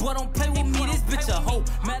clip. Boy, don't play with me, this bitch a hoe.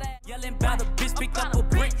 Mad at yelling about the bitch, picked up a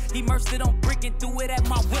brick, he immersed it on brick and threw it at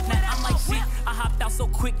my whip. Now I'm like shit, I hopped out so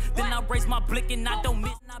quick, then I raised my blick and I don't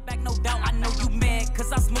miss. Not back, no doubt, I know you mad,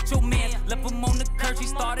 cause I smoked your man. Left him on the curb, she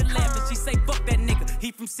started laughing, she say fuck that nigga,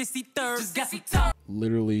 he from 63rd, just got some top.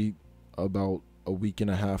 Literally about a week and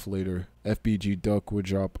a half later, FBG Duck would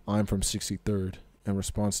drop I'm from 63rd in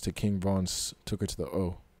response to King Von's Took Her to the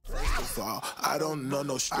O. First of all, I don't know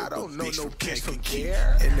no stripper, I don't know no Kankakee.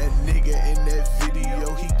 And that nigga in that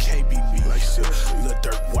video, he can't be me. Like shit, Lil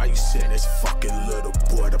Durk, why you send this fucking little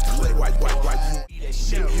boy to play? Why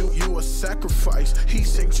you a sacrifice? He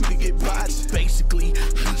sent you to get bodies. Basically, he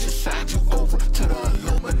just signed you over to the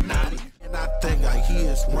Illuminati. And I think like he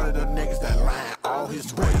is one of the niggas that line all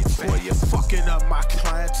his ways. Boy, you're fucking up my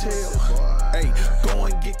clientele. Hey, go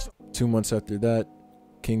and get your 2 months after that,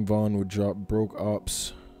 King Von would drop Broke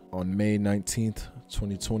Ops on May 19th,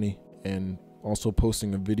 2020, and also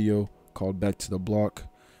posting a video called Back to the Block,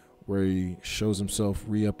 where he shows himself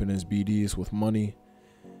re-upping his BDs with money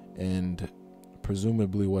and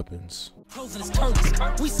presumably weapons. Closing his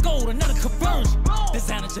curtains, we scored another conversion.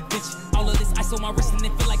 Designer to bitch, all of this ice on my wrist and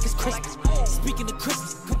it feel like it's Christmas. Speaking of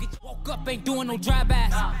Christmas, come get woke up, ain't doing no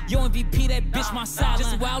drive-bys. Yo MVP, that bitch my side.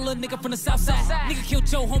 Just a wild little nigga from the south side. Nigga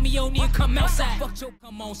killed your homie, you don't need to come outside. Fuck your,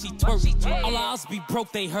 come on, she twerk. All of us be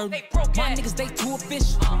broke, they hurt. My niggas, they too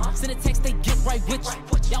official. Send a text, they get right with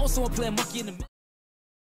you. Y'all was someone playing monkey in the middle.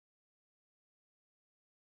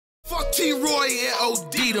 fuck T-Roy and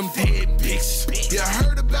OD, them dead bitches. You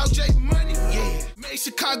heard about J Money? Yeah. Made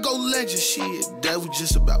Chicago legend, shit. That was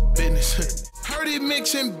just about business. Heard it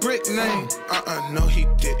mixing Brick name. No, he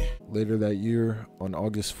didn't. Later that year, on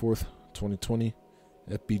August 4th, 2020,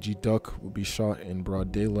 FBG Duck would be shot in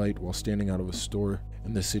broad daylight while standing out of a store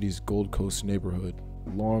in the city's Gold Coast neighborhood.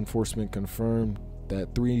 Law enforcement confirmed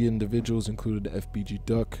that 3 individuals, including FBG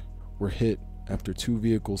Duck, were hit after 2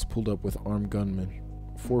 vehicles pulled up with armed gunmen,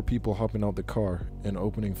 4 people hopping out the car and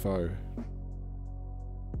opening fire.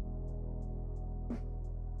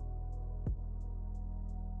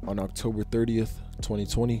 On October 30th,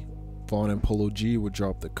 2020, Vaughn and Polo G would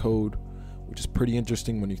drop The Code, which is pretty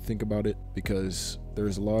interesting when you think about it, because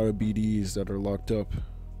there's a lot of BDs that are locked up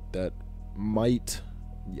that might,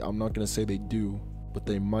 I'm not going to say they do, but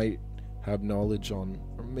they might have knowledge on,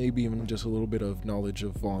 or maybe even just a little bit of knowledge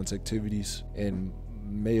of Vaughn's activities, and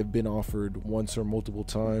may have been offered once or multiple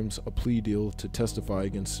times a plea deal to testify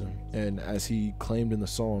against him. And as he claimed in the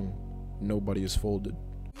song, nobody is folded.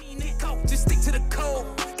 Just stick to the code.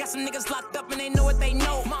 Got some niggas locked up and they know what they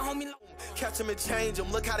know. My homie catch him and change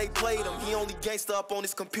him. Look how they played him. He only gangsta up on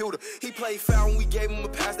his computer. He played foul when we gave him a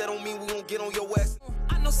pass. That don't mean we gon' get on your ass.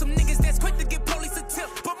 I know some niggas that's quick to get police a tip,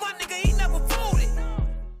 but my nigga he never folded.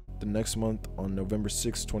 The next month, on November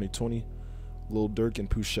 6, 2020, Lil Durk and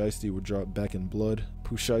Pooh Shiesty would drop Back in Blood.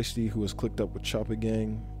 Pooh Shiesty, who was clicked up with Choppa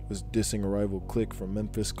Gang, was dissing a rival clique from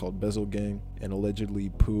Memphis called Bezel Gang, and allegedly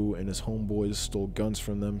Pooh and his homeboys stole guns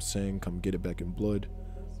from them, saying come get it back in blood,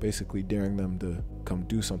 basically daring them to come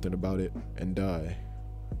do something about it and die.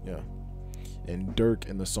 Yeah. And Durk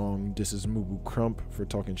in the song disses Mubu Crump for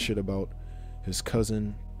talking shit about his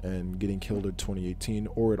cousin and getting killed in 2018,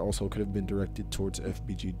 or it also could have been directed towards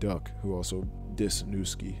FBG Duck, who also dissed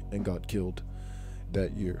Newski and got killed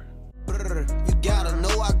that year. You gotta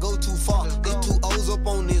know I go too far. There's 2 O's up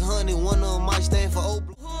on this honey, one of them might stand for old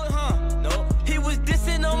blue. No, he was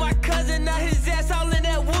dissing on my cousin, now his ass all in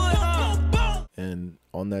that wood, And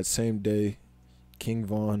on that same day, King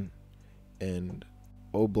Von and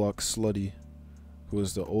O-Block Slutty, who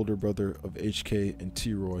was the older brother of HK and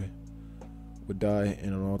T-Roy, would die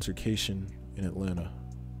in an altercation in Atlanta.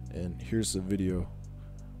 And here's the video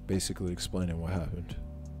basically explaining what happened.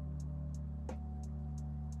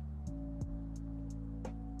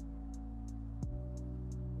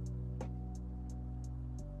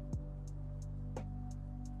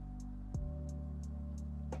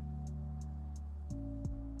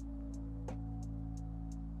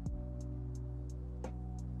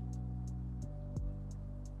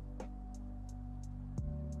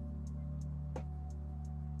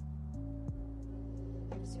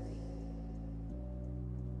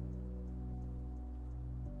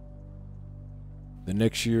 The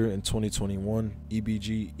next year, in 2021,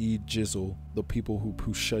 EBG E Jizzle, the people who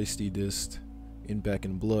Pooh Shiesty dissed in Back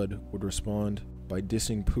in Blood, would respond by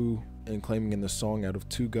dissing Pooh and claiming in the song out of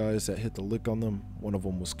 2 guys that hit the lick on them, one of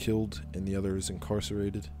them was killed and the other is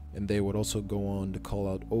incarcerated. And they would also go on to call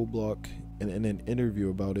out O Block, and in an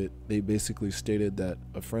interview about it, they basically stated that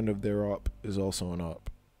a friend of their op is also an op.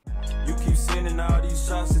 You keep sending all these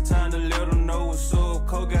shots, it's time to let them know what's up.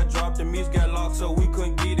 Code got dropped and Meats got locked, so we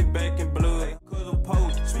couldn't get it back in blood. Cause I'm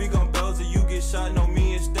post, speak on bells or you get shot. No,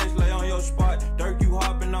 me and Stash lay on your spot. Dirk, you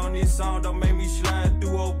hopping on this song, don't make me slide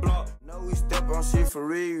through old block. No, we step on shit for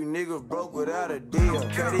real, you niggas broke without a deal.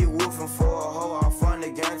 Caddy woofing for a hoe, I'll find the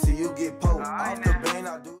gang till you get poked. Off the bane,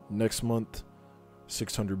 I do. Next month,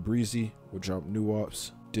 600 Breezy would drop new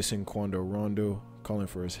ops, dissing Quando Rondo, calling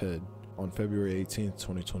for his head, on February 18th,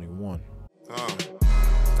 2021.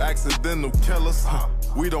 Accidental killers,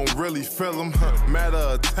 we don't really feel them. Matter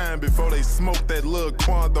of time before they smoke that little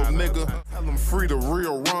Quando nigga. Tell them free the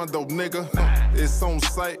real Rondo nigga. It's on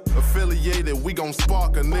site, affiliated, we gon'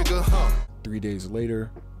 spark a nigga. 3 days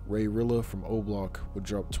later, Ray Rilla from O Block would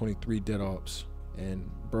drop 23 dead ops, and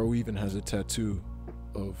bro even has a tattoo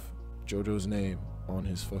of JoJo's name on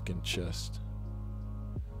his fucking chest.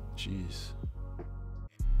 Jeez.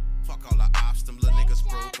 Fuck all the ops, them little niggas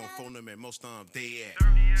broke on phone them and most of them dead.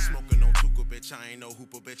 Smoking on Tookaville, bitch, I ain't no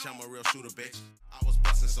hooper, bitch, I'm a real shooter, bitch. I was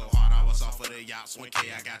busting so hard, I was off of the yachts,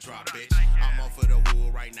 1K, I got dropped, bitch. I'm off of the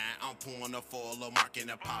wood right now, I'm pulling up for a little mark in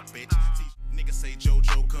the pot, bitch. Niggas say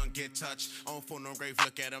JoJo couldn't get touched, on phone no grave,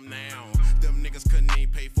 look at him now. Them niggas couldn't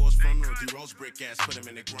even pay for his funeral, D-Rose brick ass, put him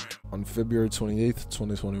in the ground. On February 28th,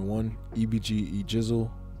 2021, EBG E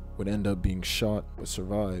Jizzle would end up being shot but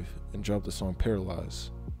survive and drop the song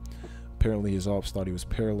Paralyze. Apparently his ops thought he was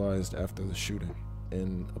paralyzed after the shooting.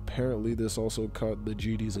 And apparently this also caught the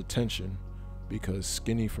GD's attention because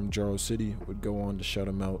Skinny from Jaro City would go on to shout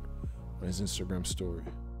him out on his Instagram story.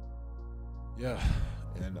 Yeah,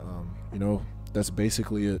 and you know, that's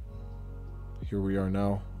basically it. Here we are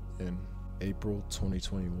now in April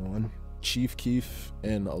 2021. Chief Keef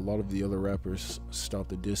and a lot of the other rappers stopped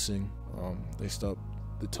the dissing. They stopped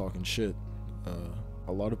the talking shit.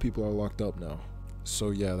 A lot of people are locked up now.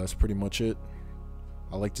 So yeah, that's pretty much it.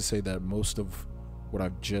 I like to say that most of what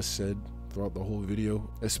I've just said throughout the whole video,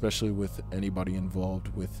 especially with anybody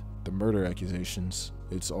involved with the murder accusations,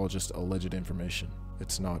 it's all just alleged information.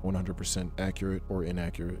 It's not 100% accurate or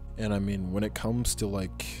inaccurate. And I mean, when it comes to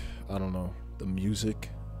like, I don't know, the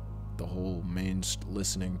music, the whole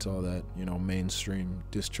listening to all that, you know, mainstream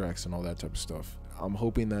diss tracks and all that type of stuff, I'm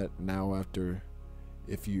hoping that now after,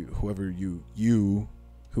 if whoever you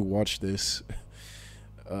who watch this,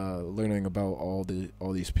 learning about all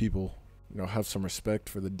these people, you know, have some respect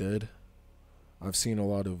for the dead. I've seen a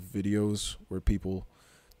lot of videos where people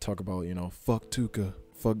talk about, you know, fuck Tuka,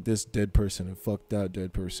 fuck this dead person and fuck that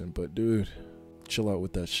dead person, but dude, chill out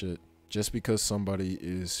with that shit. Just because somebody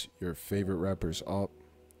is your favorite rapper's op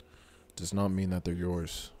does not mean that they're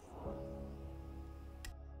yours.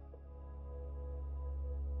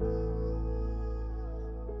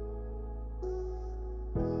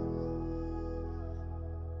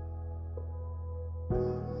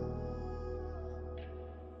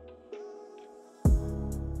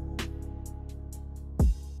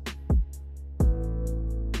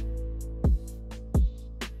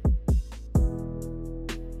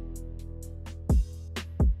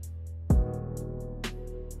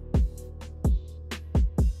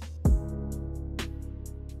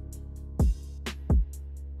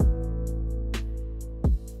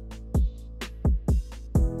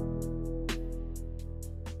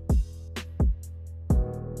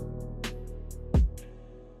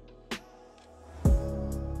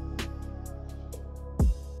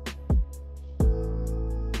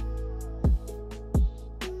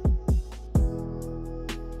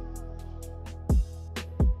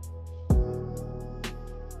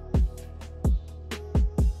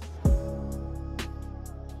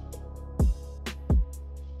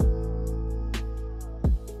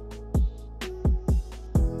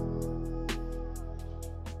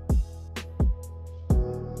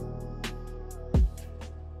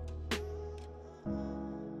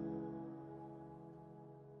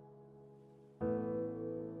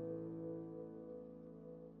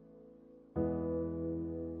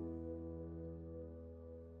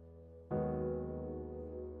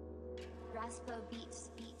 Beats.